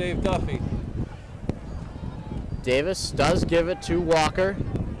Coach Dave Duffy. Davis does give it to Walker,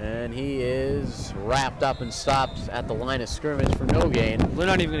 and he is wrapped up and stopped at the line of scrimmage for no gain. We're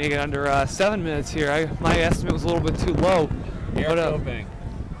not even going to get under 7 minutes here. My estimate was a little bit too low. Eric Obeng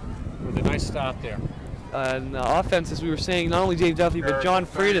with a nice stop there. And offense, as we were saying, not only Dave Duffy, but John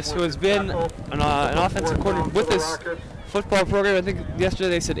Freitas, who has been an offensive coordinator with this football program. I think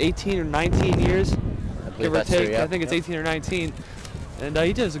yesterday they said 18 or 19 years, give or take. I think it's 18 or 19. And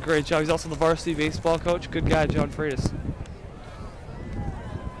he does a great job. He's also the varsity baseball coach. Good guy, John Freitas.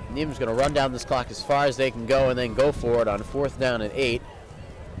 Needham's going to run down this clock as far as they can go and then go for it on 4th down and 8.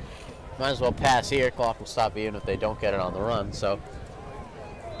 Might as well pass here. Clock will stop even if they don't get it on the run. So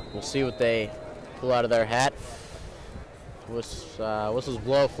we'll see what they pull out of their hat. Whistles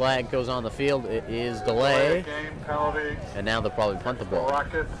blow, flag goes on the field. It is delay. And now they'll probably punt the ball.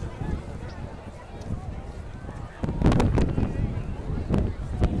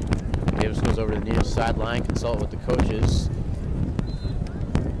 Davis goes over to the near sideline, consult with the coaches.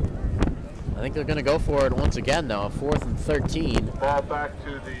 I think they're going to go for it once again, though. 4th and 13. Ball back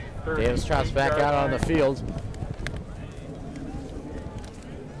to the 30. Davis trots back out on the field.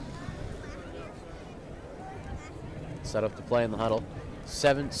 Set up to play in the huddle.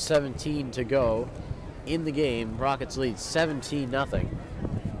 7:17 to go in the game. Rockets lead 17-0.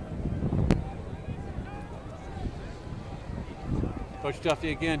 Coach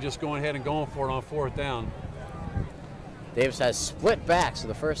Duffy again just going ahead and going for it on 4th down. Davis has split backs for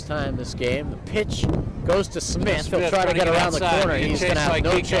the first time this game. The pitch goes to Smith. He'll try to get around the corner. He's going to have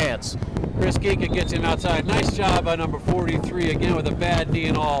no chance. Chris Geeka gets him outside. Nice job by number 43, again with a bad knee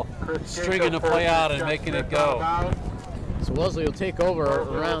and all, stringing the play out and making it go. So Wellesley will take over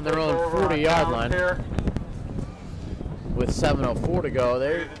around their own 40-yard line. With 7:04 to go,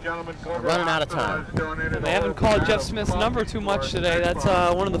 they're running out of time. They haven't called Jeff Smith's number too much today. That's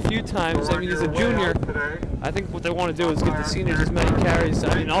one of the few times. I mean, he's a junior. I think what they want to do is give the seniors as many carries.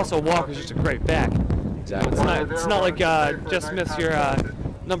 I mean, also Walker's just a great back. Exactly. It's not like Jeff Smith's your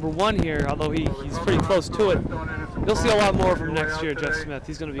number 1 here, although he's pretty close to it. You'll see a lot more from next year, Jeff Smith.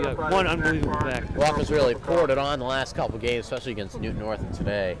 He's going to be one unbelievable back. Walker's really poured it on the last couple games, especially against Newton North and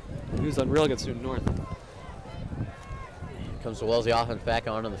today. He was unreal against Newton North. Comes the Wellesley offense back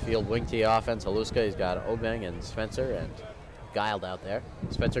onto the field. Wing T offense. Haluska, he's got Obeng and Spencer and Guiled out there.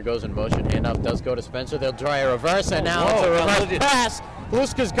 Spencer goes in motion. Handoff does go to Spencer. They'll try a reverse, and now it's a reverse pass.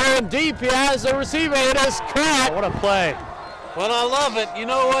 Haluska's going deep. He has the receiver. It is caught. What a play. Well, I love it. You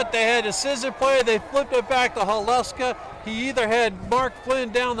know what? They had a scissor play. They flipped it back to Haluska. He either had Mark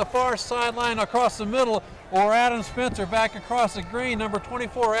Flynn down the far sideline across the middle, or Adam Spencer back across the green. Number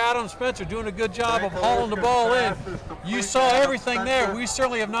 24, Adam Spencer, doing a good job of hauling the ball in. You saw everything there. We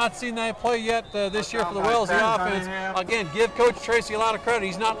certainly have not seen that play yet this year for the Wellesley offense. Again, give Coach Tracy a lot of credit.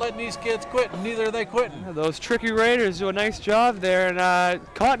 He's not letting these kids quit, and neither are they quitting. Yeah, those tricky Raiders do a nice job there and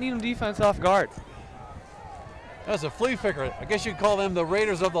caught Needham defense off guard. That's a flea flicker. I guess you'd call them the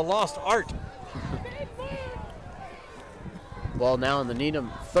Raiders of the lost art. Ball now on the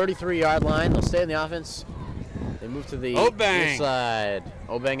Needham 33-yard line. They'll stay in the offense. They move to the near side.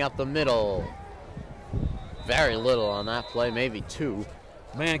 Obeng up the middle. Very little on that play, maybe 2.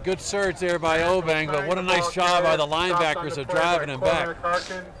 Man, good surge there by Obang, but what a nice job by the linebackers of driving him back.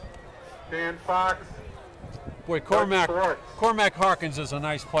 Dan Fox. Boy, Cormac Harkins is a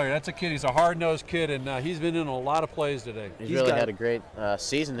nice player. That's a kid. He's a hard-nosed kid, and he's been in a lot of plays today. He's really had a great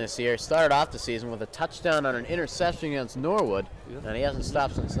season this year. He started off the season with a touchdown on an interception against Norwood, and he hasn't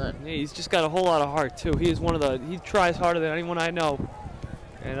stopped since then. Yeah, he's just got a whole lot of heart too. He is he tries harder than anyone I know.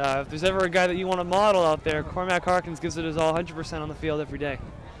 And if there's ever a guy that you want to model out there, Cormac Harkins gives it his all 100% on the field every day.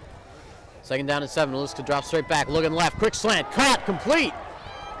 2nd down and 7. Luska drops straight back, looking left, quick slant, caught, complete.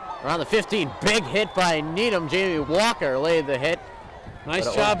 Around the 15, big hit by Needham. Jamie Walker laid the hit.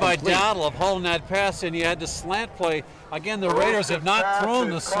 Nice job by Dowdle of holding that pass, and you had the slant play. Again, the Raiders have not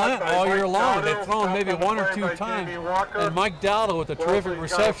thrown the slant all year long. They've thrown maybe 1 or 2 times. And Mike Dowdle with a terrific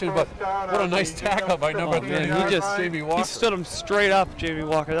reception, but what a nice tackle by number 3. Jamie Walker. He stood him straight up, Jamie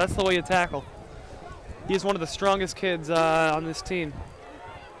Walker. That's the way you tackle. He's one of the strongest kids on this team.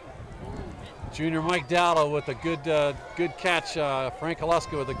 Junior Mike Dowdle with a good catch. Frank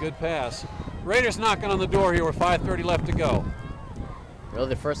Haluska with a good pass. Raiders knocking on the door here with 5:30 left to go. Really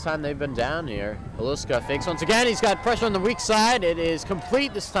the first time they've been down here. Haluska fakes once again. He's got pressure on the weak side. It is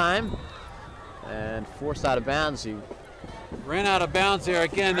complete this time. And forced out of bounds. He ran out of bounds there.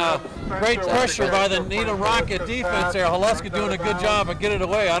 Again, great pressure by the Needham Rocket defense there. Haluska doing a good job of getting it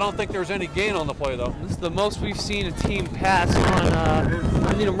away. I don't think there's any gain on the play, though. This is the most we've seen a team pass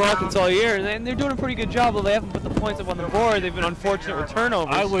on Needham Rockets all year, and they're doing a pretty good job, though they haven't put the points up on the board. They've been unfortunate with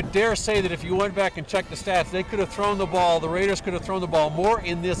turnovers. I would dare say that if you went back and checked the stats, they could have thrown the ball, the Raiders could have thrown the ball more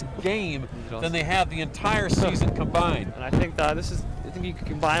in this game than they have the entire season combined. And I think I think you can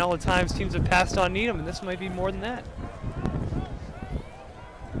combine all the times teams have passed on Needham, and this might be more than that.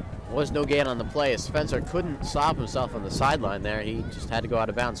 was no gain on the play. Spencer couldn't stop himself on the sideline there. He just had to go out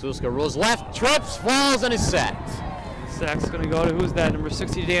of bounds. Haluska rolls left, trips, falls, and is sacked. Sack's going to go to, who's that, number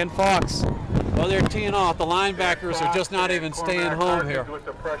 60, Dan Fox. Well, they're teeing off. The linebackers are just not even staying home here. With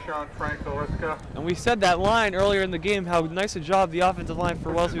the pressure on Frank Haluska. And we said that line earlier in the game, how nice a job the offensive line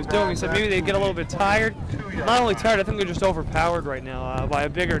for Wellesley was doing. We said maybe they'd get a little bit tired. Not only tired, I think they're just overpowered right now by a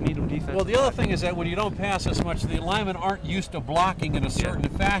bigger Needham defense. Well, the other thing is that when you don't pass as much, the linemen aren't used to blocking in a certain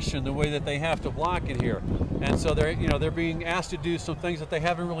fashion the way that they have to block it here. And so they're being asked to do some things that they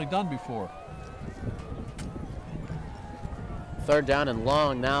haven't really done before. Third down and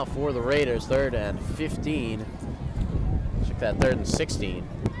long now for the Raiders. 3rd and 15. Check that, 3rd and 16.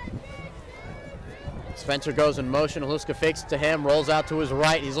 Spencer goes in motion. Haluska fakes it to him, rolls out to his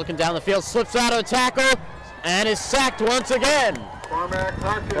right. He's looking down the field, slips out of a tackle, and is sacked once again.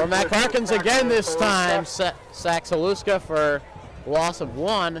 Cormac Harkins again this time. Sacks Haluska for a loss of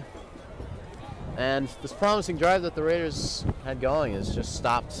 1. And this promising drive that the Raiders had going is just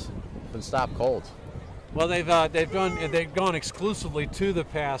been stopped cold. Well, they've gone exclusively to the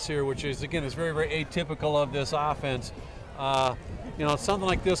pass here, which is again is very, very atypical of this offense. Something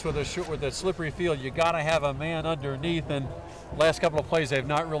like this with a slippery field, you got to have a man underneath, and last couple of plays they've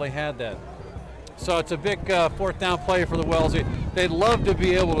not really had that. So it's a big 4th down play for the Wellesley. They'd love to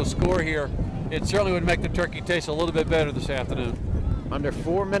be able to score here. It certainly would make the turkey taste a little bit better this afternoon. Under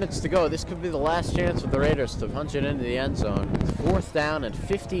 4 minutes to go. This could be the last chance for the Raiders to punch it into the end zone. It's 4th down and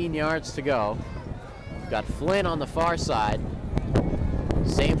 15 yards to go. Got Flynn on the far side.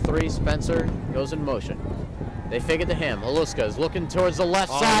 Same 3. Spencer goes in motion. They fake it to him. Haluska is looking towards the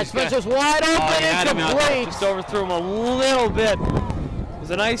left side. Spencer's wide open. Incomplete. Just overthrew him a little bit. It was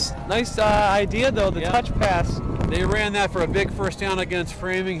a nice idea, though, the touch pass. They ran that for a big 1st down against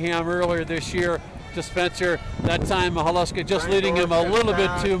Framingham earlier this year to Spencer. That time Haluska just leading him a little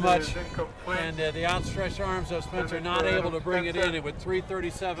bit too much. And the outstretched arms of Spencer not able to bring it in. And with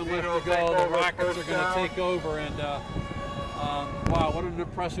 3:37 left to go, the Rockets are going to take over. And wow, what an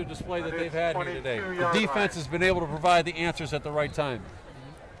impressive display that they've had here today. The defense has been able to provide the answers at the right time.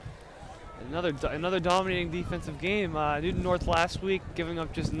 Another dominating defensive game. Newton North last week giving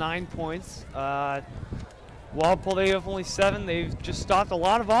up just 9 points. Walpole, they have only 7. They've just stopped a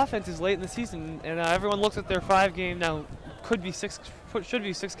lot of offenses late in the season, and everyone looks at their 5-game now should be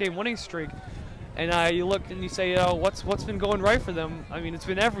 6-game winning streak, and you look and you say, what's been going right for them? I mean, it's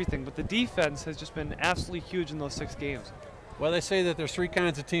been everything, but the defense has just been absolutely huge in those 6 games. Well, they say that there's 3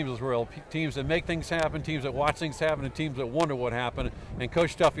 kinds of teams as well: teams that make things happen, teams that watch things happen, and teams that wonder what happened. And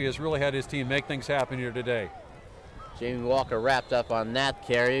Coach Duffy has really had his team make things happen here today. Jamie Walker wrapped up on that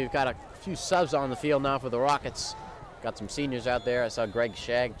carry. We've got a few subs on the field now for the Rockets. Got some seniors out there. I saw Greg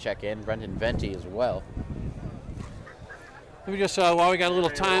Shagg check in, Brendan Venti as well. Let me just, while we got a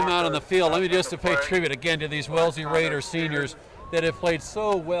little time out on the field, let me just pay tribute again to these Wellesley Raiders seniors that have played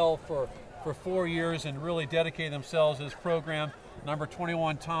so well for 4 years and really dedicated themselves to this program. number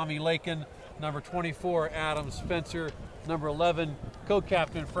 21, Tommy Lakin, number 24, Adam Spencer, number 11,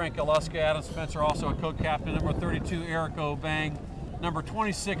 co-captain Frank Aluska, Adam Spencer also a co-captain, number 32, Eric O'Bang, number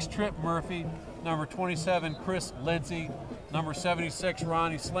 26, Trip Murphy, number 27, Chris Lindsay, number 76,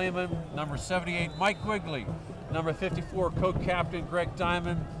 Ronnie Slayman, number 78, Mike Quigley, number 54, co-captain Greg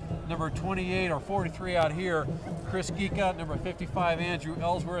Diamond, number 28 or 43 out here, Chris Geeka, number 55, Andrew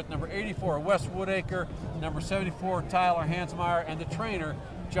Ellsworth, number 84, Wes Woodacre, number 74, Tyler Hansmeyer, and the trainer,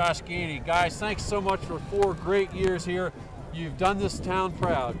 Josh Gainey. Guys, thanks so much for 4 great years here. You've done this town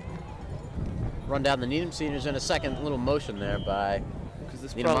proud. Run down the Needham seniors in a second. Little motion there by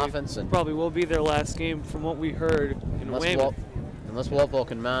This Needham offense. And probably will be their last game from what we heard in Weymouth. Unless Walpole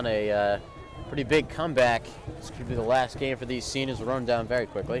can mount a pretty big comeback, this could be the last game for these seniors. We'll run down very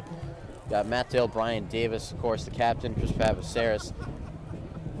quickly. Got Matt Dale, Brian Davis, of course, the captain, Chris Papasaris.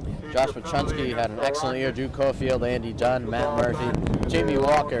 Josh Pachunsky had an excellent year. Drew Cofield, Andy Dunn, Matt Murphy, Jamie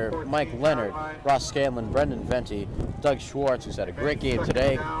Walker, Mike Leonard, Ross Scanlon, Brendan Venti, Doug Schwartz, who's had a great game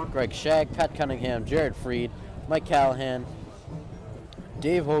today, Greg Shagg, Pat Cunningham, Jared Freed, Mike Callahan,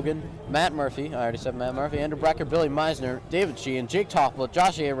 Dave Hogan, Matt Murphy, I already said Matt Murphy, Andrew Brecker, Billy Meisner, David Sheehan, Jake Toppel,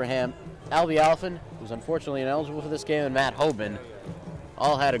 Josh Abraham, Albie Alphin, who's unfortunately ineligible for this game, and Matt Hoban.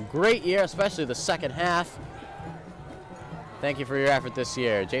 All had a great year, especially the second half. Thank you for your effort this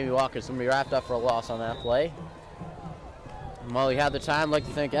year. Jamie Walker's going to be wrapped up for a loss on that play. And while we had the time, I'd like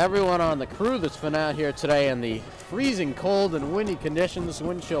to thank everyone on the crew that's been out here today in the freezing cold and windy conditions,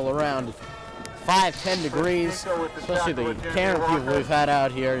 wind chill around 5-10 degrees, especially the Karen people we've had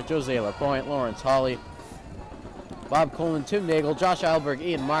out here, Jose LaPointe, Lawrence Hawley, Bob Coleman, Tim Nagel, Josh Alberg,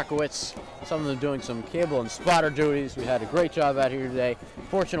 Ian Markowitz, some of them doing some cable and spotter duties. We had a great job out here today.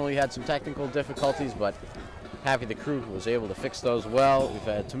 Fortunately, we had some technical difficulties, but happy the crew was able to fix those well. We've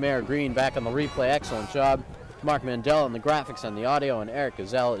had Tamara Green back on the replay, excellent job. Mark Mandel on the graphics and the audio, and Eric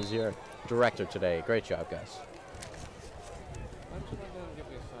Gazelle is your director today. Great job, guys.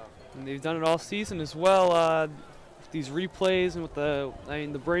 And they've done it all season as well. These replays and with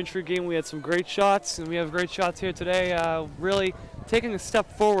the Braintree game, we had some great shots, and we have great shots here today. Really taking a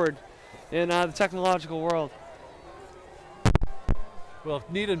step forward in the technological world. Well, if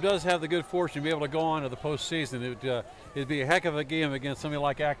Needham does have the good fortune to be able to go on to the postseason, it'd be a heck of a game against somebody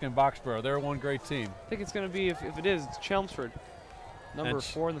like Acton Boxborough. They're one great team. I think it's going to be, if it is, it's Chelmsford. Number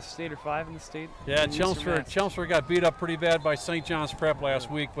 4 in the state or 5 in the state. Yeah, Chelmsford got beat up pretty bad by St. John's Prep last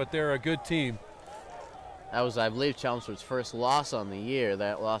week, but they're a good team. That was, I believe, Chelmsford's first loss on the year,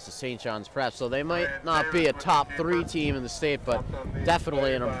 that loss to St. John's Prep. So they might not be a top 3 team in the state, but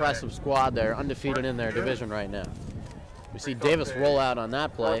definitely an impressive squad. They're undefeated in their division right now. We see Davis roll out on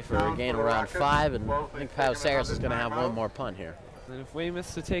that play for a gain of around 5, and I think Papasaris is going to have one more punt here. And if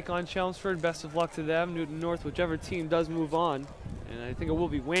Weymouth's to take on Chelmsford, best of luck to them. Newton North, whichever team does move on, and I think it will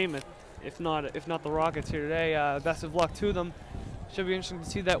be Weymouth, if not the Rockets here today. Best of luck to them. Should be interesting to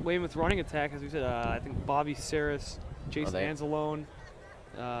see that Weymouth running attack, as we said. I think Bobby Saris, Jason Anzalone.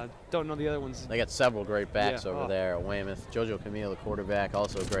 Don't know the other ones. They got several great backs over there at Weymouth. Jojo Camille, the quarterback,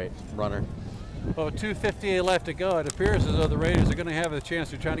 also a great runner. Well, 2:58 left to go. It appears as though the Raiders are going to have a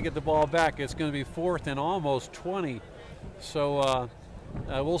chance to try to get the ball back. It's going to be 4th and almost 20. So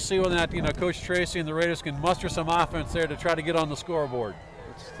we'll see whether or not Coach Tracy and the Raiders can muster some offense there to try to get on the scoreboard.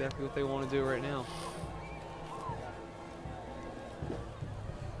 That's exactly what they want to do right now.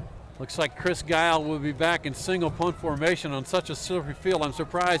 Looks like Chris Guile will be back in single punt formation on such a slippery field. I'm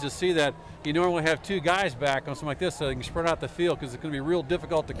surprised to see that. You normally have 2 guys back on something like this so they can spread out the field, because it's going to be real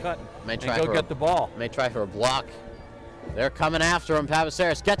difficult to cut and go get the ball. May try for a block. They're coming after him.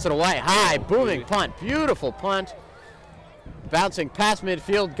 Papasaris gets it away. High, booming punt. Beautiful punt. Bouncing past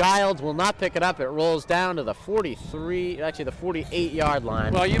midfield. Giles will not pick it up. It rolls down to the 43, actually the 48-yard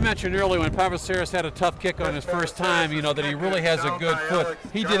line. Well, you mentioned earlier when Papasaris had a tough kick on his first time, that he really has a good foot.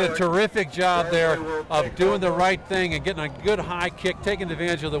 He did a terrific job there of doing the right thing and getting a good high kick, taking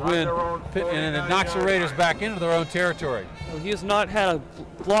advantage of the wind, and it knocks the Raiders back into their own territory. Well, he has not had a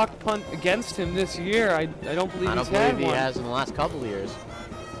blocked punt against him this year. I don't believe he's had one. He has in the last couple of years.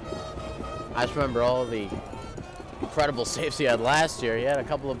 I just remember all the incredible saves he had last year. He had a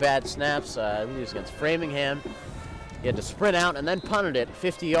couple of bad snaps. I believe it was against Framingham. He had to sprint out and then punted it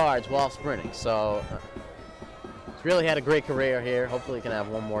 50 yards while sprinting. So he's really had a great career here. Hopefully he can have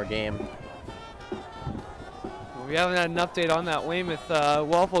one more game. Well, we haven't had an update on that Weymouth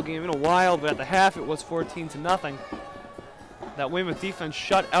Walpole game in a while, but at the half it was 14-0. That Weymouth defense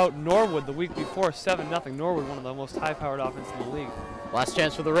shut out Norwood the week before, 7-0. Norwood, one of the most high-powered offenses in the league. Last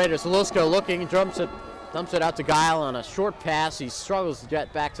chance for the Raiders. Lusko looking, dumps it out to Guile on a short pass. He struggles to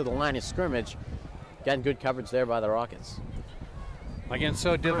get back to the line of scrimmage. Getting good coverage there by the Rockets. Again,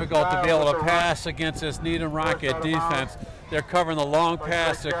 so difficult to be able to pass against this Needham Rocket defense. They're covering the long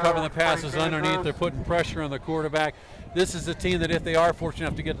pass, they're covering the passes underneath, they're putting pressure on the quarterback. This is a team that if they are fortunate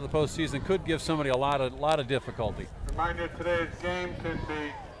enough to get to the postseason could give somebody a lot of difficulty. Reminder, today's game can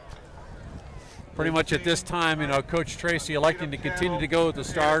be pretty much at this time, you know, Coach Tracy electing to continue to go with the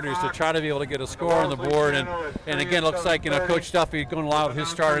starters to try to be able to get a score on the board. And again, it looks like, you know, Coach Duffy going to allow his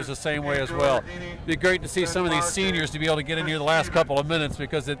starters the same way as well. It'd be great to see some of these seniors to be able to get in here the last couple of minutes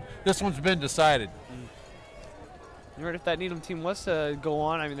because this one's been decided. You're right, if that Needham team was to go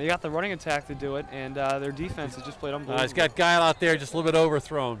on, I mean, they got the running attack to do it, and their defense has just played unbelievable. He's got Guile out there just a little bit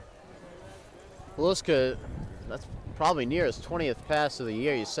overthrown. Holuska, that's probably near his 20th pass of the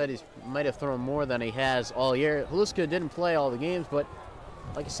year. You said he might have thrown more than he has all year. Holuska didn't play all the games, but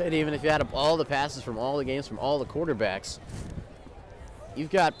like I said, even if you add up all the passes from all the games from all the quarterbacks, you've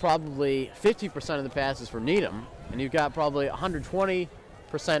got probably 50% of the passes for Needham, and you've got probably 120%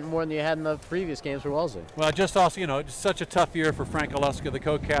 more than you had in the previous games for Wellesley. Well, just also, you know, it's such a tough year for Frank Holuska, the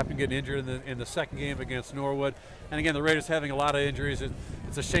co-captain, getting injured in the second game against Norwood. And again, the Raiders having a lot of injuries.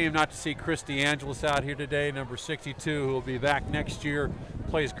 It's a shame not to see Chris DeAngelis out here today, number 62, who will be back next year.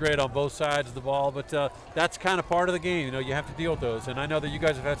 Plays great on both sides of the ball, but that's kind of part of the game. You know, you have to deal with those. And I know that you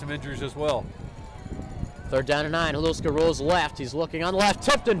guys have had some injuries as well. 3rd down and 9. Holuska rolls left. He's looking on the left.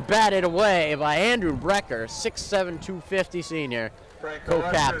 Tipped and batted away by Andrew Brecker, 6'7", 250 senior.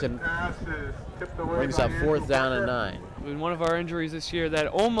 Co-captain brings up 4th down and 9. In one of our injuries this year that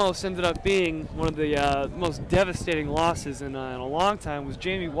almost ended up being one of the most devastating losses in a long time was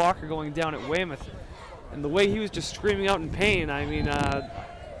Jamie Walker going down at Weymouth. And the way he was just screaming out in pain, I mean,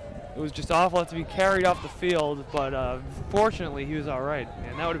 it was just awful to be carried off the field, but fortunately he was all right.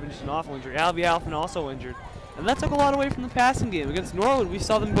 And that would have been just an awful injury. Albie Alphen also injured. And that took a lot away from the passing game. Against Norwood, we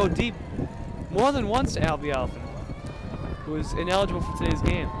saw them go deep more than once to Albie Alphen, who was ineligible for today's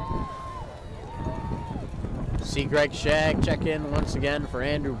game. See Greg Shagg check in once again for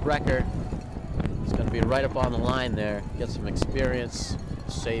Andrew Brecker. He's going to be right up on the line there, get some experience.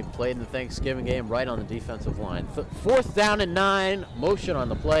 Say played in the Thanksgiving game right on the defensive line. 4th down and 9, motion on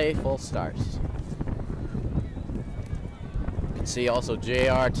the play, full starts. You can see also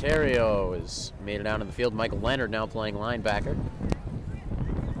J.R. Terrio has made it out in the field. Michael Leonard now playing linebacker.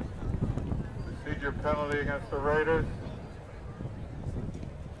 Procedure penalty against the Raiders.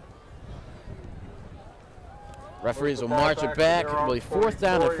 Referees will march it back. It'll be 4th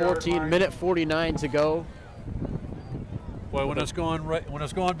down and 14, minute 49 to go. Boy, when it's going right, when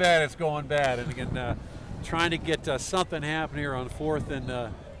it's going bad, it's going bad. And again, trying to get something happen here on 4th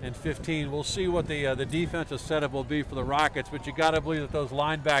and 15. We'll see what the defensive setup will be for the Rockets, but you got to believe that those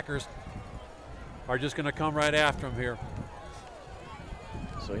linebackers are just going to come right after them here.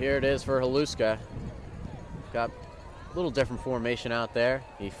 So here it is for Holuska. Got a little different formation out there.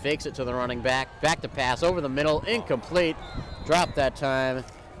 He fakes it to the running back. Back to pass over the middle. Incomplete. Dropped that time.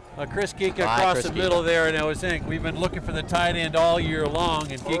 Chris Geeka across the middle there, and I was saying we've been looking for the tight end all year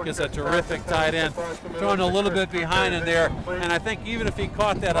long, and Geeka's a terrific tight end, throwing a little bit behind in there. And I think even if he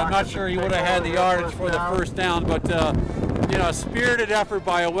caught that, I'm not sure he would have had the yardage for the 1st down. But you know, a spirited effort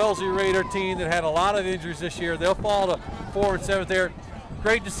by a Wellesley Raider team that had a lot of injuries this year. They'll fall to 4th and 7th there.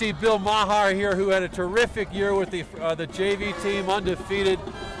 Great to see Bill Maher here, who had a terrific year with the JV team, undefeated.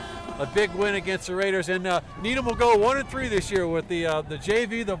 A big win against the Raiders, and Needham will go 1-3 this year with the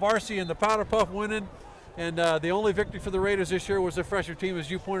JV, the varsity, and the Powder Puff winning. And the only victory for the Raiders this year was the freshman team, as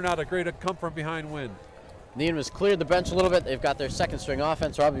you pointed out, a great come-from-behind win. Needham has cleared the bench a little bit. They've got their 2nd-string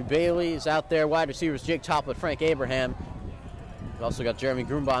offense. Robbie Bailey is out there. Wide receivers Jake Toplett, Frank Abraham. We've also got Jeremy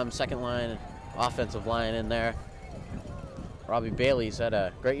Grunbaum, 2nd line, offensive line in there. Robbie Bailey's had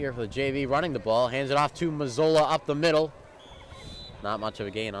a great year for the JV, running the ball. Hands it off to Mazzola up the middle. Not much of a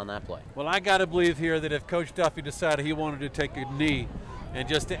gain on that play. Well, I got to believe here that if Coach Duffy decided he wanted to take a knee, and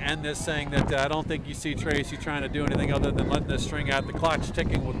just to end this, saying that I don't think you see Tracy trying to do anything other than letting this string out. The clock's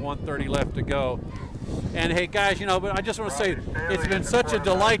ticking with 1:30 left to go. And hey, guys, you know, but I just want to say it's been such a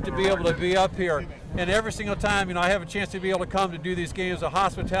delight to be able to be up here. And every single time, you know, I have a chance to be able to come to do these games. The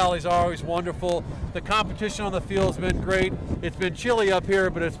hospitality is always wonderful. The competition on the field has been great. It's been chilly up here,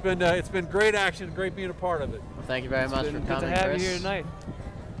 but it's been great action, great being a part of it. Well, thank you very much for coming, Good to have Chris. you here tonight.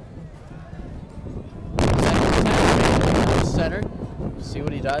 Center. See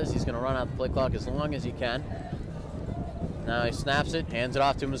what he does. He's going to run out the play clock as long as he can. Now he snaps it, hands it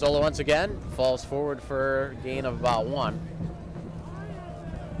off to Mazzola once again. Falls forward for a gain of about 1.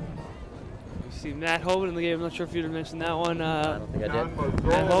 You see Matt Hoban in the game. I'm not sure if you'd have mentioned that one. I don't think I did.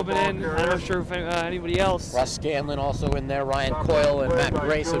 Matt Hoban in. I'm not sure if anybody else. Russ Scanlon also in there. Ryan Coyle and Matt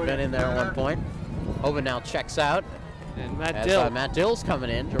Grace have been in there at one point. Hoban now checks out. And Matt Dill's coming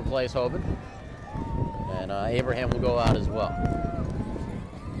in to replace Hoban. And Abraham will go out as well.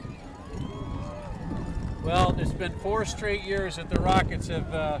 Well, it's been 4 straight years that the Rockets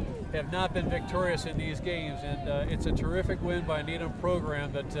have not been victorious in these games, and it's a terrific win by a Needham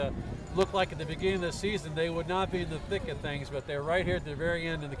program that looked like at the beginning of the season they would not be in the thick of things, but they're right here at the very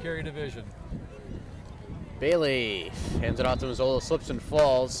end in the Carey division. Bailey hands it off to Mazzola, slips and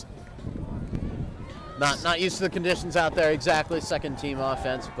falls. Not used to the conditions out there exactly. Second team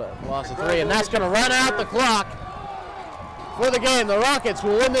offense, but lost a 3, and that's going to run out the clock for the game. The Rockets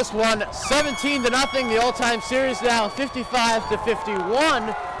will win this one 17-0. The all-time series now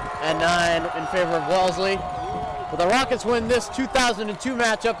 55-51 and 9 in favor of Wellesley. But the Rockets win this 2002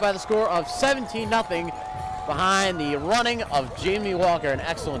 matchup by the score of 17-0 behind the running of Jamie Walker. An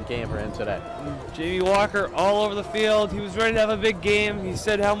excellent game for him today. Jamie Walker all over the field. He was ready to have a big game. He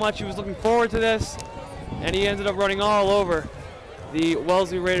said how much he was looking forward to this, and he ended up running all over the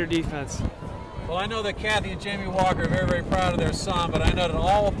Wellesley Raider defense. Well, I know that Kathy and Jamie Walker are very, very proud of their son, but I know that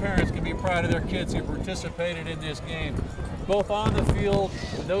all parents can be proud of their kids who participated in this game, both on the field,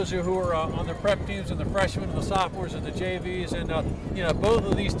 those who are on the prep teams, and the freshmen, and the sophomores, and the JVs, and you know, both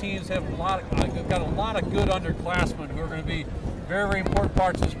of these teams have got a lot of good underclassmen who are going to be very, very important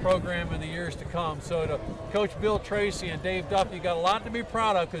parts of this program in the years to come. So to Coach Bill Tracy and Dave Duffy, you got a lot to be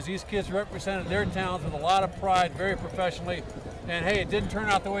proud of because these kids represented their towns with a lot of pride, very professionally. And hey, it didn't turn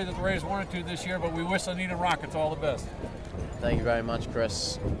out the way that the Raiders wanted to this year, but we wish the Needham Rockets all the best. Thank you very much,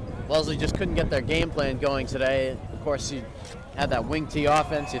 Chris. Wellesley just couldn't get their game plan going today. Of course, you had that wing T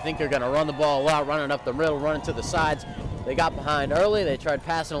offense. You think you're going to run the ball a lot, running up the middle, running to the sides. They got behind early. They tried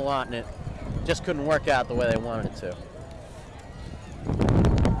passing a lot, and it just couldn't work out the way they wanted it to.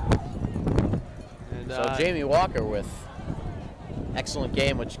 And, so Jamie Walker with excellent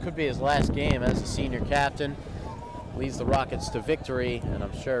game, which could be his last game as a senior captain, leads the Rockets to victory, and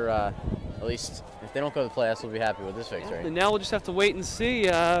I'm sure at least if they don't go to the playoffs, we'll be happy with this victory. And now we'll just have to wait and see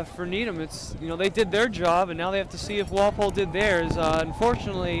for Needham. It's, you know, they did their job, and now they have to see if Walpole did theirs.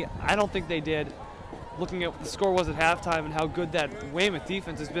 Unfortunately, I don't think they did. Looking at what the score was at halftime and how good that Weymouth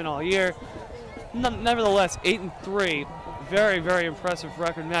defense has been all year. Nevertheless, 8-3, very, very impressive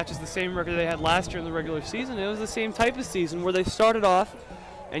record. Matches the same record they had last year in the regular season. It was the same type of season where they started off,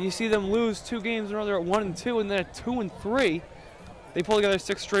 and you see them lose 2 games in a row. They're at 1-2, and then at 2-3. They pull together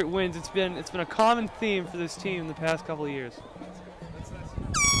 6 straight wins. It's been a common theme for this team in the past couple of years.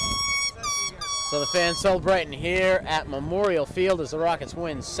 So the fans celebrating here at Memorial Field as the Rockets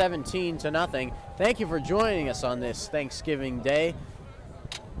win 17-0. Thank you for joining us on this Thanksgiving Day.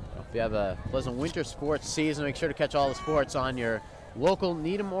 Hope you have a pleasant winter sports season. Make sure to catch all the sports on your local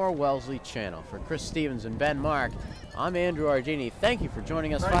Needham or Wellesley channel. For Chris Stevens and Ben Mark, I'm Andrew Argini. Thank you for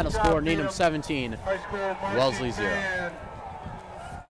joining us. Final score, Needham 17, Wellesley 0.